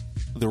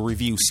the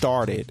review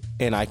started,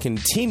 and I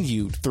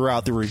continued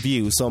throughout the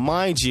review. So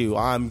mind you,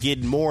 I'm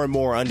getting more and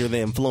more under the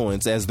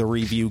influence as the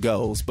review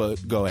goes,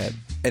 but go ahead.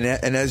 And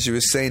as you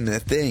were saying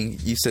that thing,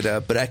 you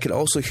said, but I could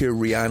also hear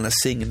Rihanna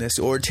singing this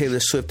or Taylor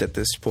Swift at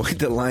this point.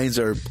 The lines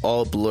are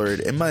all blurred.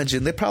 And mind you,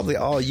 they probably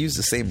all use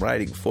the same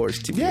writing force,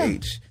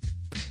 TBH.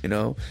 Yeah. You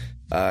know?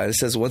 It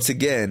says, once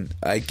again,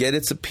 I get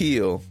its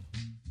appeal,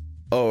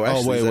 Oh,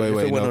 actually,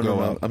 wait.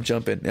 No, I'm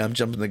jumping. Yeah, I'm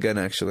jumping the gun,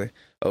 actually.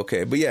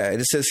 Okay, but yeah,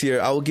 and it says here,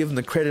 I will give him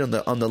the credit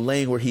on the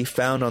lane where he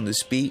found on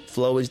this beat.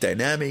 Flow is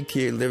dynamic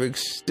here,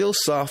 lyrics still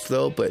soft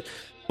though, but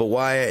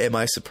why am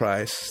I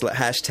surprised?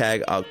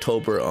 Hashtag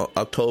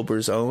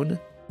October's own.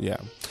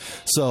 Yeah.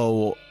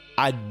 So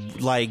I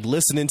like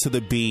listening to the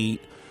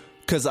beat.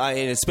 Because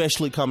and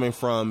especially coming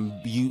from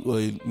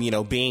you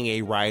know, being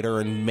a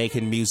writer and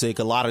making music,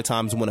 a lot of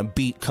times when a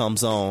beat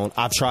comes on,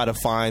 I try to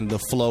find the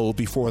flow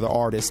before the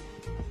artist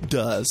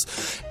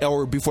does,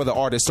 or before the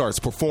artist starts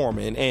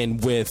performing.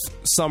 And with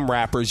some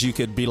rappers, you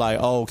could be like,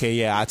 oh, okay,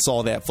 yeah, I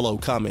saw that flow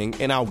coming.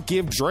 And I'll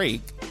give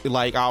Drake,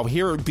 like, I'll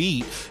hear a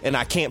beat and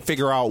I can't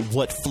figure out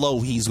what flow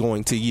he's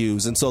going to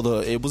use. And so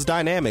it was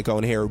dynamic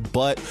on here.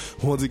 But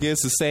once again,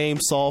 it's the same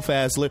soft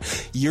ass lyric.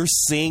 You're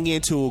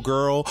singing to a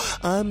girl,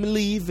 I'm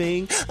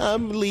leaving,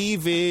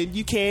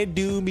 you can't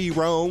do me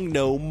wrong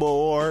no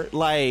more.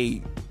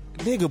 Like,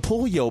 nigga,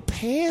 pull your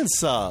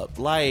pants up.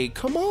 Like,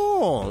 come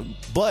on.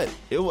 But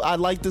I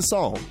like the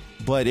song.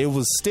 But it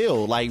was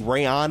still like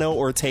Rihanna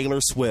or Taylor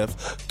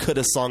Swift could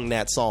have sung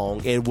that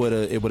song. It would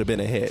have been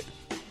a hit.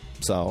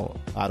 So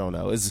I don't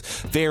know. It's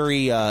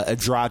very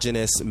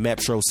androgynous,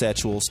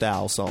 metrosexual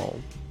style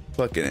song.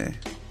 Fucking A.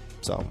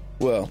 So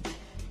well,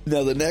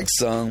 now the next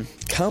song,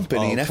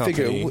 Company, and I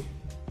figure,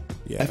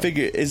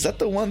 is that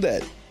the one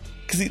that?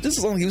 Because this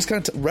song he was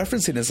kind of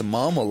referencing his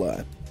mom a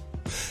lot.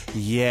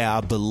 Yeah,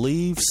 I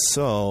believe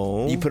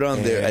so. You put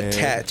on there,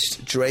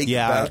 attached, Drake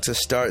about to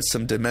start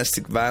some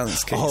domestic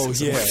violence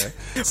cases. Oh,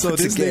 yeah. So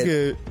this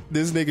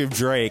nigga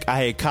Drake,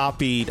 I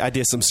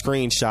did some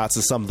screenshots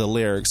of some of the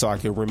lyrics so I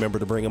could remember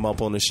to bring them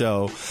up on the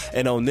show.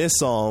 And on this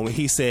song,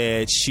 he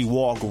said, she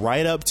walked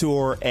right up to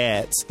her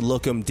ex,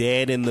 look him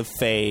dead in the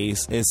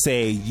face, and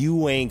say,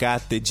 you ain't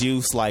got the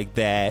juice like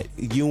that.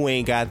 You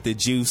ain't got the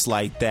juice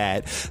like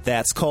that.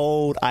 That's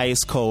cold,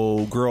 ice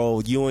cold.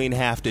 Girl, you ain't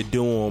have to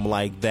do him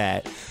like that.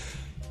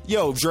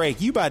 Yo,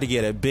 Drake, you about to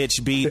get a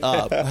bitch beat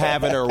up,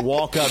 having her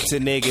walk up to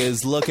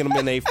niggas, looking them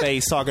in their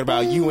face, talking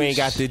about you ain't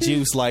got the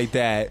juice like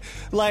that.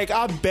 Like,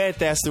 I bet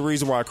that's the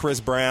reason why Chris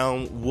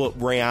Brown whooped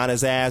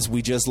Rihanna's ass.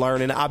 We just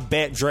learned, and I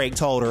bet Drake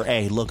told her,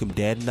 hey, look him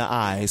dead in the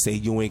eye and say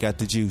you ain't got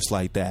the juice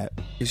like that.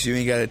 Because you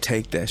ain't got to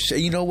take that shit.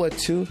 You know what,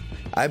 too?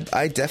 I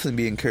definitely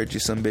be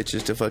encouraging some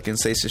bitches to fucking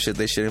say some shit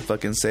they shouldn't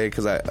fucking say,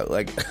 because I,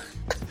 like...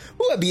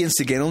 Well, I'd be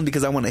instigating only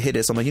because I want to hit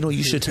it. So I'm like, you know,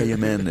 you should tell your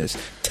man this.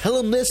 Tell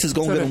him this is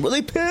going to get him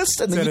really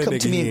pissed, and then you come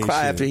to me and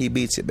cry after he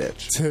beats you,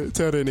 bitch.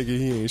 Tell that nigga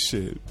he ain't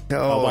shit.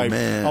 Oh,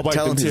 man. I'll wipe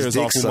them tears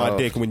off with my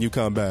dick when you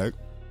come back.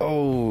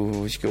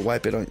 Oh, you could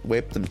wipe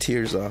them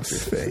tears off your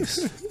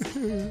face.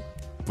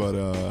 But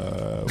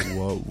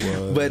what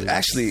was? But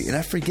actually, and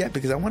I forget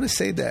because I want to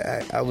say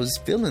that I was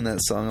feeling that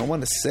song. I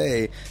want to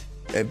say,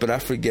 but I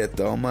forget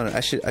though.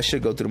 I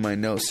should go through my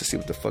notes to see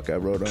what the fuck I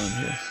wrote on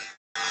here.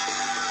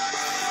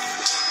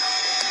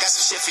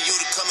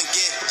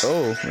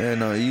 Oh, yeah,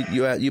 no,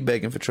 you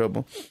begging for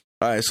trouble.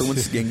 All right, so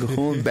once again,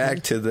 going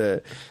back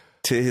to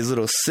his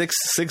little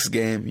six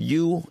game,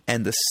 you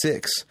and the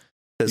six.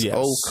 Says, yes.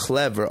 Oh,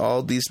 clever,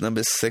 all these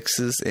number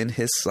sixes in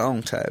his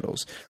song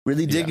titles.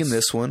 Really digging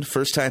this one.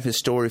 First time his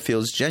story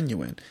feels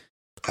genuine.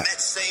 Still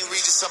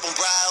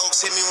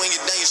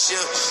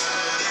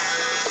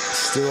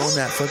on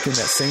that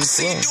same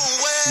flow.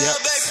 Yep,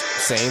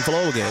 same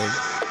flow again.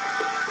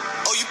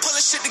 Oh, you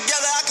pulling shit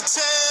together, I can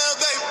tell,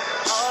 baby.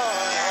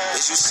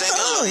 You single?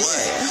 Oh, yeah.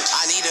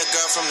 I need a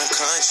girl from the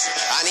country.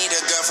 I need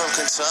a girl from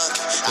Kentucky.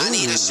 I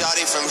need a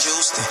shawty from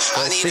Houston.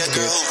 I need a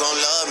girl who gon'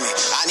 love me.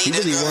 I need he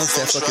really wants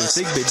that fucking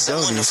sick bitch,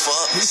 don't he?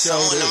 He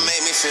showed it.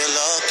 Make me feel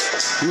lucky.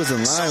 He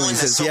wasn't lying when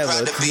he says he has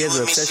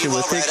an obsession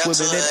with thick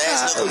women.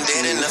 Look him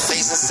dead in the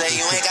face and say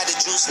you ain't got the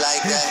juice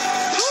like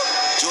that.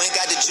 You ain't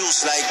got the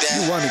juice like that.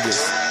 You want to get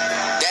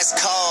that's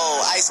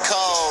cold, ice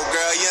cold,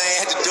 girl. You ain't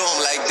had to do them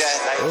like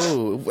that.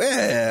 Oh,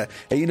 yeah.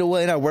 And you know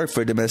what? And I work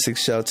for a domestic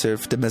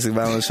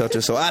violence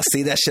shelter, so I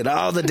see that shit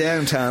all the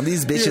damn time.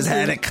 These bitches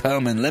had it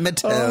coming. Let me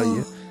tell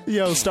you.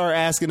 Yo, start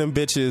asking them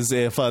bitches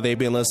if they've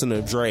been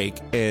listening to Drake,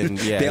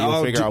 and yeah,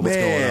 you'll figure out what's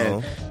going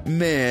on.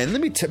 Man,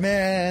 let me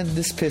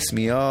this pissed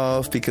me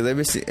off because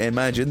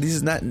imagine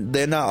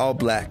they're not all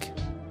black.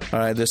 All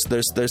right,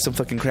 there's some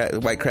fucking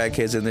white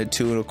crackheads in there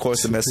too, and of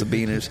course the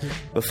Messabinas.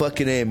 But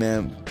fucking A,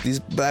 man, these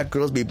black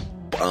girls be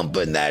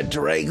bumping that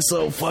Drake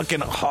so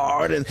fucking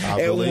hard, and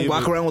everyone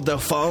walk around with their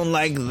phone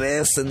like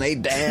this, and they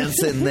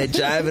dance and they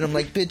jive, I'm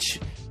like,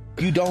 bitch,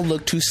 you don't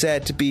look too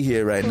sad to be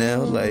here right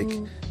now, like,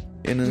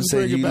 and then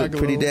say you look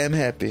pretty damn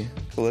happy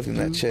collecting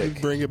that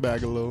check. Bring it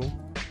back a little.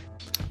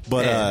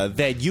 But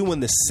that You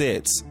and the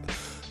Sits.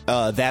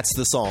 That's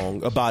the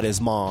song about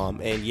his mom,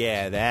 and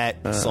yeah,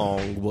 that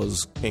song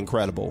was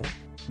incredible.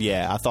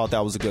 Yeah, I thought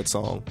that was a good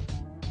song.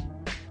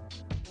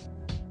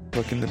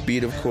 Fucking the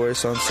beat, of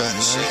course, on something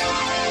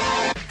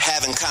like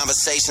having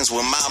conversations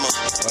with mama.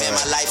 Man,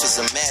 my life is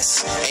a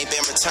mess. Ain't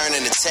been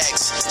returning the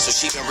text, so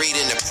she been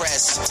reading the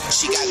press.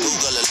 She got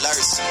Google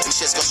alerts, them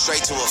shits go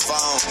straight to her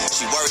phone.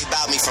 She worried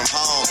about me from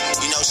home.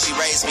 You know she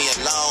raised me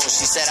alone.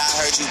 She said I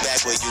heard you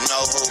back with you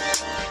know who.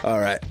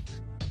 All right.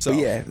 But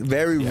yeah,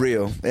 very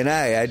real.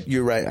 And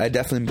you're right. I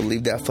definitely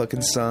believe that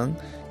fucking song.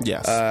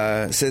 Yes.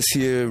 It says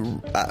here,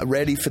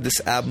 ready for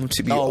this album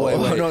to be over.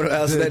 Wait.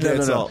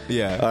 No.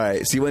 Yeah. All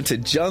right. So you went to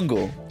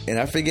Jungle, and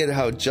I forget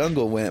how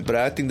Jungle went, but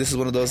I think this is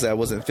one of those that I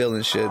wasn't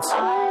feeling shits.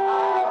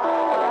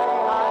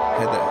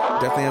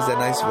 Definitely has that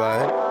nice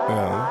vibe.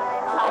 Yeah.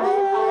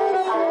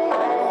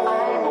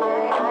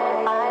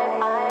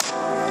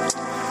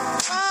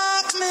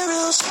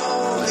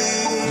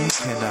 You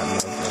cannot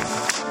love that.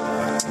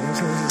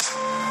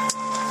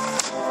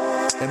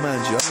 And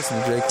mind you, I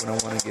listen to Drake when I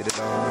want to get it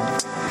on,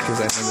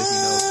 because I know that he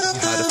knows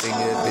how to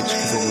finger it, bitch,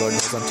 because the Lord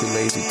knows I'm too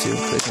lazy to.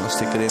 They just want to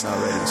stick it in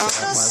already, so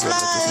I might as well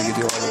let this nigga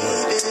do all the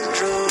work.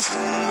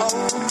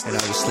 And I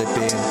just slip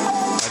in.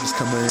 I just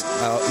come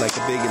out like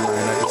a biggie line.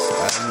 I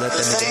let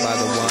that nigga buy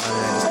the wine,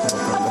 and I just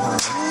come from behind.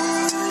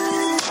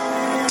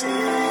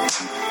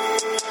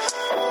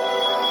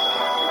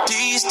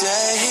 These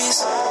days,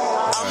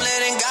 I'm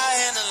letting God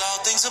handle all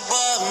things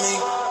above me.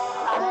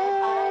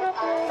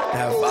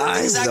 That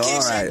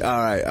vibes,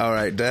 all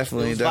right,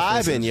 definitely.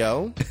 Vibing,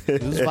 yo.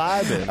 It was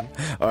vibing.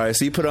 All right,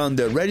 so you put on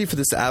the ready for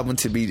this album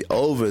to be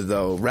over,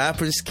 though.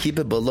 Rappers keep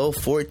it below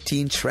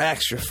 14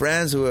 tracks. Your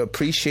friends will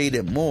appreciate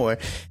it more.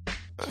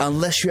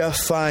 Unless you have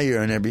fire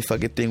on every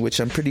fucking thing, which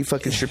I'm pretty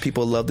fucking sure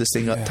people love this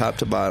thing up top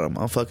to bottom.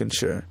 I'm fucking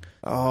sure.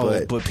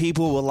 Oh, but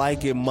people would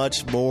like it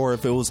much more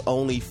if it was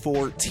only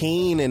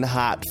 14 in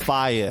hot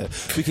fire,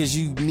 because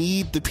you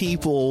need the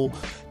people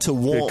to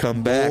want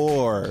come back.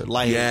 more.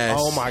 Like, yes.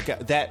 Oh my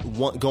God, that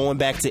one, going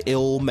back to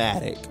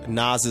Illmatic,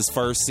 Nas's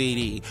first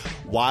CD.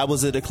 Why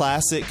was it a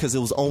classic? Because it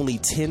was only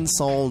 10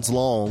 songs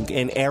long,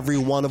 and every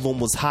one of them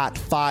was hot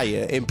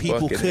fire, and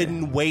people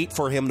couldn't wait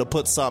for him to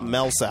put something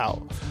else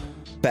out.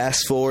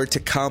 Fast forward to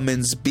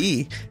Commons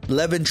B,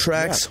 11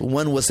 tracks.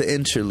 One was an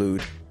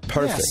interlude.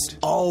 Perfect. Yes.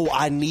 Oh,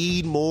 I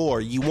need more.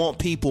 You want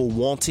people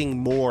wanting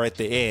more at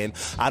the end.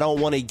 I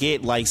don't want to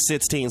get like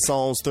 16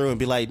 songs through and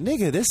be like,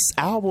 nigga, this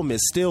album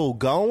is still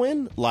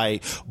going.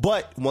 Like,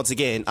 but once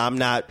again, I'm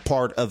not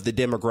part of the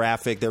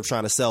demographic they're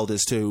trying to sell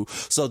this to.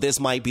 So this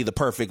might be the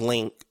perfect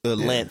length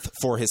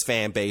for his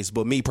fan base.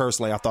 But me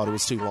personally, I thought it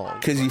was too long.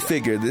 Because you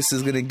figure this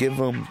is going to give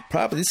him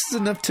this is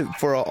enough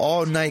for an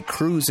all-night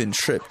cruising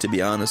trip, to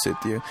be honest with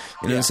you. You know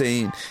what I'm saying?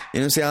 You know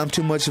what I'm saying? I'm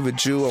too much of a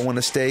Jew. I want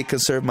to stay,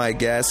 conserve my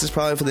gas. This is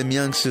probably for them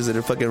youngsters that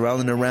are fucking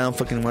rolling around,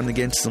 fucking wanting to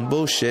get into some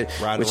bullshit.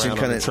 Riding around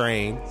on the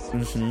train.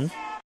 Mm-hmm.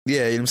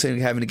 Yeah, you know what I'm saying?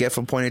 Having to get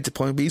from point A to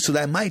point B. So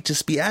that might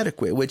just be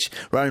adequate, which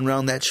riding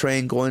around that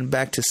train going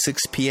back to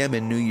 6 p.m.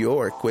 in New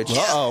York, which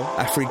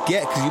I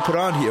forget because you put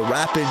on here,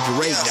 rapping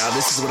Drake. Now,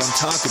 this is what I'm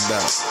talking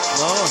about.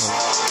 Oh,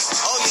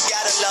 you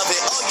gotta love it.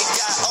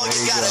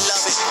 You gotta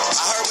love it.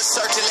 I heard what's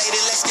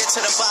circulated. Let's get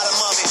to the bottom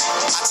of it.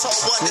 I told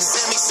one to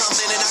send me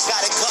something and I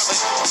got it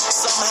covered.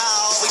 Somehow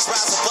I always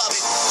rise above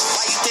it.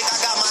 Why you think I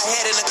got my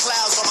head in the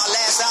clouds on my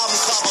last album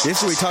cover? This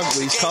is what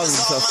he's calling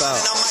himself out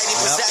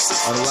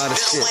on a lot of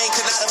shit.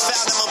 Could not have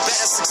found him a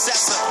better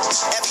successor.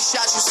 Every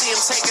shot you see him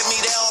taking me,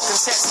 they're all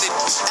contested.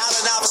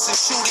 Allen Iverson,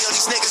 Shooty,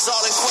 these niggas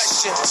all in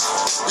question.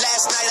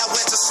 Last night I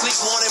went to sleep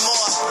wanting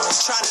more,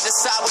 trying to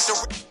decide what the.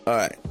 All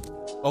right.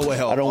 Oh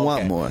well, I don't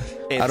want more.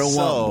 I don't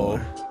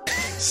want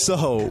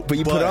more. But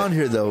you put on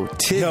here though,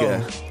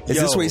 Tigger. Is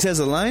this where he says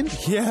a line?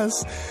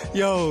 Yes.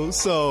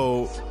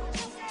 So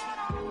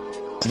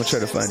I'm gonna try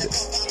to find it.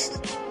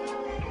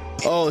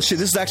 Oh shit,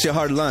 this is actually a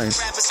hard line. What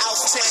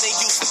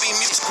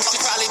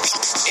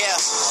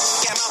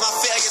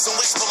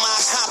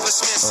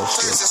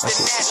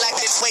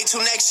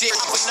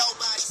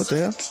the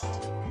hell?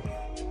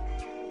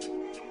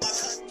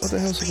 What the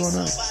hell's going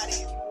on?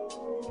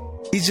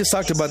 He's just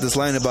talked about this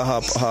line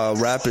about how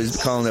rappers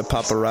calling it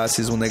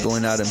paparazzis when they're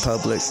going out in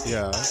public.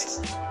 Yeah.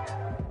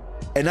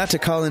 And not to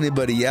call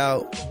anybody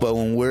out, but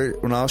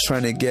when I was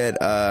trying to get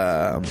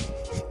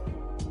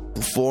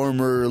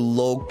former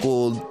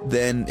local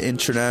then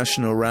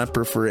international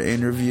rapper for an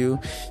interview,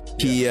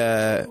 he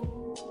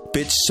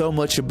bitched so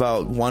much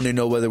about wanting to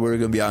know whether we were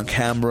going to be on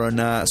camera or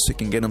not so he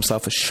can get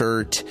himself a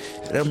shirt.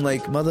 And I'm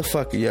like,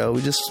 motherfucker, yo,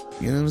 we just,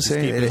 you know what I'm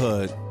saying? Keep it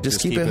hood.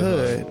 Just keep it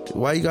hood.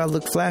 Why you gotta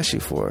look flashy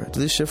for?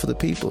 Do this shit for the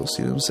peoples,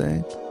 you know what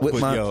I'm saying?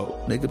 With my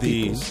nigga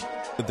peoples.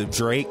 The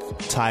Drake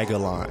Tiger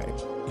line,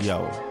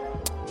 yo.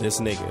 This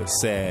nigga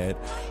said,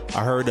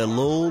 I heard a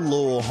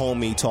little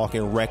homie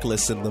talking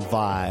reckless in the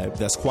vibe.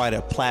 That's quite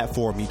a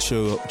platform he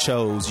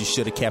chose. You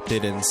should have kept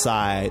it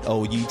inside.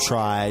 Oh, you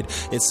tried.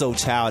 It's so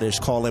childish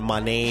calling my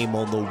name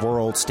on the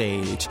world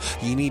stage.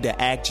 You need to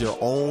act your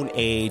own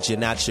age and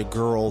not your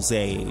girl's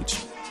age.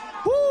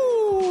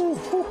 Woo!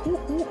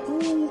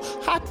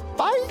 Hot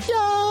fire!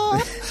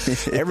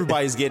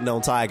 Everybody's getting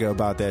on Tiger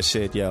about that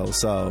shit, yo.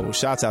 So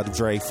shouts out to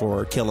Drake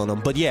for killing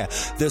him. But yeah,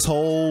 this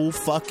whole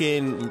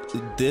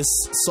this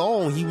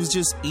song, he was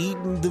just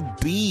eating the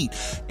beat.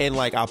 And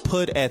like I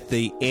put at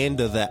the end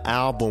of the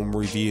album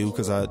review,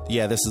 because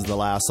this is the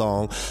last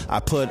song, I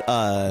put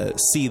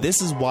see,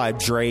 this is why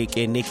Drake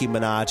and Nicki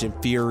Minaj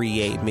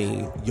infuriate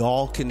me.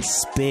 Y'all can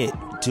spit,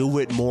 do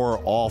it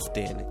more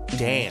often.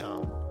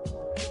 Damn.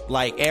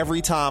 Like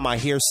every time I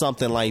hear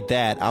something like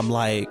that, I'm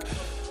like,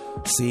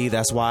 See,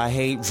 that's why I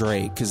hate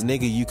Drake. Because,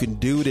 nigga, you can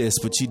do this,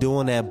 but you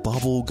doing that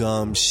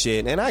bubblegum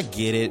shit. And I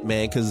get it,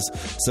 man, because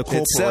it's a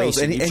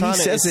corporation. It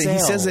sells. And he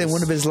says it in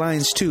one of his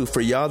lines, too.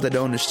 For y'all that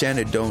don't understand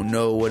it, don't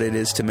know what it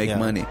is to make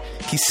money.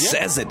 He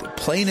says it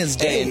plain as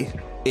day.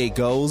 And it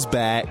goes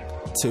back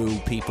to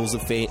people's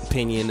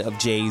opinion of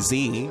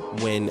Jay-Z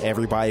when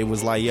everybody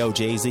was like, yo,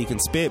 Jay-Z can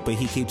spit, but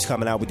he keeps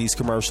coming out with these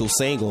commercial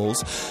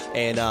singles.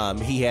 And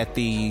he had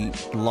the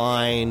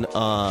line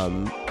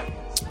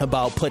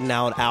about putting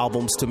out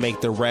albums to make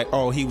the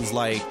he was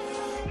like,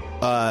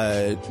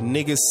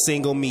 niggas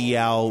single me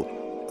out.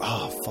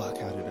 Oh, fuck,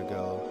 how did it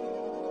go?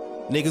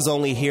 Niggas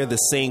only hear the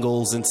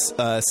singles and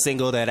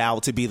single that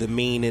out to be the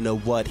meaning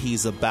of what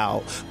he's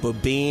about.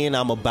 But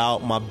I'm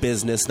about my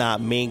business, not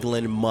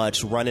mingling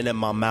much, running in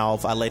my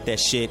mouth. I let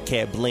that shit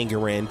kept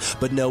lingering.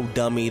 But no,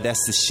 dummy,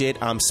 that's the shit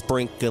I'm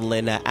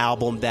sprinkling. An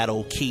album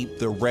that'll keep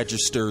the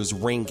registers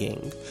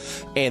ringing.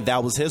 And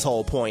that was his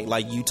whole point.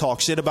 Like, you talk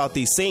shit about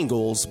these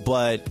singles,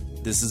 but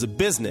this is a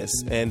business.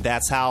 And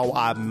that's how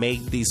I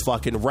make these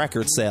fucking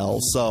record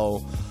sales.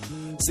 So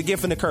it's a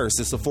gift and a curse.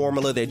 It's a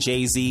formula that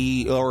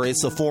Jay-Z, or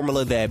it's a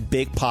formula that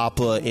Big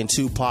Papa and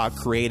Tupac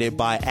created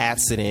by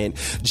accident.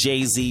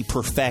 Jay-Z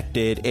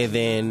perfected, and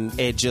then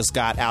it just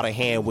got out of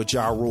hand with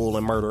Ja Rule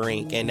and Murder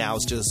Inc. And now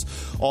it's just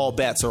all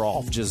bets are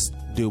off. Just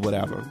do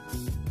whatever.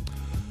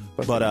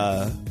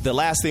 But the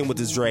last thing with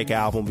this Drake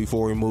album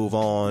before we move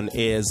on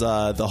is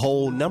the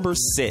whole number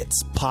 6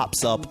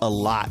 pops up a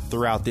lot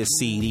throughout this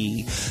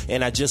CD.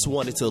 And I just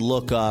wanted to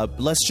look up,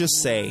 let's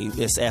just say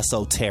it's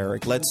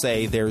esoteric. Let's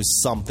say there's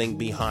something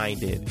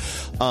behind it.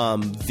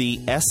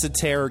 The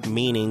esoteric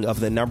meaning of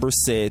the number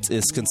 6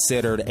 is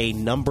considered a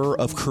number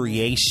of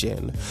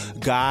creation.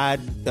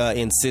 God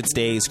in 6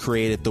 days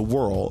created the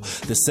world.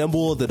 The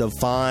symbol of the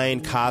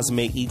divine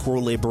cosmic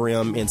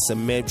equilibrium and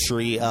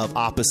symmetry of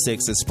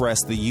opposites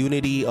express the unity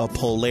of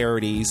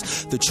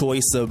polarities, the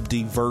choice of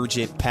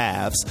divergent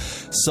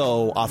paths.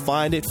 So I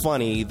find it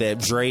funny that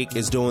Drake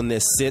is doing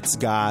this sits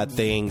God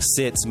thing.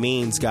 Sits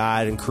means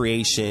God and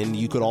creation.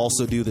 You could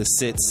also do the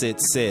sits.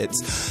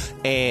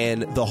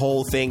 And the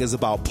whole thing is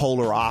about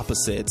polar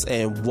opposites.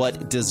 And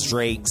what does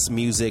Drake's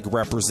music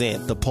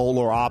represent? The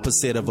polar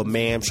opposite of a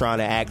man trying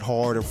to act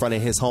hard in front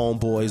of his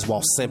homeboys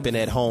while simping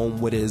at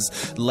home with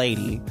his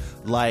lady.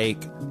 Like,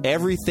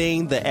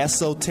 everything, the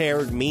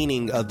esoteric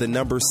meaning of the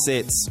number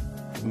 6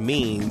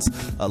 means,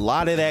 a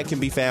lot of that can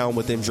be found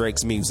within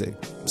Drake's music.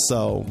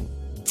 So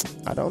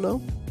I don't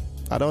know.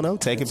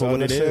 Take it for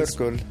what it is.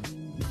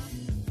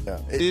 Yeah.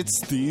 It's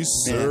the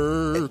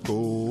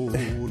circle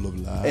of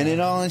life. And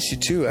in all honesty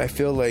too, I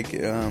feel like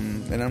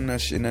and I'm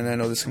not and I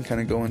know this can kind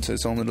of go into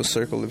its own little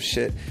circle of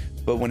shit,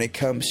 but when it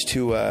comes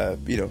to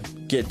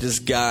get this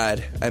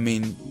God, I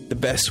mean, the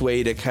best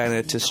way to kind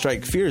of to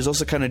strike fear is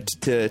also kind of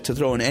to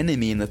throw an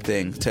enemy in the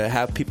thing, to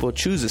have people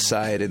choose a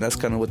side. And that's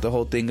kind of what the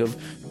whole thing of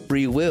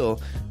free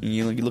will.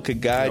 You look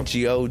at God,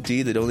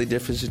 G-O-D, the only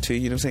difference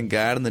between, what I'm saying,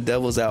 God and the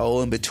devil's that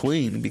all in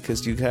between,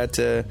 because you had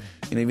to,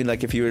 even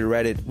like if you were to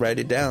write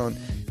it down,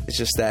 it's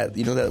just that,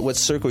 that what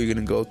circle you're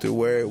going to go through,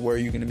 where are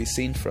you going to be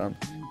seen from,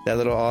 that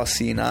little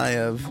all-seeing eye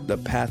of the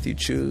path you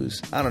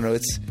choose. I don't know,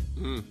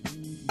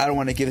 I don't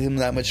want to give him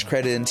that much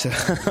credit into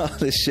all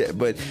this shit,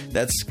 but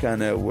that's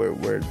kind of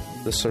where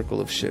the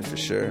circle of shit for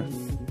sure.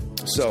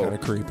 So kind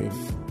of creepy.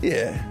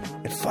 Yeah.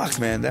 And fuck,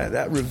 man,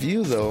 that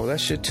review though, that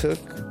shit took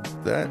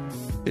a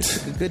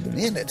good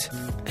minute.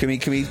 Can we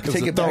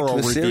take it back to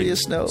a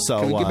serious note?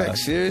 So can we get back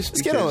serious?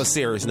 Let's get on a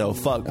serious note.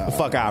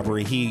 Fuck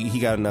Aubrey. He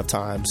got enough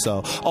time.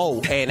 So,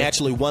 and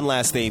actually one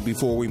last thing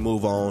before we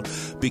move on,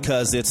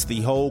 because it's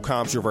the whole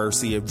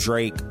controversy of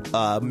Drake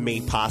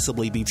may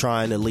possibly be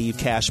trying to leave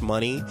Cash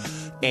Money.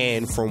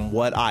 And from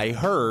what I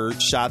heard,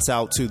 shouts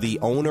out to the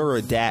owner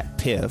of Dat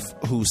Piff,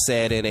 who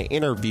said in an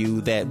interview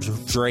that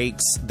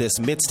Drake's this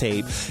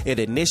mixtape, it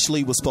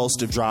initially was supposed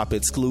to drop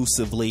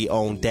exclusively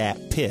on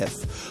Dat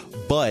Piff,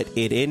 but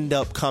it ended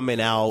up coming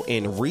out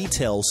in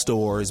retail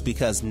stores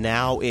because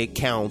now it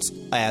counts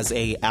as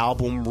a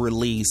album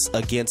release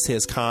against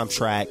his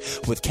contract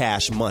with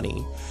Cash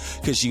Money.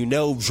 Because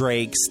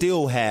Drake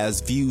still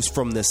has Views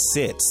from the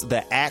Sits,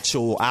 the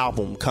actual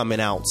album, coming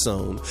out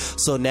soon.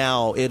 So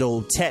now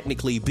it'll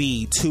technically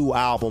be 2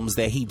 albums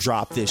that he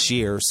dropped this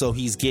year. So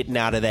he's getting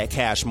out of that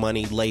Cash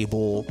Money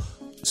label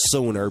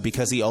sooner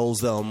because he owes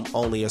them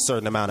only a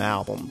certain amount of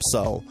albums.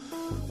 So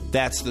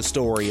that's the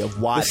story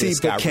of why this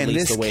got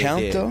released the way it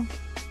did. Though?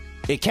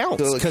 It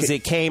counts because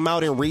it came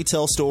out in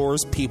retail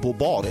stores. People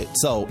bought it.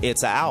 So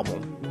it's an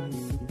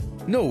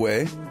album. No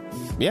way.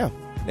 Yeah.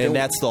 And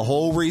that's the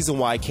whole reason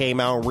why it came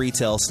out in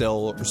retail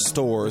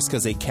stores,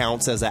 because it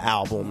counts as an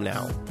album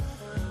now.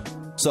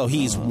 So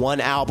he's one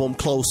album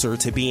closer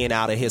to being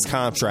out of his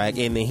contract,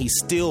 and then he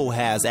still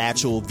has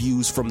actual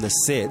Views from the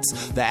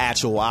Sits, the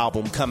actual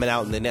album, coming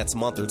out in the next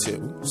month or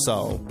 2.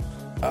 So,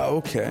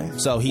 okay.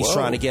 So he's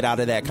trying to get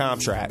out of that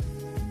contract.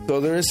 So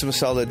there is some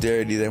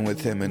solidarity then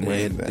with him and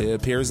Wayne. It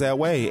appears that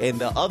way. And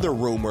the other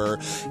rumor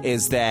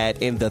is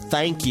that in the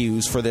thank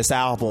yous for this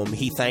album,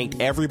 he thanked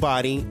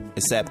everybody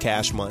except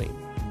Cash Money.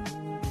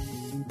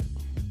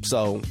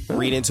 So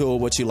read into it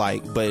what you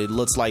like, but it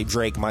looks like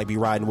Drake might be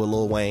riding with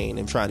Lil Wayne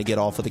and trying to get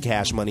off of the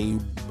Cash Money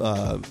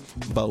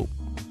boat.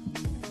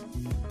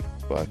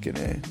 Fucking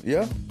A.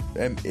 Yeah,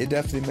 it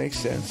definitely makes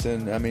sense.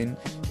 And I mean,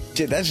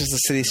 shit, that's just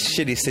a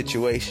shitty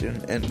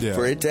situation. And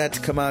for it to have to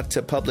come out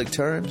to public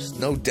terms,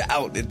 no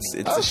doubt it's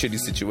a shitty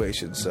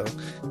situation. So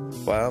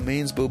by all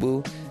means,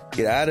 boo-boo,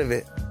 get out of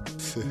it.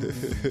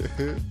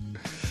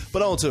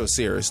 But on to a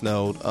serious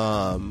note,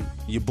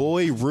 your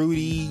boy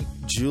Rudy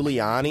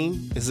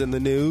Giuliani is in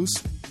the news.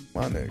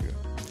 My nigga.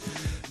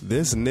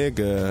 This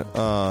nigga,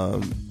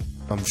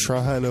 I'm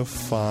trying to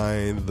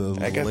find the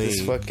link. I got this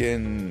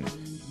fucking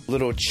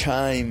little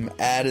chime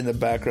ad in the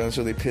background. It's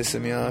really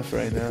pissing me off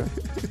right now.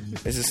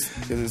 Is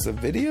this a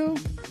video?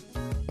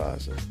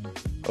 Pause it.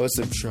 Oh, it's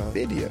a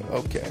video.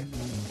 Okay.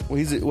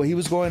 Well, he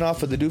was going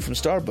off of the dude from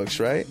Starbucks,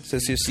 right?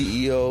 Says your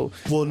CEO.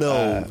 Well,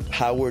 no,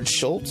 Howard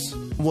Schultz.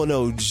 Well,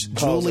 no,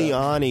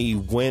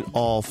 Giuliani went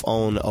off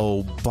on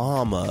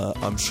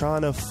Obama. I'm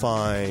trying to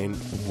find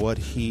what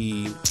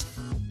he.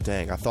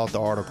 Dang, I thought the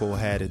article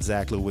had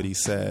exactly what he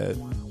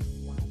said.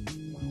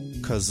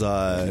 Because,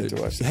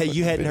 hey,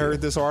 you hadn't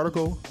heard this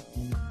article?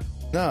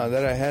 No,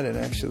 that I hadn't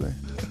actually.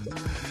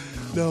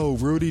 No,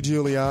 Rudy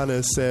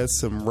Giuliani said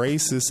some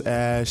racist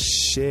ass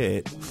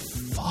shit.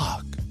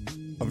 Fuck.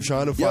 I'm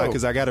trying to find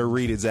because I got to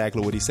read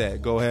exactly what he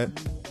said. Go ahead.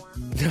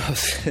 No, I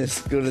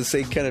was going to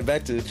say kind of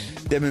back to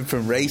stemming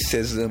from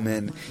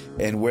racism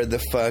and where the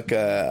fuck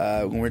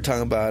when we're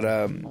talking about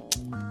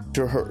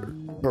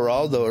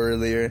Geraldo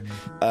earlier,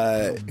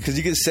 because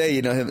you could say,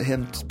 you know,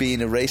 him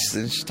being a racist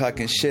and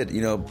talking shit,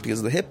 you know, because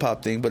of the hip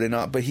hop thing, but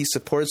he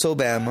supports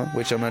Obama,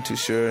 which I'm not too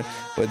sure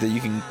whether you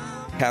can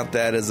count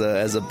that as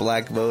a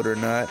black vote or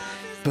not.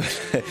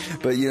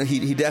 But you know,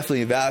 he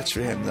definitely vouched for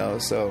him though.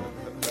 So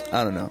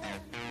I don't know.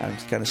 I'm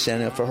just kind of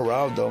standing up for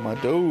Geraldo, my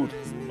dude.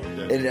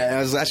 And I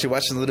was actually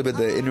watching a little bit of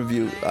the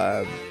interview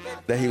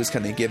that he was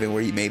kind of giving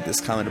where he made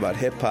this comment about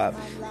hip hop,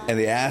 and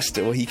they asked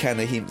it. Well, he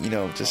you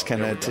know, just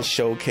kind of to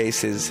showcase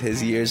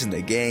his years in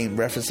the game,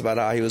 referenced about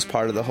how he was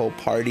part of the whole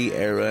party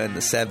era in the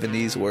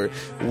 70s, where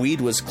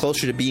weed was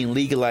closer to being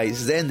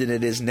legalized then than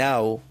it is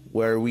now,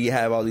 where we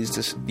have all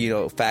these, you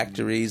know,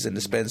 factories and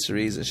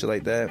dispensaries and shit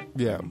like that.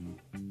 Yeah.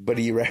 But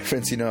he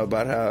referenced, you know,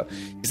 about how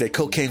he's like,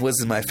 cocaine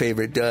wasn't my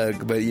favorite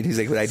drug, but he's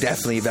like, but I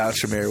definitely vouch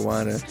for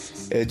marijuana.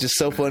 It's just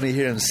so funny to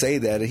hear him say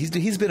that. And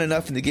he's been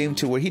enough in the game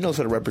too where he knows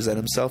how to represent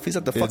himself. He's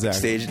at the fucking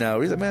stage now.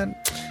 He's like, man.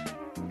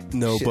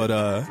 No, shit.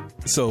 But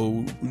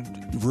so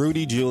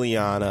Rudy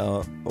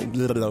Giuliani,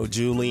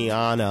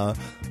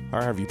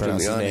 however you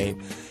pronounce his name.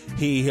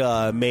 He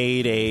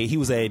he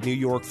was a New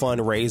York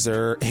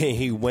fundraiser, and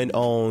he went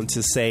on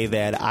to say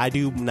that I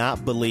do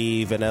not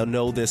believe, and I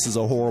know this is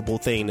a horrible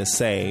thing to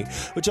say,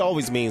 which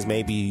always means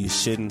maybe you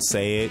shouldn't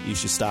say it. You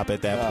should stop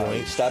at that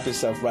point. Stop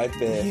yourself right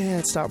there.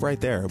 Yeah, stop right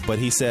there. But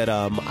he said,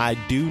 I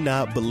do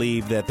not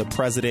believe that the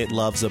president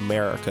loves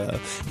America.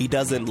 He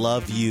doesn't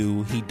love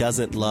you. He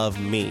doesn't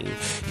love me.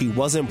 He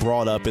wasn't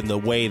brought up in the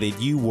way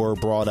that you were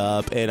brought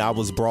up, and I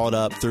was brought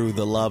up through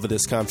the love of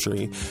this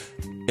country.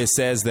 It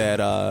says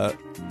that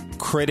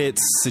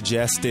critics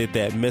suggested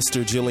that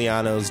Mr.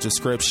 Giuliano's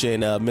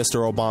description of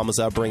Mr. Obama's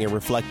upbringing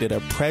reflected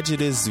a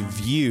prejudiced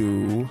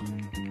view.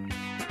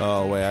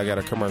 Oh, wait, I got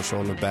a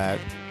commercial in the back.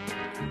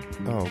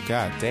 Oh,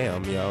 god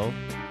damn, yo.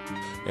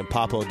 And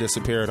Papo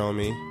disappeared on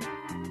me.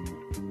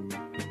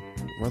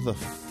 Where the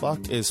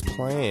fuck is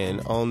playing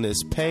on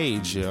this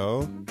page,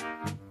 yo?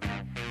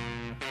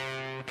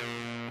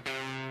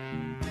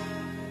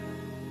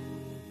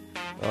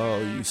 Oh,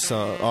 you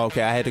son.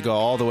 Okay, I had to go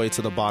all the way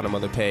to the bottom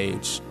of the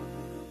page.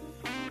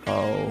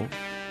 Oh,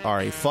 all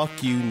right.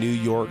 Fuck you, New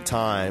York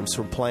Times,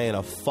 for playing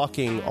a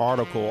fucking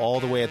article all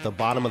the way at the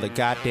bottom of the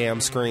goddamn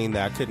screen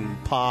that I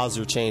couldn't pause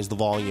or change the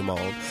volume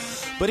on.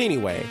 But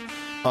anyway,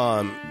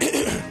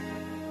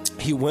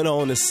 he went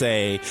on to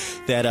say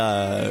that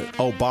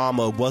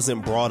Obama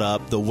wasn't brought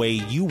up the way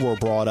you were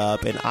brought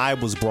up, and I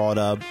was brought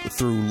up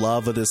through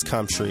love of this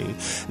country.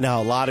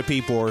 Now, a lot of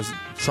people are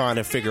trying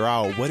to figure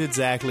out, what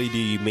exactly do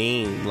you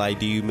mean? Like,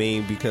 do you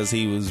mean because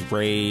he was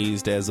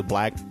raised as a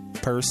black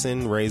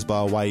person, raised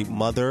by a white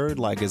mother?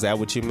 Like, is that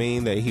what you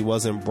mean? That he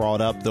wasn't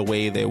brought up the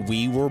way that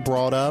we were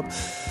brought up?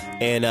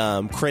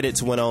 And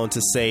critics went on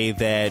to say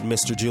that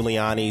Mr.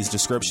 Giuliani's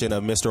description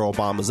of Mr.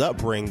 Obama's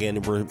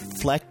upbringing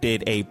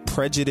reflected a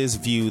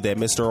prejudiced view that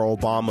Mr.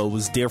 Obama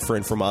was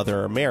different from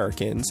other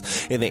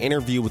Americans. In the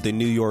interview with the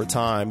New York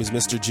Times,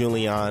 Mr.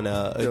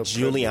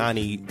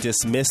 Giuliani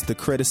dismissed the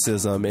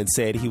criticism and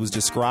said he was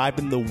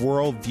describing the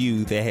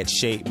worldview that had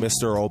shaped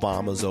Mr.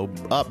 Obama's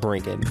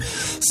upbringing.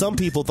 Some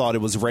people thought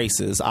it was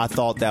racist. I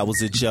thought that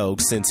was a joke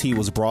since he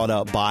was brought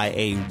up by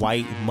a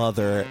white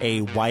mother, a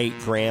white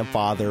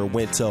grandfather,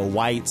 went to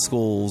white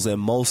schools,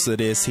 and most of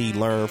this he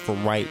learned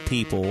from white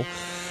people.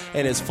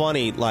 And it's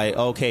funny, like,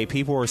 okay,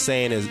 people are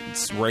saying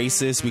it's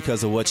racist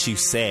because of what you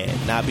said,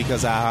 not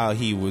because of how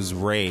he was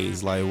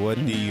raised. Like, what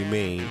do you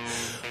mean?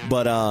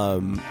 But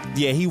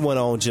yeah, he went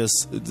on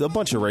just a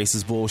bunch of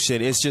racist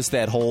bullshit. It's just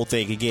that whole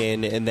thing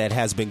again, and that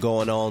has been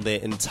going on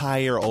the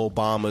entire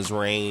Obama's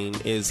reign.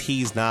 Is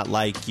he's not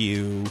like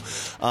you.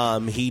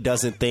 He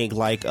doesn't think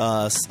like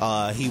us.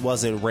 He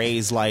wasn't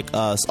raised like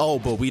us. Oh,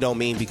 but we don't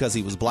mean because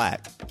he was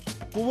black.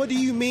 Well, what do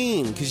you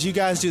mean? Because you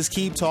guys just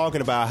keep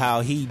talking about how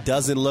he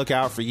doesn't look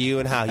out for you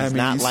and how he's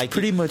not he's like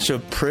pretty much a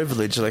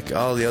privilege like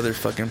all the other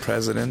fucking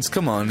presidents.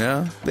 Come on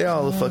now. They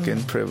all a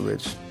fucking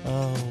privilege.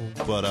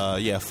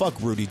 But yeah,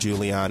 fuck Rudy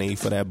Giuliani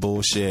for that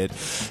bullshit.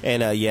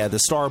 And yeah, the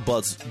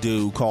Starbucks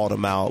dude called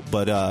him out,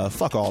 but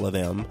fuck all of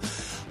them.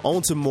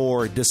 On to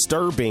more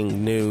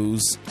disturbing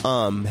news.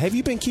 Have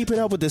you been keeping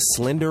up with this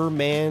Slender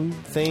Man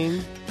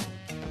thing?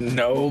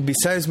 No,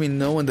 besides me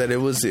knowing that it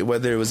was,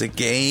 whether it was a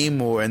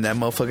game or and that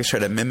motherfuckers try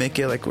to mimic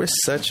it, like we're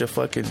such a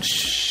fucking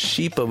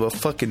sheep of a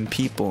fucking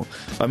people.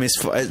 I mean,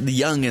 the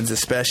youngins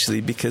especially,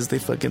 because they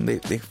fucking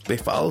they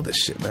follow this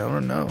shit, man. I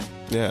don't know.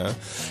 Yeah,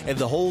 and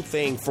the whole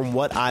thing, from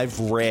what I've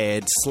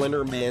read,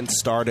 Slender Man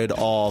started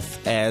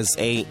off as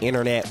a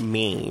internet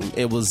meme.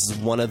 It was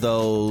one of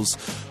those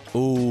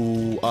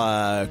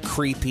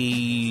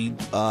creepy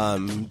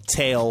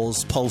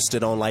tales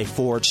posted on like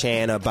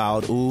 4chan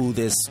about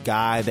this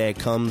guy that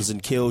comes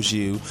and kills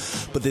you.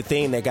 But the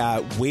thing that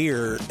got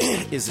weird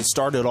is it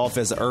started off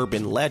as an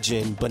urban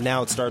legend, but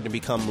now it's starting to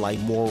become like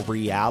more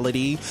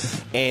reality.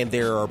 And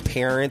there are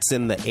parents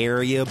in the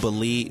area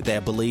believe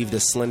the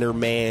Slender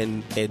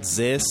Man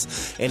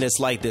exists, and it's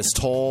like this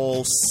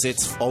tall,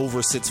 6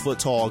 foot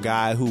tall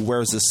guy who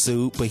wears a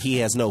suit, but he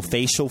has no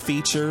facial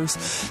features.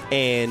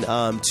 And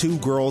 2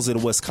 girls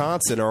in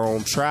Wisconsin are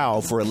on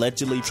trial for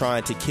allegedly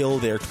trying to kill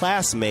their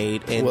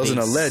classmate. And it wasn't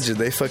alleged.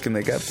 They got the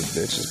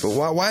bitches.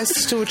 But why is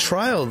this still a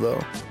trial though?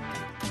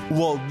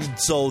 Well,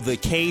 so the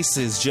case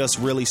has just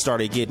really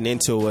started getting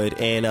into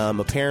it, and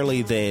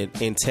apparently the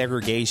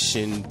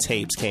interrogation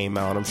tapes came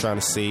out. I'm trying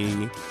to see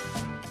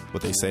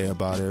what they say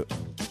about it.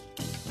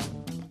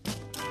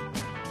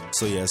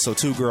 So yeah, so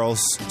 2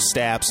 girls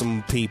stabbed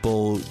some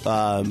people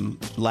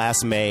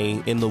last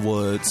May in the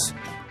woods.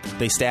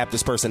 They stabbed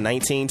this person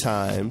 19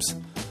 times.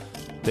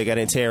 They got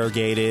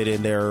interrogated,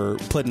 and they're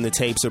putting the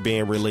tapes are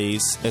being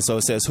released. And so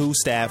it says, who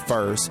stabbed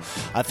first?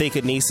 I think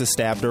Anissa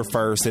stabbed her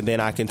first, and then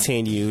I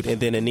continued.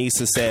 And then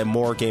Anissa said,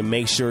 Morgan,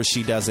 make sure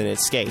she doesn't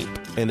escape.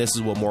 And this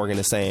is what Morgan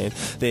is saying.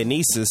 Then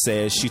Anissa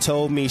says, she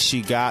told me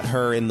she got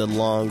her in the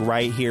lung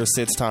right here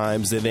 6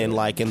 times, and then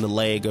like in the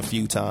leg a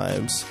few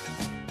times.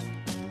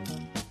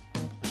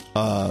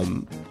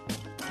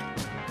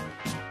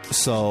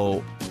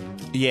 So,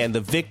 yeah, and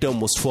the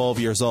victim was 12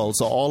 years old.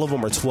 So all of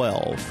them are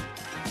 12.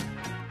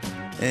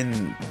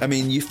 And I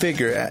mean, you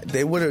figure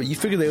they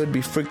would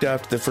be freaked out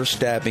after the first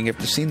stabbing.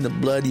 After seeing the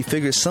blood, you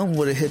figure something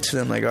would have hit to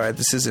them like, all right,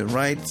 this isn't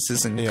right, this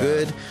isn't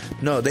good.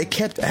 No, they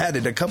kept at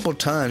it a couple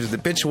times. The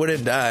bitch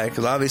wouldn't die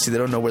because obviously they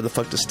don't know where the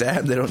fuck to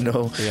stab. They don't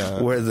know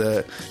where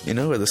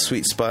the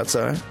sweet spots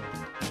are.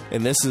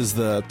 And this is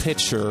the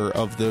picture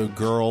of the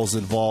girls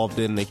involved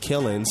in the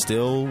killing,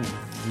 still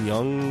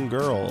young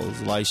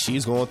girls. Like,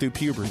 she's going through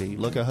puberty.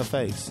 Look at her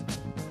face.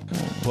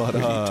 But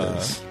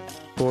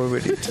Poor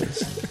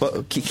Riditus.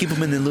 But keep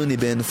them in the loony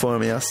bin for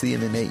me. I'll see you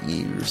in 8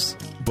 years.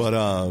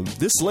 But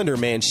this Slender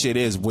Man shit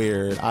is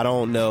weird. I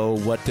don't know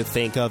what to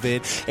think of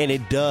it. And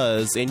it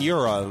does, and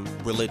you're a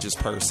religious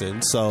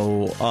person,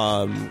 so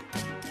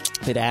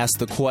it asks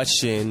the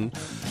question,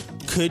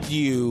 could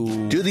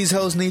you... Do these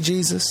hoes need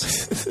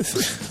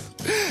Jesus?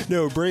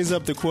 No, it brings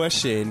up the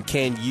question,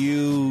 can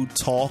you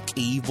talk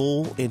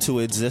evil into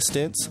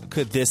existence?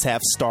 Could this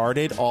have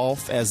started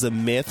off as a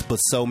myth, but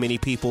so many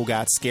people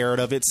got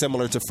scared of it,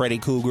 similar to Freddy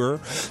Krueger,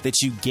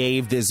 that you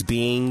gave this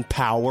being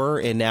power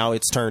and now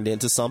it's turned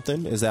into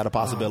something? Is that a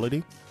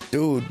possibility?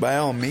 Dude, by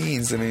all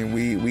means. I mean,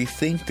 we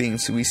think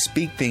things, we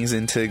speak things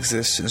into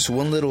existence.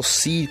 One little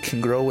seed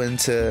can grow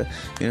into, you know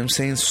what I'm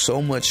saying,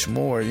 so much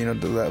more. You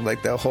know,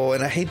 like that whole,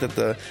 and I hate that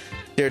the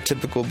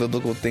stereotypical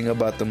biblical thing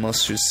about the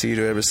mustard seed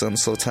or ever something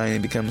so tiny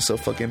becomes so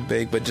fucking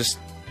big, but just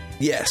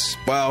yes,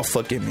 by all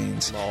fucking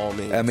means. All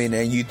means. I mean,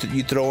 and you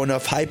throw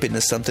enough hype into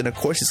something, of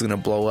course it's gonna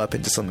blow up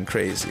into something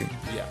crazy.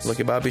 Yes. Look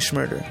at Bobby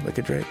Schmurder. Look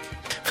at Drake.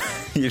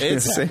 You know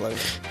exactly. what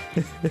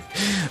I'm saying?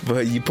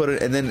 But you put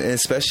it, and then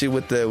especially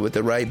with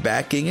the right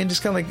backing, and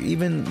just kind of like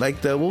even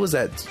like what was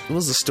that? What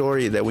was the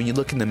story that when you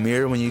look in the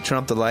mirror when you turn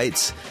off the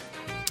lights?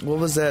 What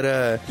was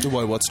that?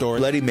 What story?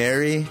 Bloody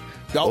Mary.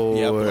 Oh,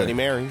 yeah, Bloody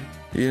Mary.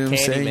 You know what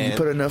I'm saying? Man. You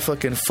put enough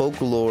fucking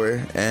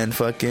folklore and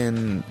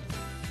fucking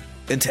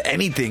into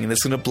anything, and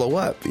it's gonna blow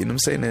up. You know what I'm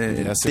saying?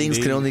 And yes, things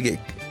indeed. can only get.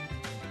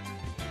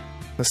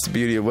 That's the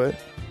beauty of what?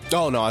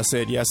 Oh no, I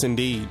said yes,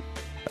 indeed.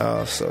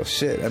 Oh, so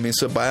shit. I mean,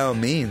 so by all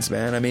means,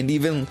 man. I mean,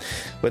 even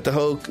with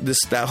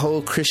that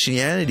whole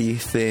Christianity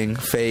thing,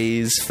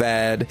 phase,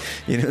 fad,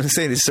 you know what I'm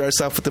saying? It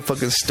starts off with the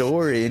fucking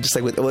story, and just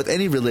like with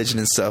any religion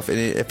and stuff. And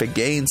if it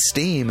gains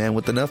steam and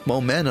with enough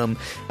momentum,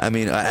 I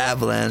mean, an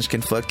avalanche can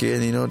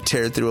fucking,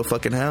 tear through a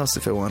fucking house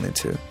if it wanted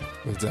to.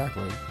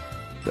 Exactly.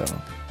 So,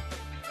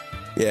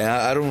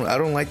 yeah, I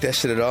don't like that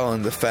shit at all.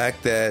 And the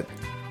fact that,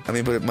 I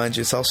mean, but mind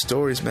you, it's all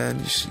stories,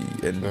 man.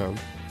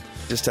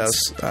 Just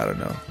how, I don't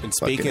know. And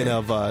speaking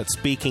of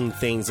speaking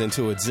things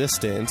into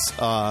existence,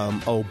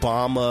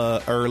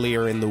 Obama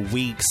earlier in the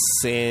week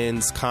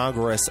sends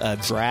Congress a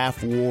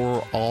draft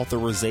war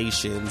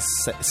authorization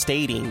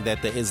stating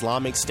that the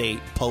Islamic State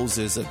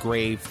poses a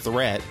grave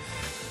threat.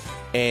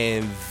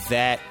 And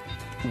that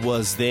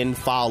was then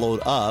followed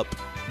up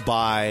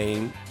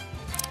by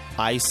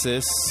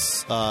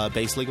ISIS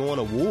basically going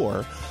to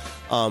war.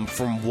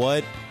 From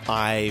what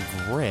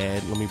I've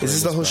read, let me. Is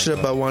this the whole shit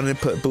about wanting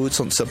to put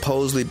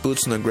supposedly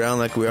boots on the ground,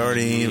 like we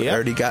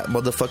already got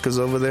motherfuckers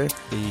over there?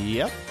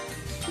 Yep.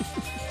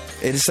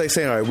 And it's like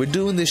saying, all right, we're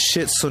doing this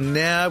shit, so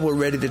now we're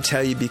ready to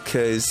tell you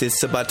because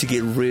it's about to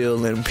get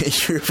real and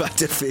you're about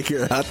to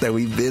figure out that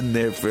we've been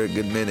there for a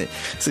good minute.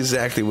 That's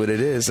exactly what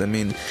it is. I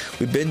mean,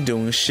 we've been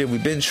doing shit.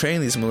 We've been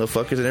training these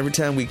motherfuckers, and every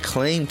time we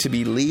claim to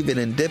be leaving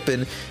and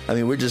dipping, I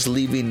mean, we're just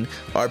leaving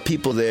our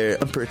people there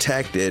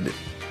unprotected.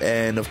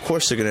 And of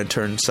course they're going to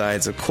turn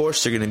sides. Of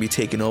course they're going to be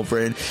taken over.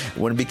 And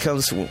when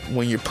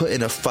you're put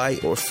in a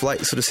fight or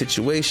flight sort of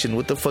situation,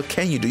 what the fuck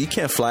can you do? You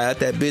can't fly out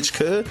that bitch,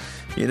 cuh.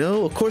 You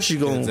know, of course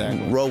you're going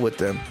to roll with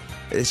them.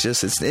 It's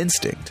an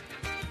instinct.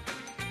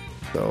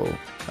 So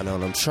I know,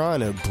 and I'm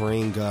trying to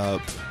bring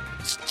up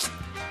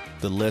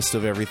the list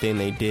of everything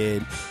they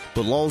did.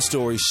 But long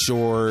story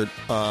short,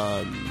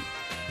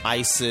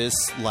 ISIS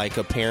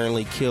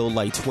apparently killed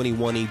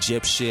 21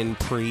 Egyptian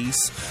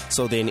priests.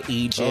 So then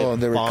Egypt. Oh,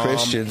 they were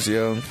Christians,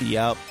 yo.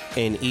 Yep.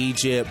 And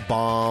Egypt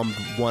bombed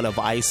one of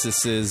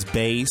ISIS's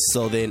base.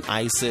 So then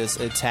ISIS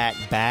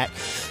attacked back.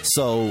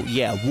 So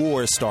yeah,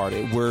 war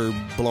started. We're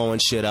blowing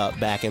shit up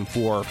back and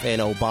forth.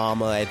 And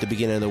Obama at the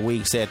beginning of the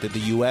week said that the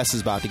U.S.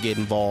 is about to get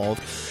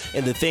involved.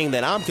 And the thing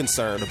that I'm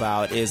concerned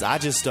about is I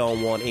just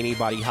don't want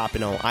anybody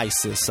hopping on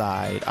ISIS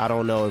side. I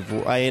don't know if,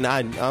 and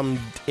I'm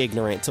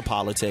ignorant to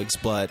politics,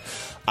 but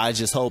I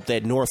just hope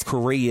that North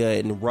Korea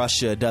and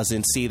Russia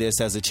doesn't see this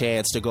as a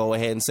chance to go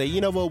ahead and say,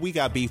 you know what, we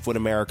got beef with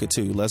America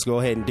too. Let's go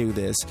ahead and do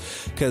this,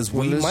 because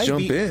we might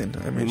jump in.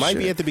 I mean, we might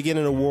be at the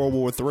beginning of World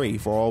War III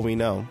for all we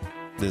know.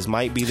 This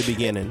might be the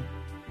beginning.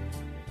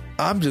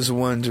 I'm just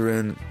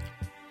wondering,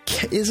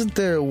 isn't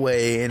there a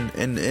way?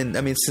 And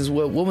I mean, since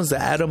what was the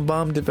atom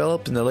bomb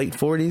developed in the late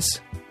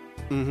 40s?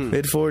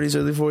 Mid 40s,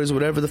 early 40s,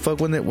 whatever the fuck.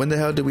 When the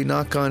hell did we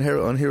knock on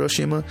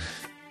Hiroshima?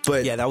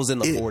 But yeah, that was in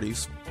the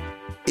 40s.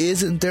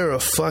 Isn't there a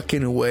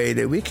fucking way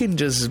that we can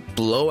just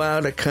blow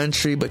out a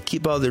country but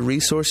keep all the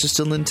resources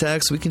still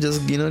intact, so we can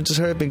just, just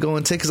hurry up and go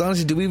and take? Because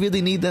honestly, do we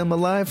really need them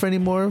alive for any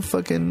more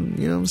fucking,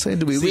 you know what I'm saying?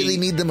 Do we really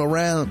need them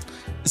around?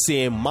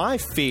 See, my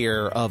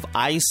fear of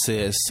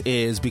ISIS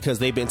is because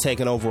they've been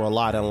taking over a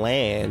lot of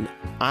land.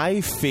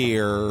 I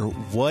fear,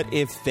 what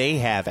if they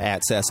have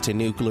access to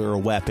nuclear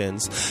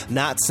weapons?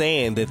 Not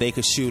saying that they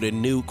could shoot a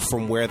nuke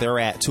from where they're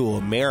at to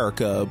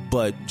America,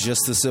 but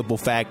just the simple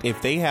fact,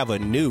 if they have a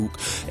nuke,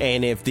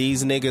 and if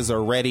these niggas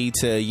are ready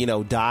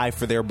to, die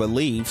for their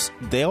beliefs,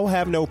 they'll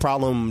have no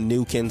problem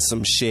nuking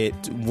some shit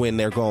when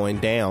they're going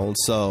down.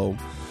 So,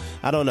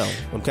 I don't know.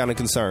 I'm kind of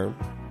concerned.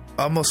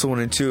 I'm also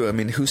wondering too, I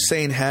mean,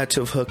 Hussein had to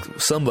have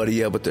hooked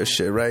somebody up with their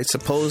shit, right?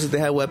 Suppose that they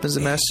had weapons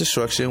of mass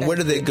destruction. Where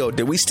did they go?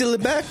 Did we steal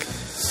it back?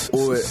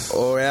 Or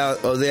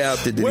they out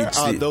there? Where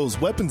are those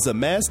weapons of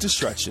mass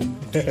destruction?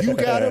 You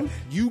got them?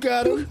 You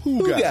got them?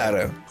 Who got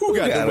them? Who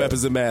got the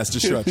weapons of mass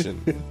destruction?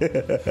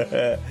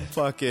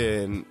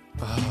 Fucking...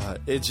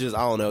 it just,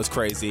 I don't know, it's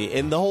crazy.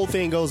 And the whole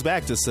thing goes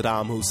back to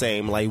Saddam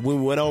Hussein. Like, we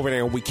went over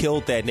there and we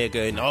killed that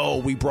nigga,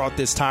 and we brought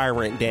this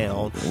tyrant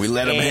down. We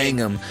let him hang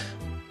him.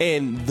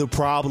 And the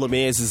problem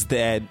is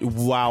that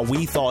while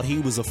we thought he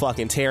was a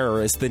fucking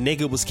terrorist, the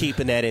nigga was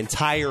keeping that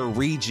entire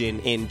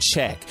region in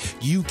check.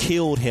 You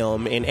killed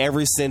him, and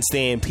ever since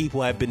then,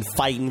 people have been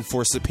fighting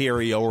for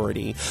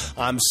superiority.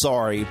 I'm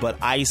sorry, but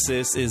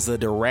ISIS is a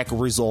direct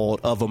result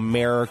of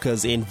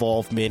America's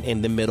involvement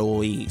in the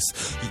Middle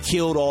East. You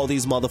killed all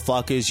these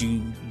motherfuckers.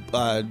 You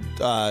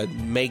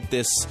make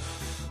this...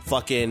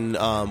 fucking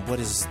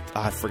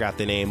I forgot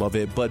the name of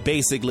it, but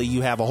basically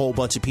you have a whole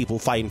bunch of people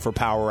fighting for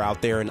power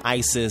out there, and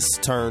ISIS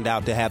turned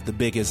out to have the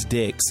biggest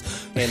dicks,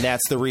 and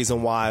that's the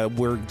reason why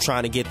we're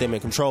trying to get them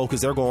in control,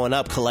 because they're going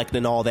up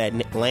collecting all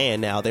that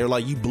land now. They're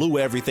like, you blew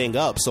everything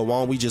up, so why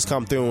don't we just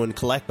come through and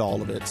collect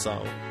all of it?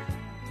 So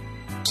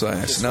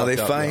now they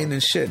fighting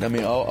and shit. I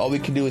mean, all we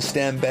can do is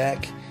stand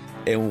back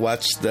and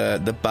watch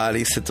the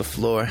bodies hit the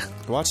floor.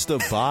 Watch the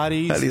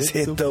bodies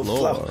hit the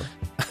floor.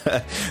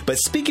 But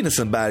speaking of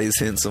some bodies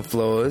hitting some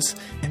floors,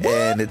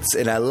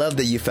 and I love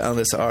that you found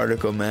this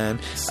article, man.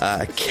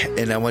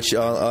 And I want you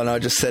all, and I'll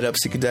just set up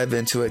so you can dive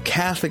into it.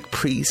 Catholic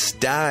priest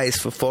dies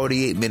for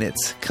 48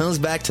 minutes, comes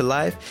back to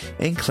life,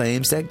 and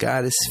claims that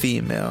God is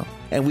female.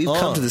 And we've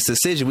come to this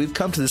decision. We've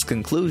come to this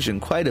conclusion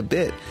quite a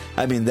bit.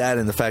 I mean, that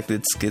and the fact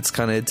that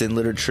it's in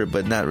literature,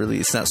 but not really.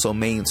 It's not so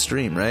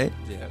mainstream, right?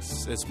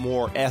 Yes, it's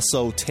more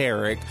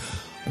esoteric.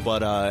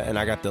 But and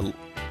I got the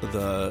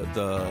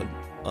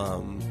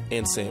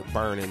incense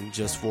burning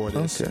just for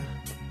this. Okay.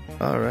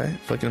 All right.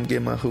 Fucking, I'm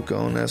getting my hookah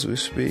on as we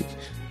speak.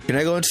 Can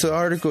I go into the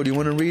article? Do you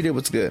want to read it?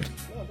 What's good?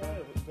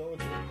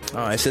 All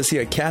right, it says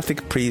here a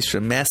Catholic priest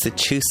from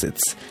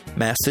Massachusetts,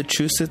 I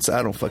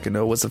don't fucking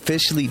know, was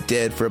officially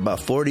dead for about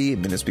 48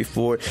 minutes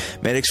before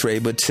medics were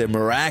able to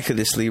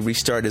miraculously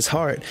restart his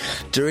heart.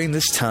 During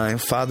this time,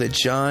 Father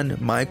John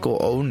Michael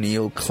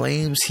O'Neill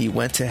claims he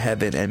went to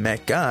heaven and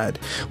met God,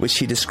 which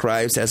he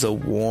describes as a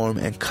warm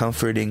and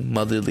comforting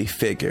motherly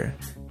figure.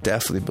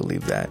 Definitely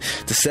believe that.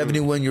 The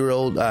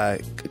 71-year-old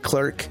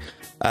cleric,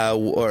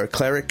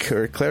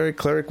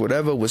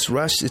 whatever, was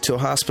rushed into a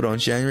hospital on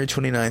January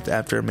 29th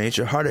after a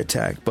major heart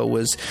attack, but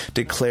was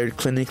declared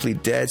clinically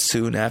dead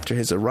soon after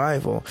his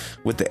arrival.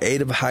 With the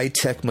aid of a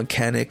high-tech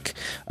mechanic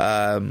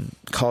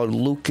called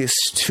Lucas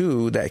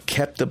II that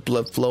kept the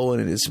blood flowing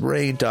in his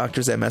brain,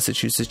 doctors at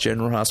Massachusetts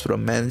General Hospital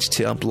managed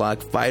to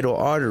unblock vital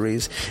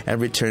arteries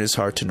and return his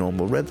heart to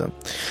normal rhythm.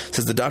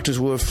 Says the doctors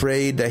were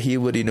afraid that he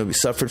would, be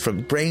suffered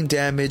from brain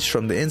damage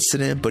from the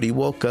incident, but he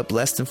woke up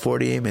less than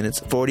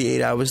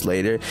 48 hours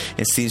later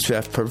and seems to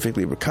have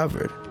perfectly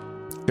recovered.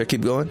 Can I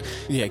keep going?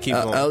 Yeah, keep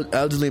going.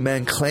 Elderly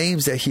man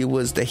claims that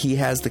he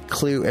has the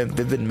clear and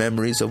vivid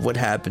memories of what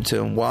happened to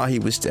him while he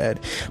was dead,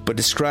 but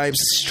describes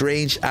a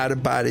strange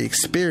out-of-body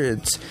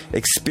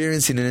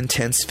experiencing an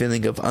intense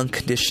feeling of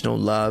unconditional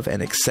love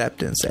and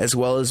acceptance, as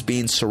well as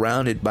being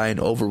surrounded by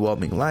an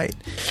overwhelming light.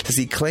 As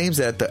he claims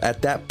that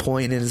at that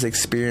point in his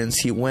experience,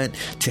 he went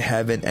to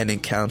heaven and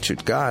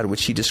encountered God,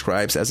 which he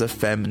describes as a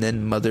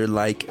feminine,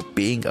 mother-like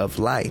being of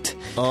light.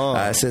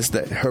 It says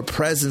that her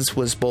presence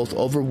was both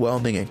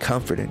overwhelming and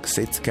comforting.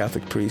 States the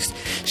Catholic priest.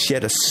 She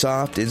had a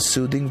soft and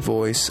soothing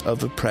voice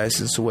of a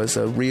presence was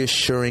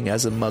reassuring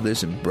as a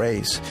mother's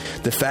embrace.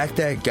 The fact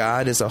that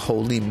God is a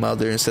holy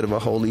mother instead of a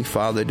holy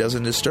father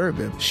doesn't disturb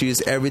him. She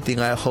is everything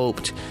I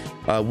hoped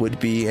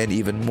would be and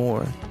even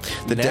more.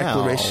 The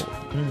declaration.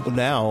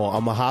 Now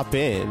I'm gonna hop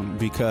in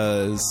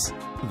because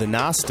the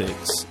Gnostic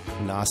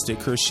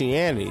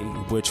Christianity,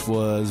 which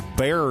was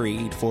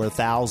buried for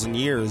 1,000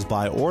 years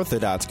by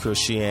Orthodox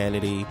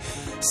Christianity,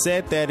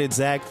 said that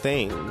exact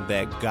thing,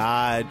 that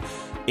God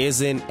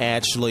is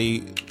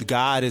actually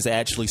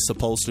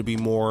supposed to be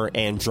more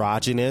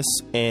androgynous,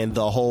 and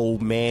the whole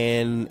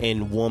man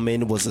and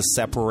woman was a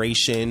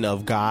separation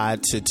of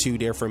God to two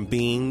different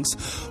beings.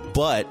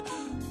 But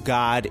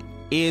God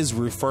is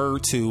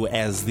referred to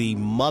as the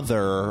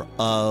mother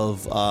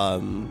of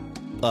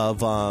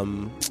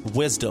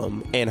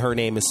wisdom, and her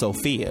name is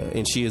Sophia,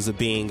 and she is a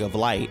being of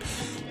light.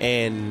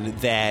 And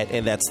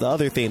that's the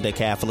other thing that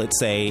Catholics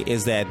say,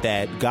 is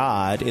that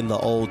God in the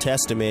Old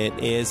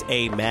Testament is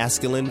a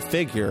masculine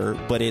figure,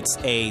 but it's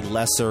a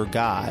lesser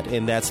God.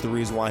 And that's the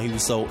reason why he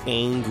was so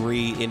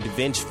angry and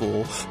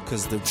vengeful,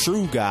 because the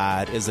true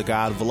God is a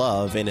God of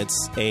love, and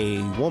it's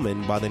a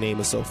woman by the name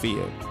of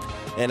Sophia.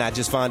 And I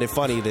just find it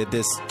funny that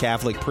this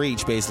Catholic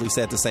preach basically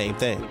said the same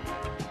thing.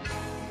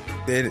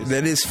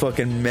 That is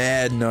fucking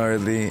mad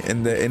gnarly,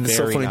 and it's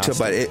so funny too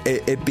about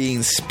it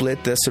being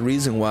split. That's the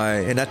reason why,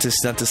 and not to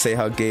say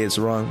how gay is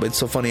wrong, but it's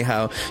so funny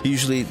how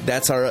usually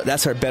that's our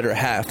better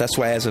half. That's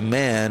why as a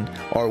man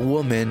or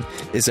woman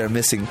is our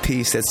missing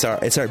piece. It's our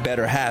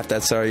better half.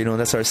 That's our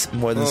that's our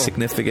more than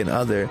significant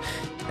other.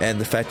 And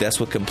the fact that's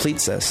what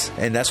completes us.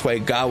 And that's why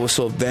God was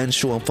so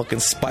vengeful and fucking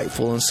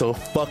spiteful and so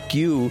fuck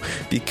you,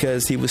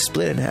 because he was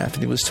split in half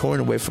and he was torn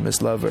away from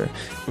his lover.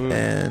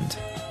 And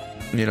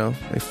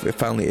it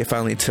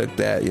finally took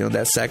that,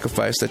 that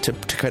sacrifice to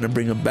kind of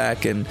bring him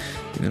back, and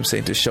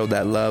to show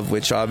that love,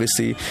 which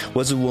obviously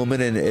was a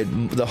woman.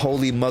 And the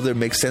Holy Mother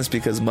makes sense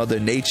because Mother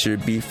Nature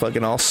be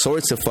fucking all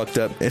sorts of fucked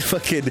up and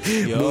fucking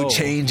mood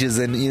changes,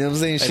 and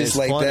shit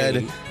like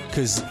that.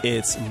 Because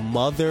it's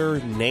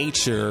Mother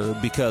Nature,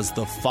 because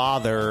the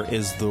father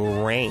is the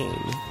rain.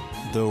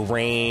 The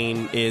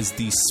rain is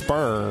the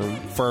sperm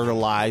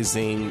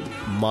fertilizing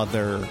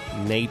Mother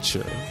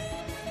Nature.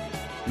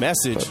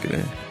 Message.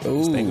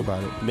 Let's think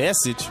about it.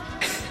 Message.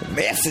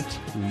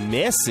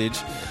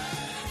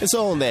 And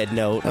so on that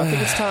note, I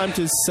think it's time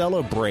to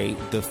celebrate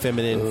the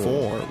feminine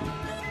form.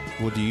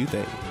 What do you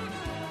think?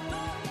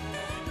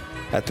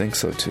 I think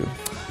so too.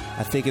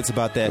 I think it's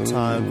about that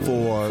time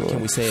for,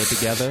 can we say it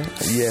together?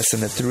 Yes,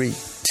 in a 3,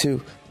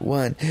 2,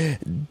 1.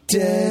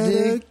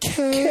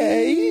 Dedication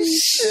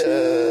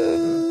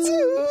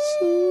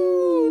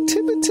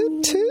to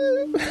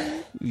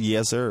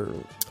Yes, sir.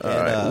 All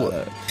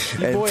right.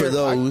 And for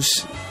those...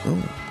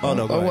 I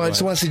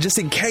just want to say, just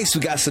in case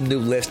we got some new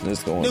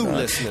listeners going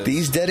on.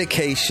 These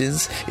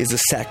dedications is a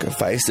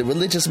sacrifice. The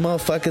religious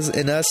motherfuckers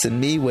in us and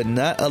me would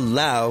not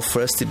allow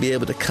for us to be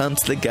able to come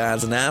to the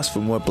gods and ask for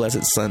more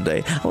Blessed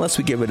Sunday unless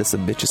we get rid of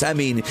some bitches. I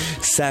mean,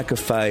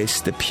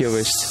 sacrifice the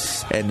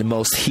purest and the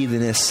most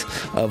heathenest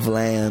of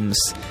lambs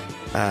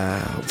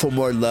for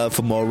more love,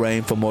 for more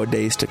rain, for more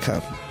days to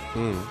come.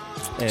 And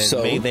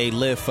may they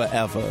live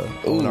forever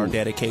on our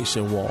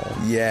dedication wall.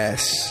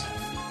 Yes.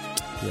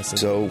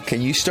 So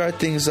can you start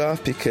things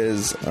off,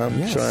 because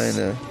I'm trying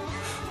to...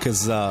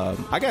 Because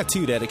I got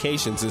 2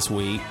 dedications this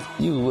week.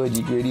 You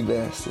greedy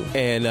bastard.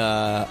 And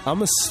I'm going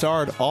to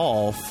start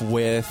off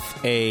with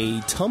a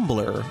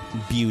Tumblr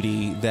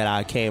beauty that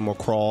I came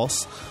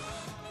across.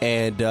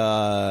 And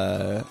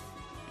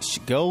She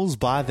goes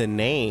by the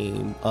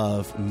name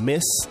of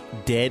Miss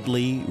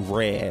Deadly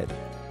Red.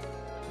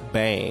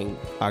 Bang.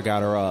 I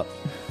got her up.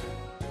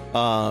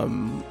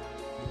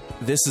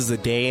 This is a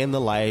day in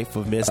the life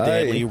of Miss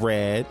Deadly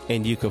Red,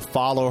 and you can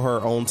follow her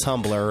on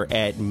Tumblr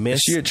at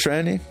Miss... Is she a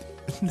tranny?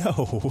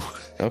 No.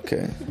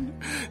 Okay.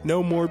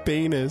 No more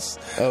penis.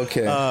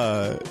 Okay.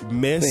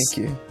 Miss...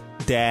 Thank you.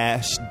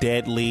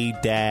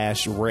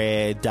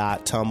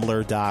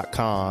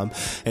 deadly-red.tumblr.com,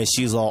 and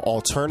she's an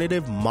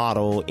alternative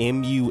model,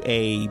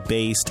 MUA,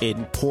 based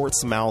in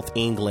Portsmouth,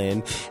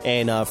 England.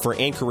 And for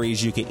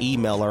inquiries, you can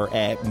email her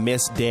at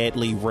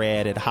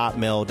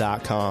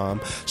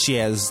missdeadlyred@hotmail.com. She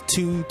has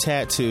 2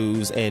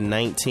 tattoos and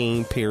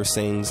 19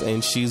 piercings,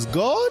 and she's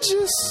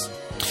gorgeous.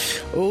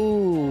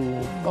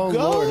 Oh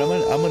Lord!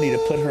 I'm gonna need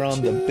to put her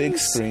on the big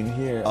screen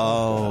here.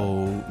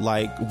 Oh,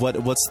 like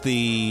what's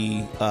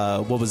the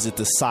what was it?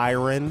 The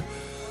siren,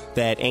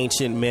 that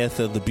ancient myth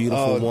of the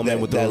beautiful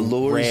woman with the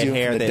red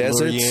hair that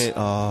lures you.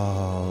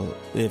 Oh,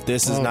 if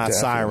this is not definitely.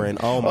 Siren,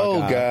 oh my God!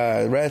 Oh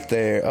God, right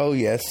there. Oh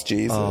yes,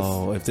 Jesus.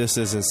 Oh, if this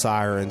isn't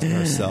Siren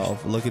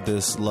herself, look at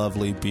this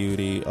lovely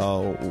beauty.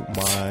 Oh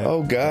my.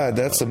 Oh God,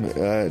 that's a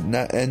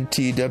not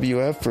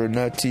NTWF or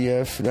not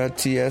TF, not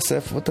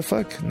TSF. What the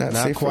fuck? Not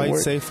safe quite for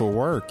work. Safe for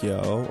work,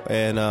 yo.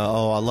 And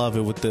I love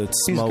it with the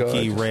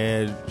smoky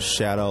red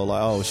shadow.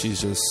 Like, oh, she's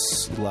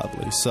just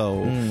lovely.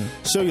 So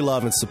show your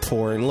love and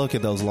support, and look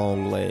at those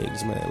long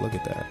legs, man. Look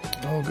at that.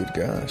 Oh, good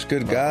gosh.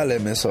 Good golly,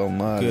 Miss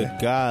O'Malley. Good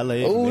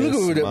golly. Oh,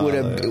 look at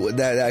with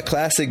that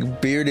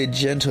classic bearded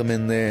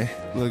gentleman there.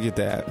 Look at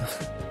that.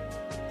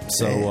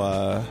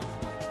 So,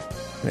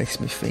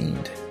 makes me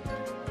fiend.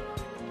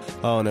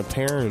 Oh, and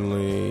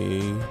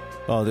apparently,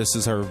 this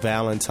is her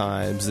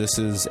Valentine's. This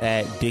is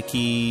at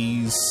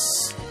Dickie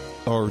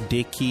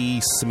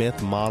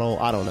Smith Model.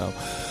 I don't know.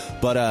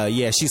 But,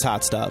 yeah, she's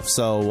hot stuff.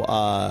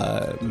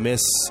 So,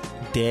 Miss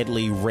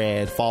Deadly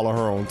Red, follow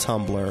her on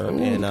Tumblr. Ooh,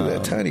 and look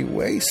at that tiny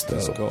waist, though.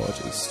 It's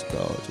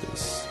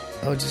gorgeous.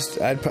 Oh,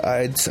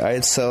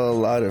 I'd sell a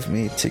lot of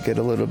meat to get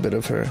a little bit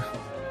of her.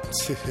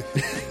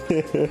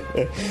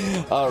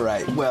 All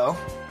right. Well,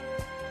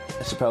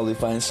 I should probably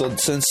find. So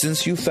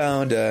since you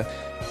found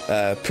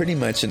pretty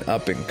much an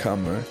up and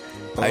comer,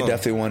 I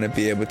definitely want to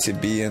be able to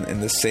be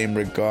in the same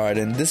regard.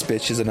 And this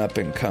bitch is an up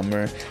and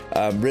comer.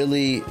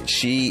 Really,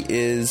 she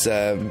is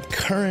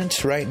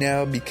current right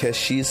now because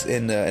she's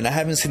in. And I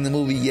haven't seen the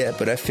movie yet,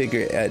 but I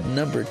figure at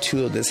number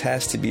 2 of this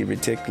has to be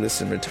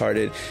ridiculous and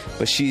retarded.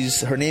 But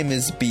her name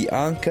is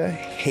Bianca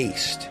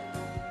Haste,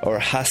 or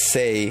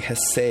Hasse.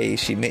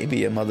 She may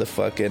be a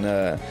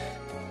motherfucking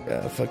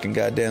fucking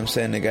goddamn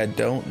Sonic. I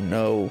don't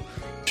know.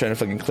 I'm trying to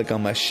fucking click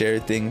on my share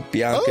thing.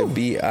 Bianca,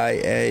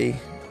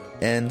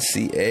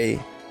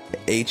 BIANCAHAASE.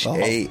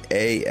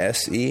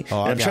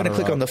 And I'm trying to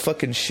click on the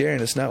fucking share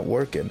and it's not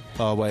working.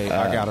 Oh wait,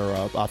 I got her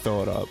up. I'll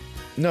throw it up.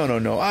 No.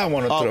 I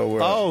want to throw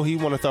her up. Oh, he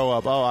want to throw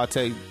up. Oh,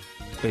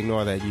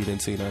 ignore that. You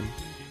didn't see none.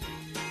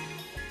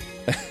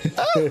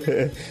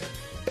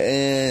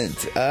 And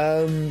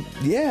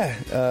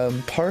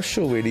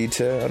partial witty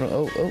to I don't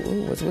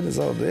what is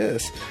all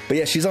this? But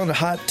yeah, she's on the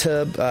hot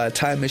tub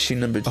time machine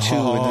number 2. And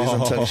the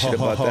reason I'm talking shit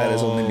about that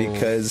is only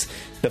because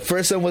the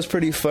first one was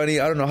pretty funny.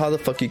 I don't know how the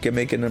fuck you can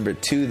make it number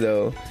 2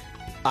 though.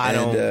 I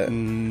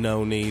don't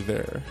know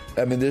neither.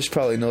 I mean, there's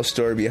probably no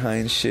story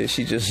behind shit.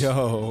 She just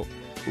real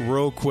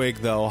quick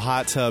though,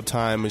 hot tub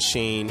time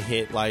machine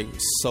hit like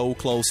so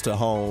close to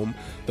home.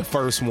 The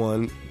first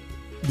one,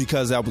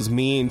 because that was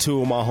me and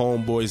 2 of my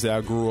homeboys that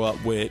I grew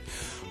up with.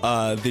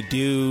 The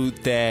dude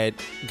that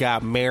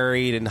got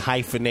married and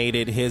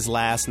hyphenated his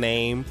last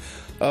name.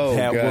 Oh,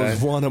 that God.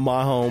 was one of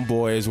my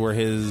homeboys where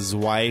his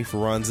wife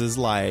runs his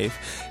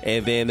life.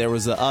 And then there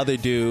was the other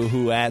dude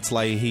who acts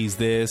like he's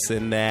this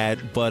and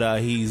that,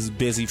 but he's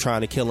busy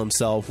trying to kill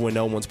himself when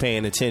no one's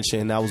paying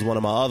attention. That was one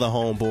of my other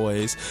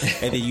homeboys.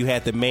 And then you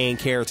had the main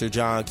character,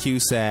 John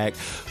Cusack,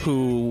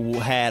 who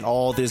had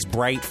all this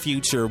bright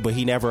future, but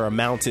he never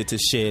amounted to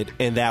shit.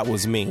 And that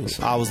was me.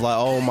 I was like,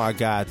 oh my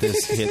God,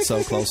 this hit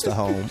so close to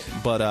home.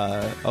 But,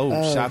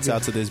 shouts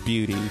out to this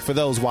beauty. For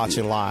those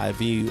watching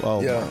live,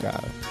 my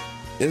God.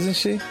 Isn't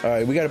she? All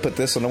right, we got to put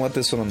this one. I want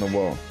this one on the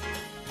wall.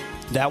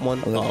 That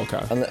one?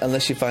 Okay.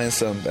 Unless you find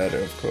something better,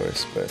 of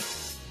course. But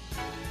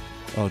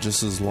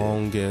just as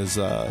long as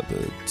the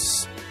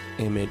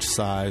image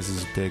size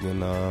is big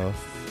enough.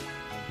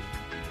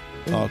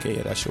 Okay,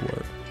 yeah, that should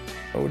work.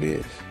 Oh, it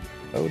is.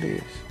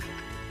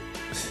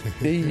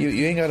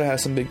 you ain't got to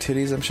have some big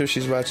titties. I'm sure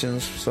she's watching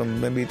some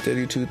maybe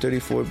 32,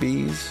 34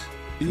 Bs.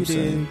 You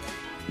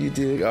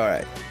did. All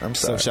right. I'm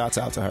sorry. So shouts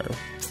out to her.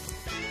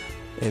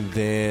 And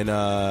then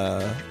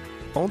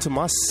on to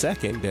my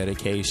second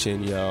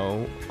dedication,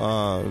 yo.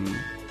 I'm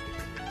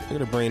going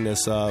to bring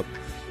this up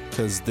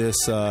because this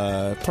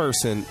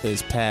person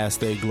is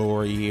past their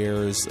glory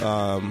years.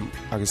 I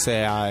can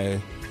say I,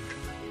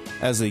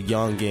 as a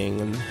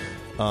youngin',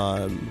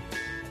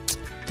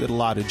 did a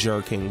lot of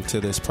jerking to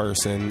this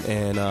person.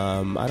 And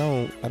I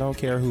don't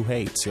care who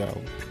hates,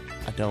 yo.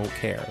 I don't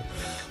care.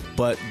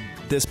 but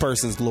this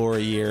person's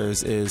glory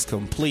years is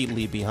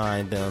completely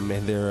behind them,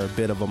 and they're a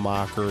bit of a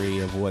mockery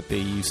of what they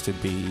used to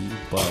be,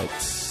 but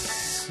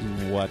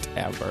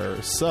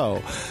whatever.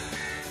 So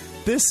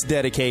this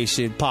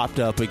dedication popped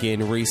up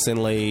again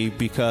recently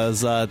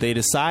because they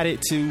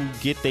decided to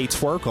get their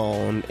twerk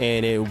on,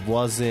 and it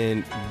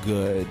wasn't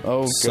good.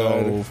 Oh,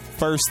 so God.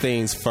 first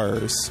things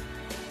first.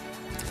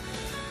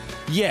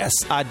 Yes,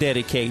 I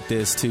dedicate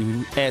this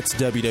to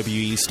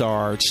ex-WWE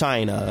star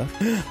Chyna,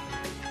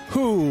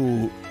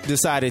 who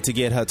decided to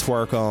get her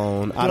twerk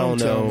on. I don't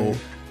know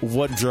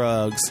what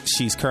drugs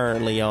she's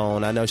currently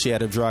on. I know she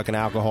had a drug and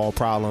alcohol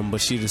problem,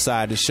 but she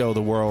decided to show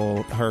the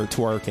world her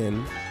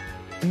twerking.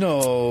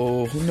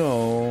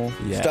 No.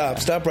 Yeah.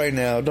 Stop right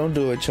now. Don't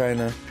do it,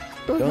 Chyna.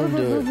 Don't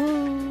do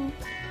it.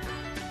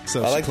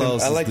 So I she like them. I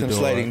closes like the them door.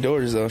 sliding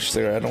doors though. She's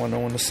like, I don't want no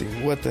one to see.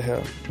 What the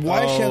hell?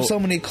 Why does she have so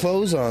many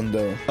clothes on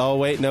though? Oh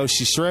wait, no,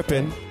 she's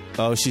stripping.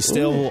 Oh, she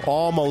still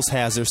almost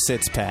has her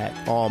six pack.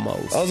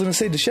 Almost. I was gonna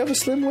say, does she have a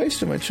slim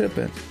waist or am I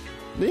tripping?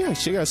 Yeah,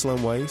 she got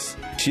slim waist.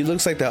 She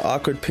looks like that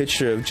awkward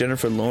picture of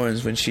Jennifer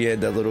Lawrence when she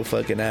had that little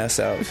fucking ass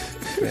out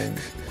thing.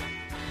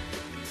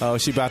 Oh,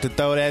 she about to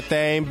throw that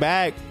thing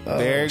back.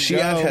 There She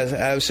go. has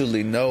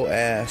absolutely no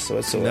ass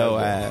whatsoever. No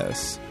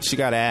ass. She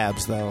got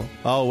abs though.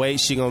 Oh wait,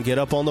 she gonna get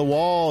up on the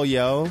wall,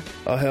 yo.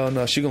 Oh hell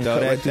no, she gonna Throw cut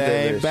that right through that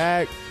thing bitch.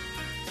 back.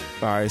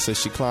 All right, so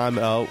she climbed.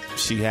 Oh,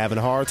 she having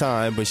a hard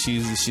time, but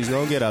she's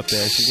gonna get up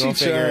there. She's gonna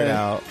figure it trying.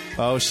 out.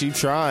 Oh, she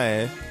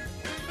trying.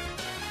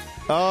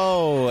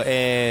 Oh,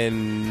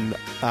 and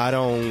I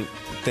don't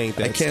think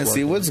that's I can't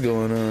see working. what's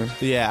going on.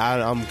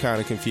 Yeah, I'm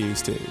kind of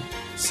confused too.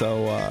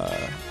 So,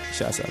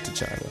 shouts out to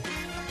China.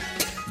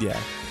 Yeah.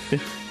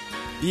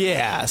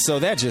 Yeah, so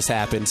that just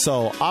happened.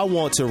 So I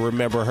want to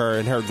remember her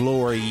in her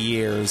glory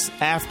years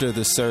after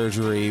the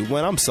surgery.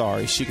 When I'm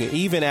sorry, she can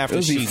even after It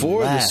was she before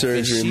the left,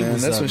 surgery, she man.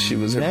 was That's a when she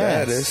was her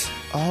mess. baddest.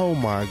 Oh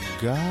my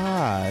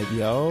god,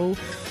 yo.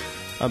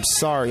 I'm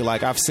sorry.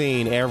 Like, I've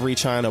seen every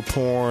China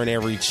porn,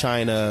 every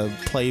China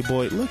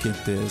Playboy. Look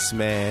at this,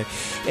 man.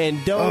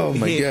 And don't Oh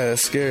my hit, god,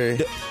 that's scary.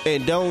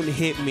 and don't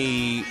hit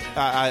me.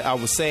 I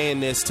was saying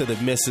this to the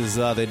missus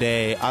the other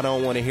day. I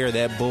don't want to hear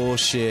that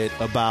bullshit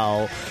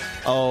about,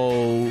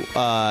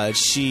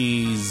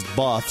 she's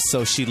buff,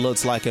 so she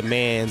looks like a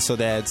man, so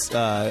that's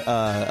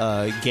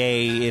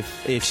gay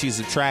if she's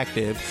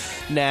attractive.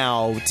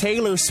 Now,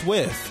 Taylor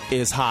Swift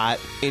is hot,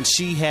 and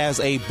she has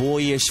a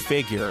boyish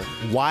figure.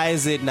 Why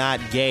is it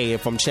not gay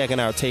if I'm checking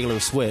out Taylor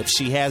Swift?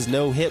 She has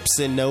no hips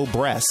and no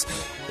breasts.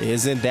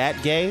 Isn't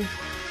that gay?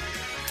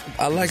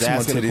 I like Just small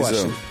asking a titties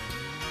question.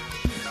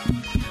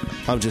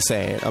 though. I'm just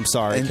saying. I'm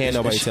sorry. And- Can't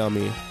nobody and she- tell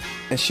me.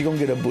 And she gonna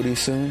get a booty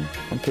soon,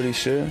 I'm pretty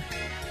sure.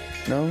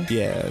 No?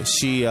 Yeah,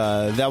 she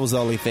that was the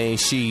only thing.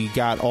 She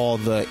got all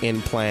the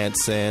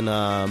implants, and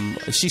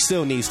she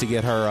still needs to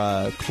get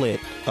her clit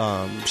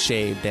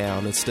shaved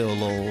down. It's still a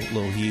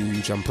little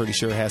huge. I'm pretty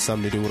sure it has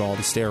something to do with all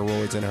the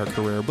steroids in her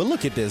career. But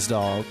look at this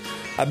dog.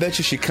 I bet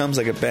you she comes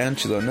like a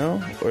banshee though,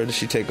 no? Or does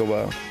she take a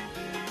while?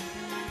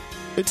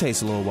 It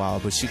takes a little while,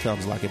 but she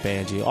comes like a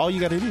banshee. All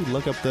you got to do is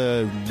look up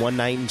the One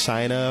Night in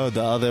China,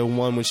 the other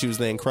one when she was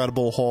the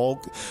Incredible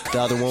Hulk, the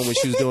other one when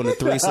she was doing the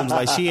threesomes.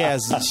 Like, she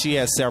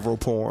has several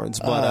porns.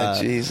 But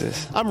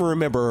Jesus. I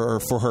remember her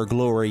for her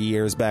glory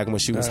years back when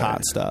she was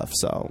hot stuff.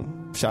 So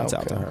shouts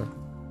out to her.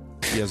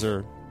 Yes,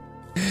 sir.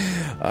 All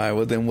right,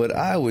 well then, what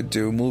I would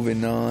do,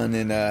 moving on,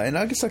 and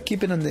I guess I'll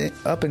keep it on the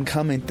up and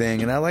coming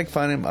thing. And I like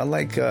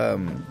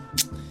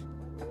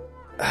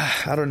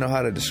I don't know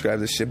how to describe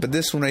this shit, but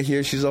this one right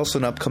here, she's also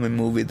an upcoming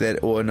movie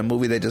in a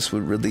movie that just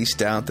would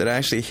released out that I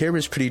actually hear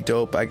is pretty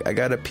dope. I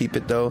gotta peep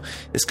it though.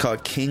 It's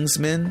called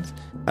Kingsman.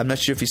 I'm not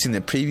sure if you've seen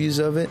the previews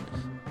of it.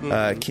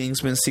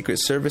 Kingsman Secret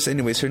Service.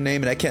 Anyways, her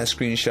name, and I can't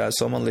screenshot,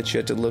 so I'm gonna let you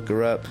have to look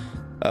her up.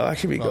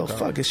 Here we go. Okay.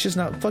 Fuck, it's just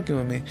not fucking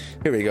with me.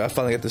 Here we go. I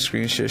finally got the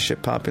screenshot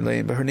shit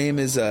populating, but her name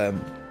is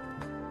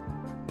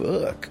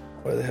Book.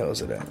 Where the hell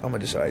is it at? I'm gonna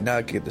just alright now.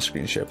 I can get the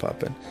screen share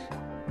popping.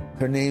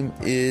 Her name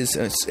is,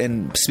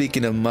 and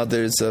speaking of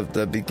mothers of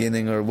the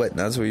beginning or whatnot,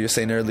 that's what you were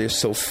saying earlier,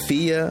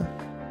 Sophia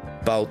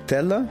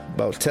Bautella,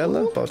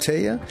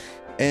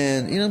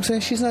 and you know what I'm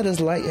saying? She's not as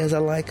light as I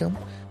like them,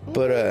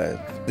 but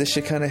this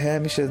shit kind of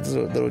had me. She has a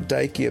little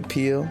dykey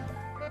appeal. You know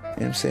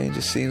what I'm saying?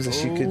 Just seems like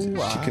she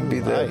can be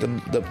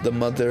the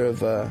mother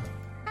of, you know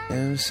what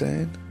I'm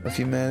saying, of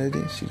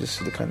humanity. She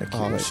just look kind of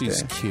cute. Oh, like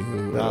she's that. cute.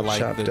 Little I like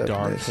chopped the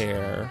dark upness.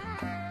 hair.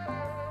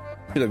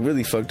 She look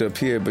really fucked up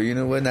here, but you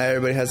know what? Not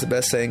everybody has the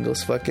best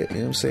angles. Fuck it. You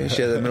know what I'm saying?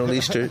 She has that Middle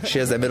Eastern. She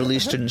has that Middle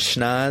Eastern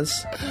schnoz.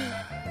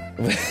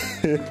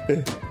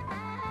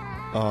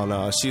 Oh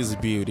no, she's a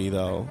beauty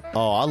though.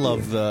 Oh, I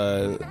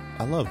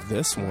love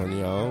this one,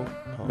 yo.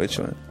 Which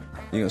one?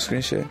 You gonna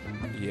screen share?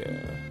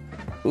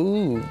 Yeah.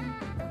 Ooh,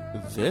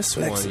 This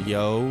Flexi. one,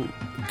 yo,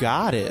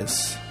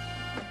 Goddess.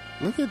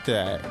 Look at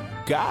that,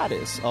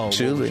 Goddess. Oh, what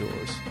Julie. was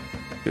yours?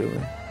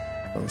 Julie.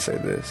 Don't say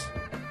this.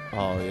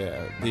 Oh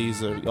yeah,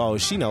 these are. Oh,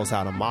 she knows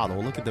how to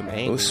model. Look at them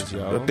angles, A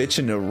yo. bitch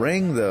in the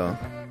ring though.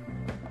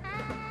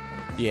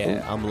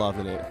 Yeah, I'm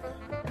loving it.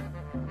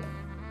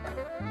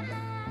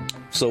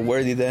 So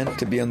worthy then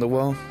to be on the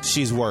wall?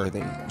 She's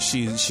worthy.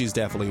 She's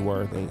definitely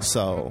worthy.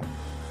 So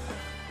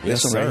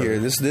This yes, one right sir. here.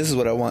 This is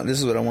what I want. This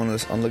is what I want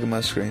to look at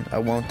my screen. I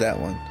want that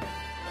one.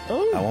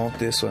 Oh. I want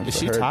this one. Is for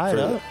she her, tied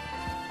for- up?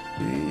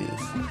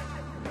 Yes.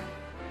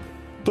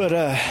 But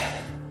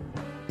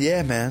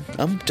yeah, man.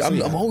 I'm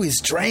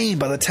always drained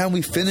by the time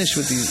we finish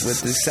with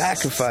these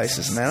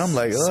sacrifices, man. I'm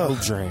like, So oh,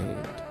 drained.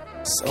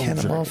 So can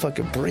a drained.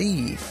 motherfucker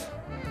breathe?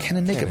 Can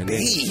a nigga And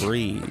breathe?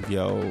 breathe,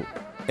 yo.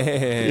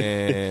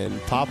 And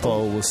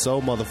Papo was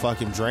so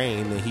motherfucking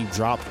drained that he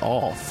dropped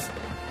off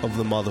of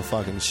the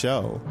motherfucking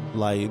show.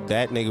 Like,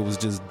 that nigga was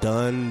just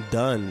done.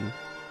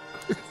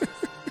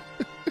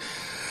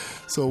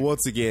 So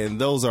once again,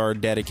 those are our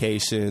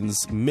dedications.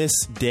 Miss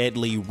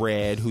Deadly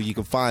Red, who you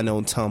can find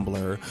on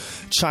Tumblr.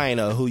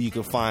 China, who you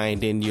can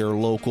find in your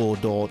local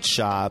adult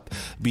shop.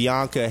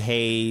 Bianca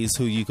Hayes,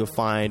 who you can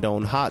find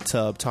on Hot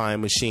Tub Time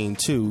Machine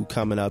 2,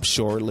 coming up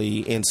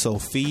shortly. And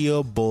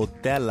Sophia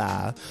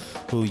Botella,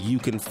 who you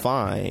can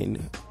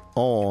find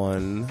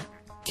on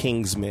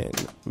Kingsman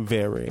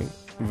very,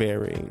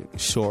 very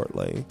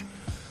shortly.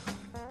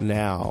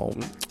 Now,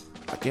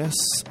 I guess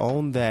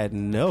on that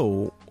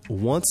note,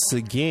 once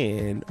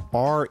again,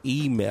 our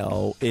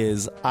email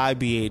is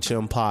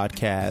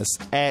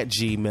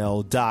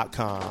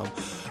ibhmpodcast@gmail.com.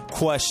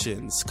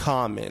 Questions,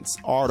 comments,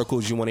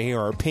 articles you want to hear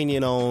our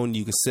opinion on,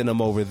 you can send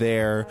them over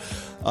there.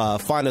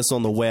 Find us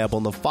on the web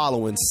on the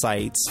following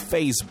sites: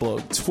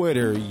 Facebook,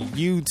 Twitter,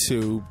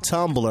 YouTube,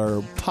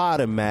 Tumblr,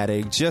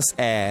 Podomatic. Just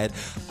add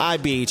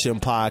IBHM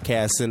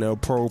Podcast in the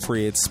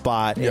appropriate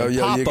spot. Yo, And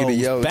you're gonna,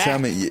 Papo's back. tell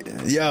me.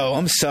 Yo,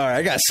 I'm sorry.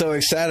 I got so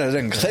excited I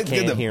didn't click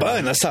can't the hear button.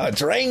 him. That's how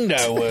drained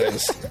I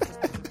was.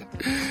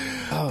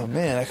 Oh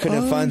man, I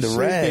couldn't find the shit.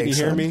 rags. Can you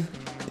hear me?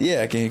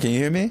 Yeah, can you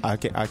hear me? I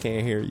can't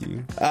hear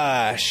you.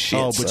 Ah, shit.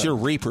 Oh, but son. your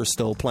Reaper's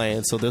still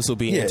playing, so this will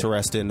be Yeah.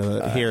 interesting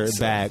to hear it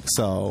back.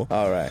 So,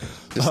 All right,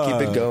 just keep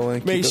it going.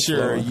 Keep make it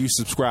sure flowing. you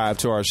subscribe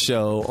to our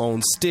show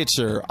on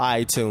Stitcher,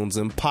 iTunes,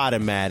 and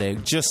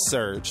Podomatic. Just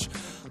search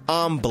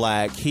 "I'm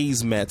Black,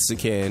 He's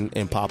Mexican,"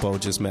 and Papo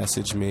just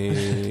messaged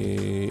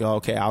me.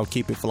 Okay, I'll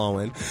keep it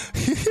flowing.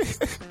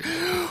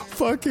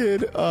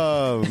 Fucking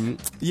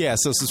yeah,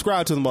 so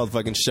subscribe to the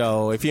motherfucking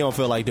show. If you don't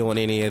feel like doing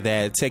any of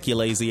that, take your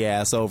lazy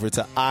ass over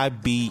to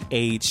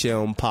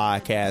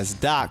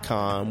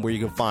ibhmpodcast.com, where you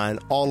can find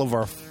all of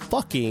our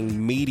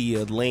fucking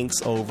media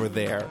links over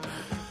there.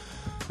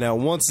 Now,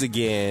 once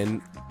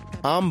again,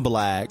 I'm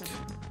Black,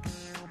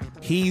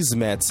 he's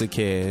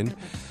Mexican,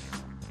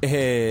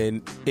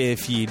 and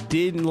if you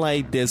didn't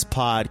like this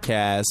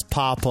podcast,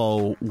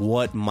 Papo,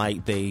 what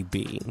might they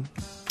be?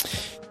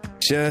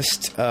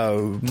 Just a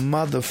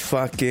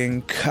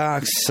motherfucking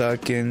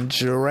cocksucking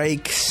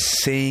Drake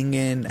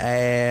singing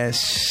ass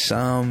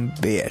some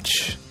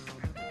bitch.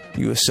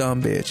 You a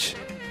some bitch.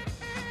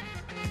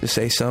 Just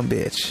say some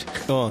bitch.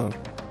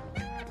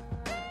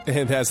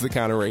 And that's the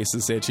kind of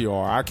racist that you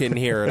are. I couldn't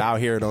hear it. I'll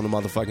hear it on the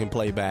motherfucking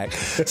playback.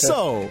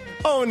 So,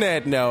 on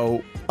that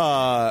note,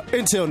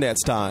 until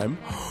next time.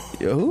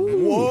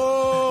 Ooh.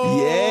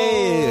 Whoa.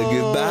 Yeah.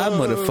 Goodbye,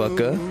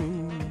 motherfucker.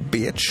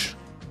 Bitch.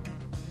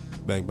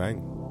 Bang,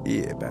 bang.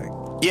 Yeah, bang.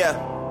 Yeah.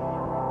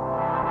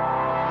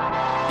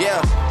 Yeah.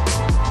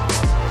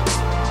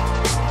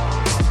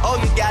 Oh,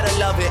 you gotta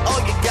love it. Oh,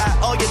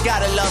 you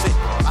gotta love it.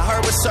 I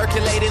heard what's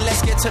circulating.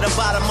 Let's get to the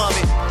bottom of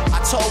it. I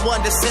told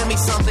one to send me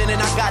something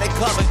and I got it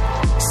covered.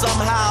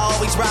 Somehow I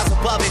always rise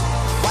above it.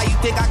 Why you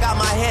think I got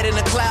my head in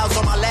the clouds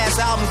on my last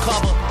album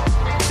cover?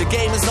 The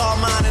game is all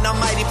mine and I'm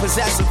mighty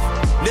possessive.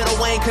 Lil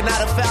Wayne could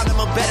not have found him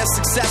a better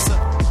successor.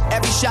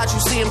 Every shot you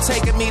see him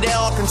taking me, they're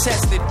all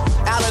contested.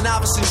 Allen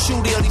Iverson,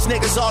 Shoe Deal, these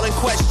niggas all in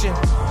question.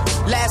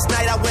 Last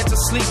night I went to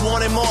sleep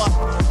wanting more,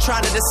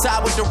 trying to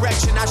decide what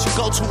direction I should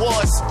go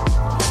towards.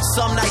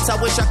 Some nights I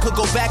wish I could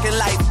go back in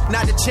life,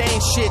 not to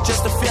change shit,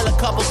 just to feel a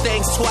couple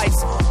things twice.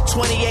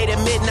 28 at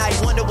midnight,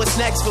 wonder what's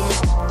next for me.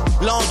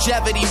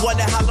 Longevity,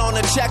 wonder how long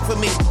to check for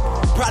me.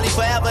 Probably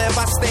forever if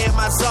I stay in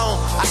my zone.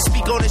 I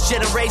speak on this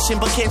generation,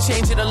 but can't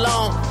change it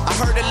alone. I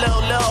heard a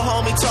little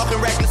homie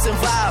talking reckless and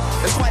vibe.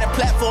 That's quite a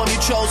platform you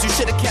chose, you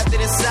should've kept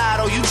it inside.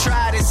 Oh, you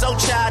tried it, so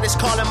childish,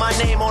 calling my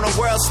name on a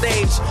world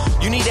stage.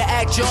 You need to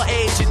act your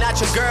age and not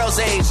your girl's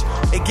age.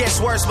 It gets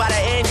worse by the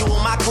annual.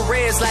 My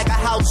career's like a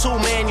how-to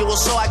manual,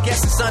 so I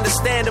guess it's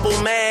understandable,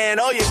 man.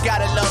 Oh, you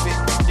gotta love it.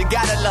 You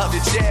gotta love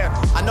it, yeah.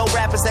 I know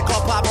rappers that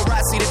call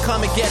paparazzi to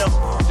come and get them,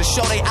 to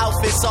show they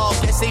outfits off,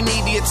 guess they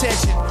need the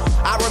attention.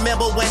 I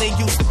remember when it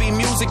used to be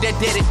music that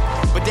did it,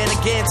 but then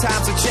again,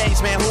 times have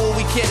changed, man, who are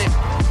we kidding?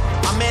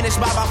 I'm managed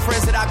by my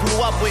friends that I grew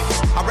up with.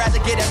 I'd rather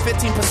get that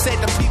 15%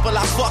 than people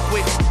I fuck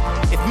with.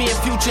 If me and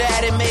Future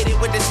hadn't made it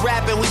with this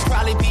rapping, we'd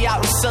probably be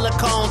out in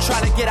Silicon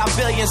trying to get our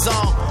billions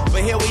on.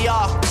 But here we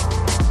are,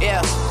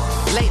 yeah.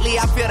 Lately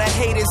I feel the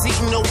haters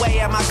eating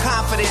away at my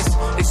confidence.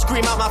 They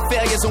scream out my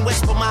failures and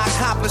whisper my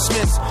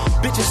accomplishments.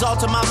 Bitches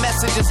alter my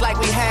messages like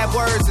we had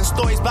words, and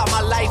stories about my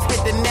life hit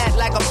the net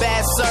like a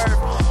bad serve.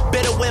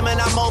 Bitter women,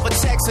 I'm over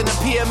texting the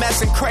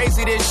PMS and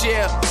crazy this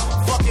year.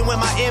 Fucking with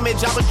my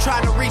image, I was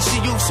trying to reach the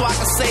youth so I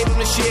could save them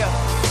this year.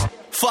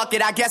 Fuck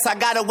it, I guess I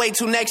gotta wait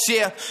till next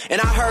year.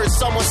 And I heard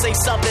someone say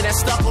something that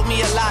stuck with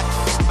me a lot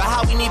about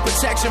how we need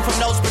protection from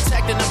those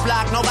protecting the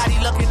block. Nobody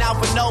looking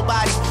out for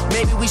nobody.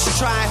 Maybe we should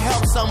try and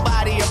help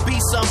somebody or be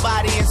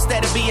somebody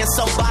instead of being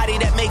somebody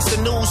that makes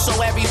the news so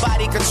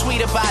everybody can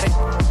tweet about it.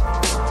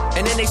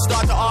 And then they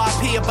start to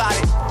RP about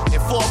it.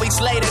 And 4 weeks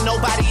later,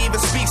 nobody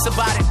even speaks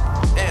about it.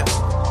 Damn,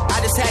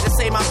 I just had to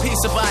say my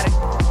piece about it.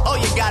 Oh,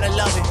 you gotta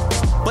love it.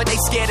 But they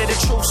scared of the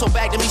truth, so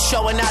back to me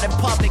showing out in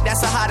public,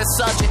 that's a hotter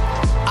subject.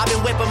 I've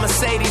been whipping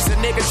Mercedes, a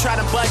nigga trying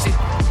to budget.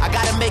 I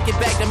gotta make it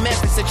back to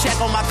Memphis and check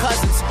on my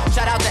cousins.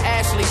 Shout out to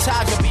Ashley,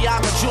 Taja,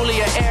 Bianca,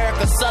 Julia,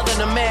 Erica,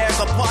 Southern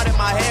America. Part of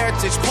my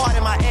heritage, part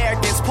of my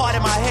arrogance, part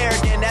of my hair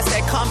again. That's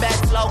that comeback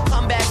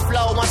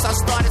flow. Once I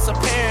start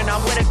disappearing,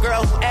 I'm with a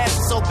girl who ass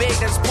is so big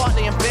that it's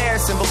partly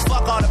embarrassing. But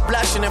fuck all the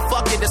blushing and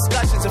fuck your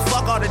discussions and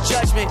fuck all the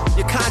judgment.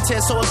 Your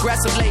content so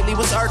aggressive lately,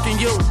 what's irking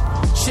you?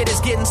 Shit is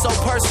getting so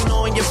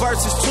personal in your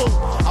verses too.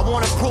 I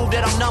wanna prove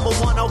that I'm number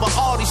one over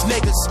all these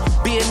niggas.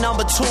 Being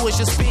number two is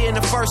just being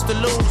the first to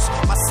lose.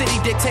 My city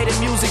dictated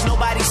music,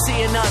 nobody's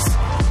seeing us.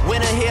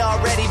 Winter here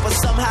already, but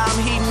somehow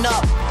I'm heating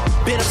up.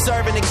 Been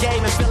observing the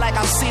game and feel like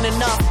I've seen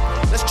enough.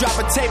 Let's drop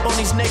a tape on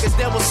these niggas,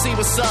 then we'll see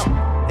what's up.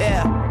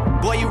 Yeah,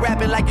 boy, you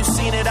rapping like you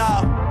seen it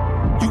all.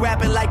 You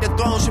rapping like the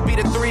throne should be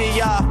the three of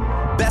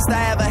y'all. Best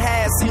I ever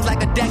had seems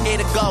like a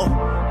decade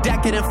ago.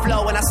 Decadent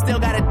flow, and I still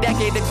got a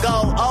decade to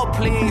go. Oh,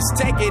 please,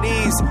 take it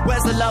easy.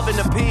 Where's the love and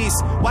the peace?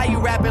 Why you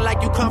rapping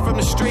like you come from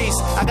the streets?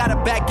 I got a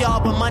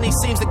backyard, but money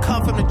seems to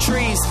come from the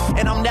trees.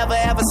 And I'm never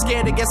ever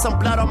scared to get some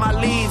blood on my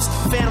leaves.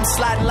 Phantom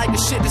sliding like the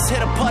shit just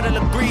hit a puddle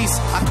of grease.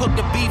 I cook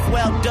the beef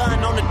well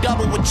done on the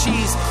double with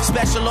cheese.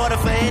 Special order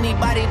for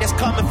anybody that's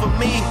coming for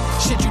me.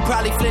 Shit, you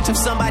probably flinch if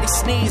somebody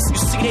sneeze. You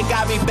see, they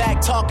got me back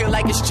talking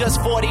like it's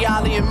just 40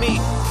 Ollie and me.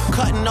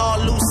 Cutting all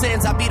loose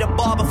ends, I be the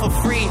barber for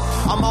free.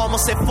 I'm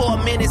almost at 4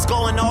 minutes. It's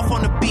going off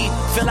on the beat.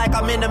 Feel like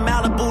I'm in the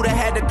Malibu that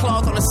had the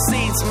cloth on the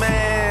seats,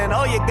 man.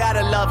 Oh, you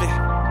gotta love it,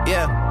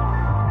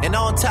 yeah. And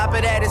on top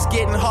of that, it's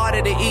getting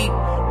harder to eat.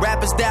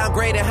 Rappers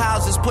downgrading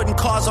houses, putting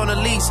cars on a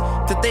lease.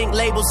 To think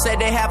labels said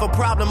they have a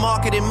problem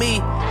marketing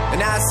me. And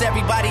now it's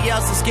everybody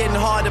else, it's getting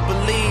hard to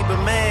believe.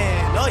 But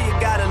man, oh, you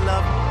gotta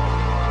love it.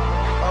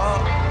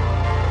 Oh,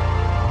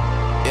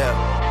 yeah.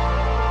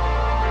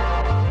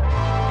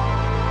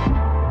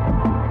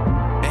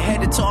 And head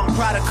to toe, I'm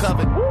product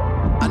covered.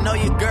 I know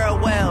your girl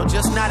well,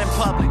 just not in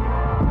public.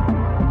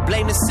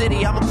 Blame the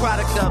city, I'm a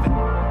product of it.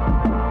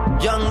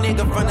 Young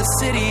nigga from the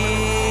city,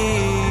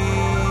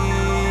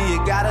 you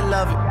gotta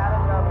love it.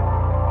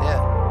 Yeah,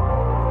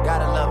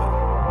 gotta love it.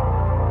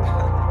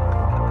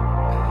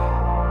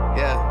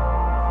 Yeah.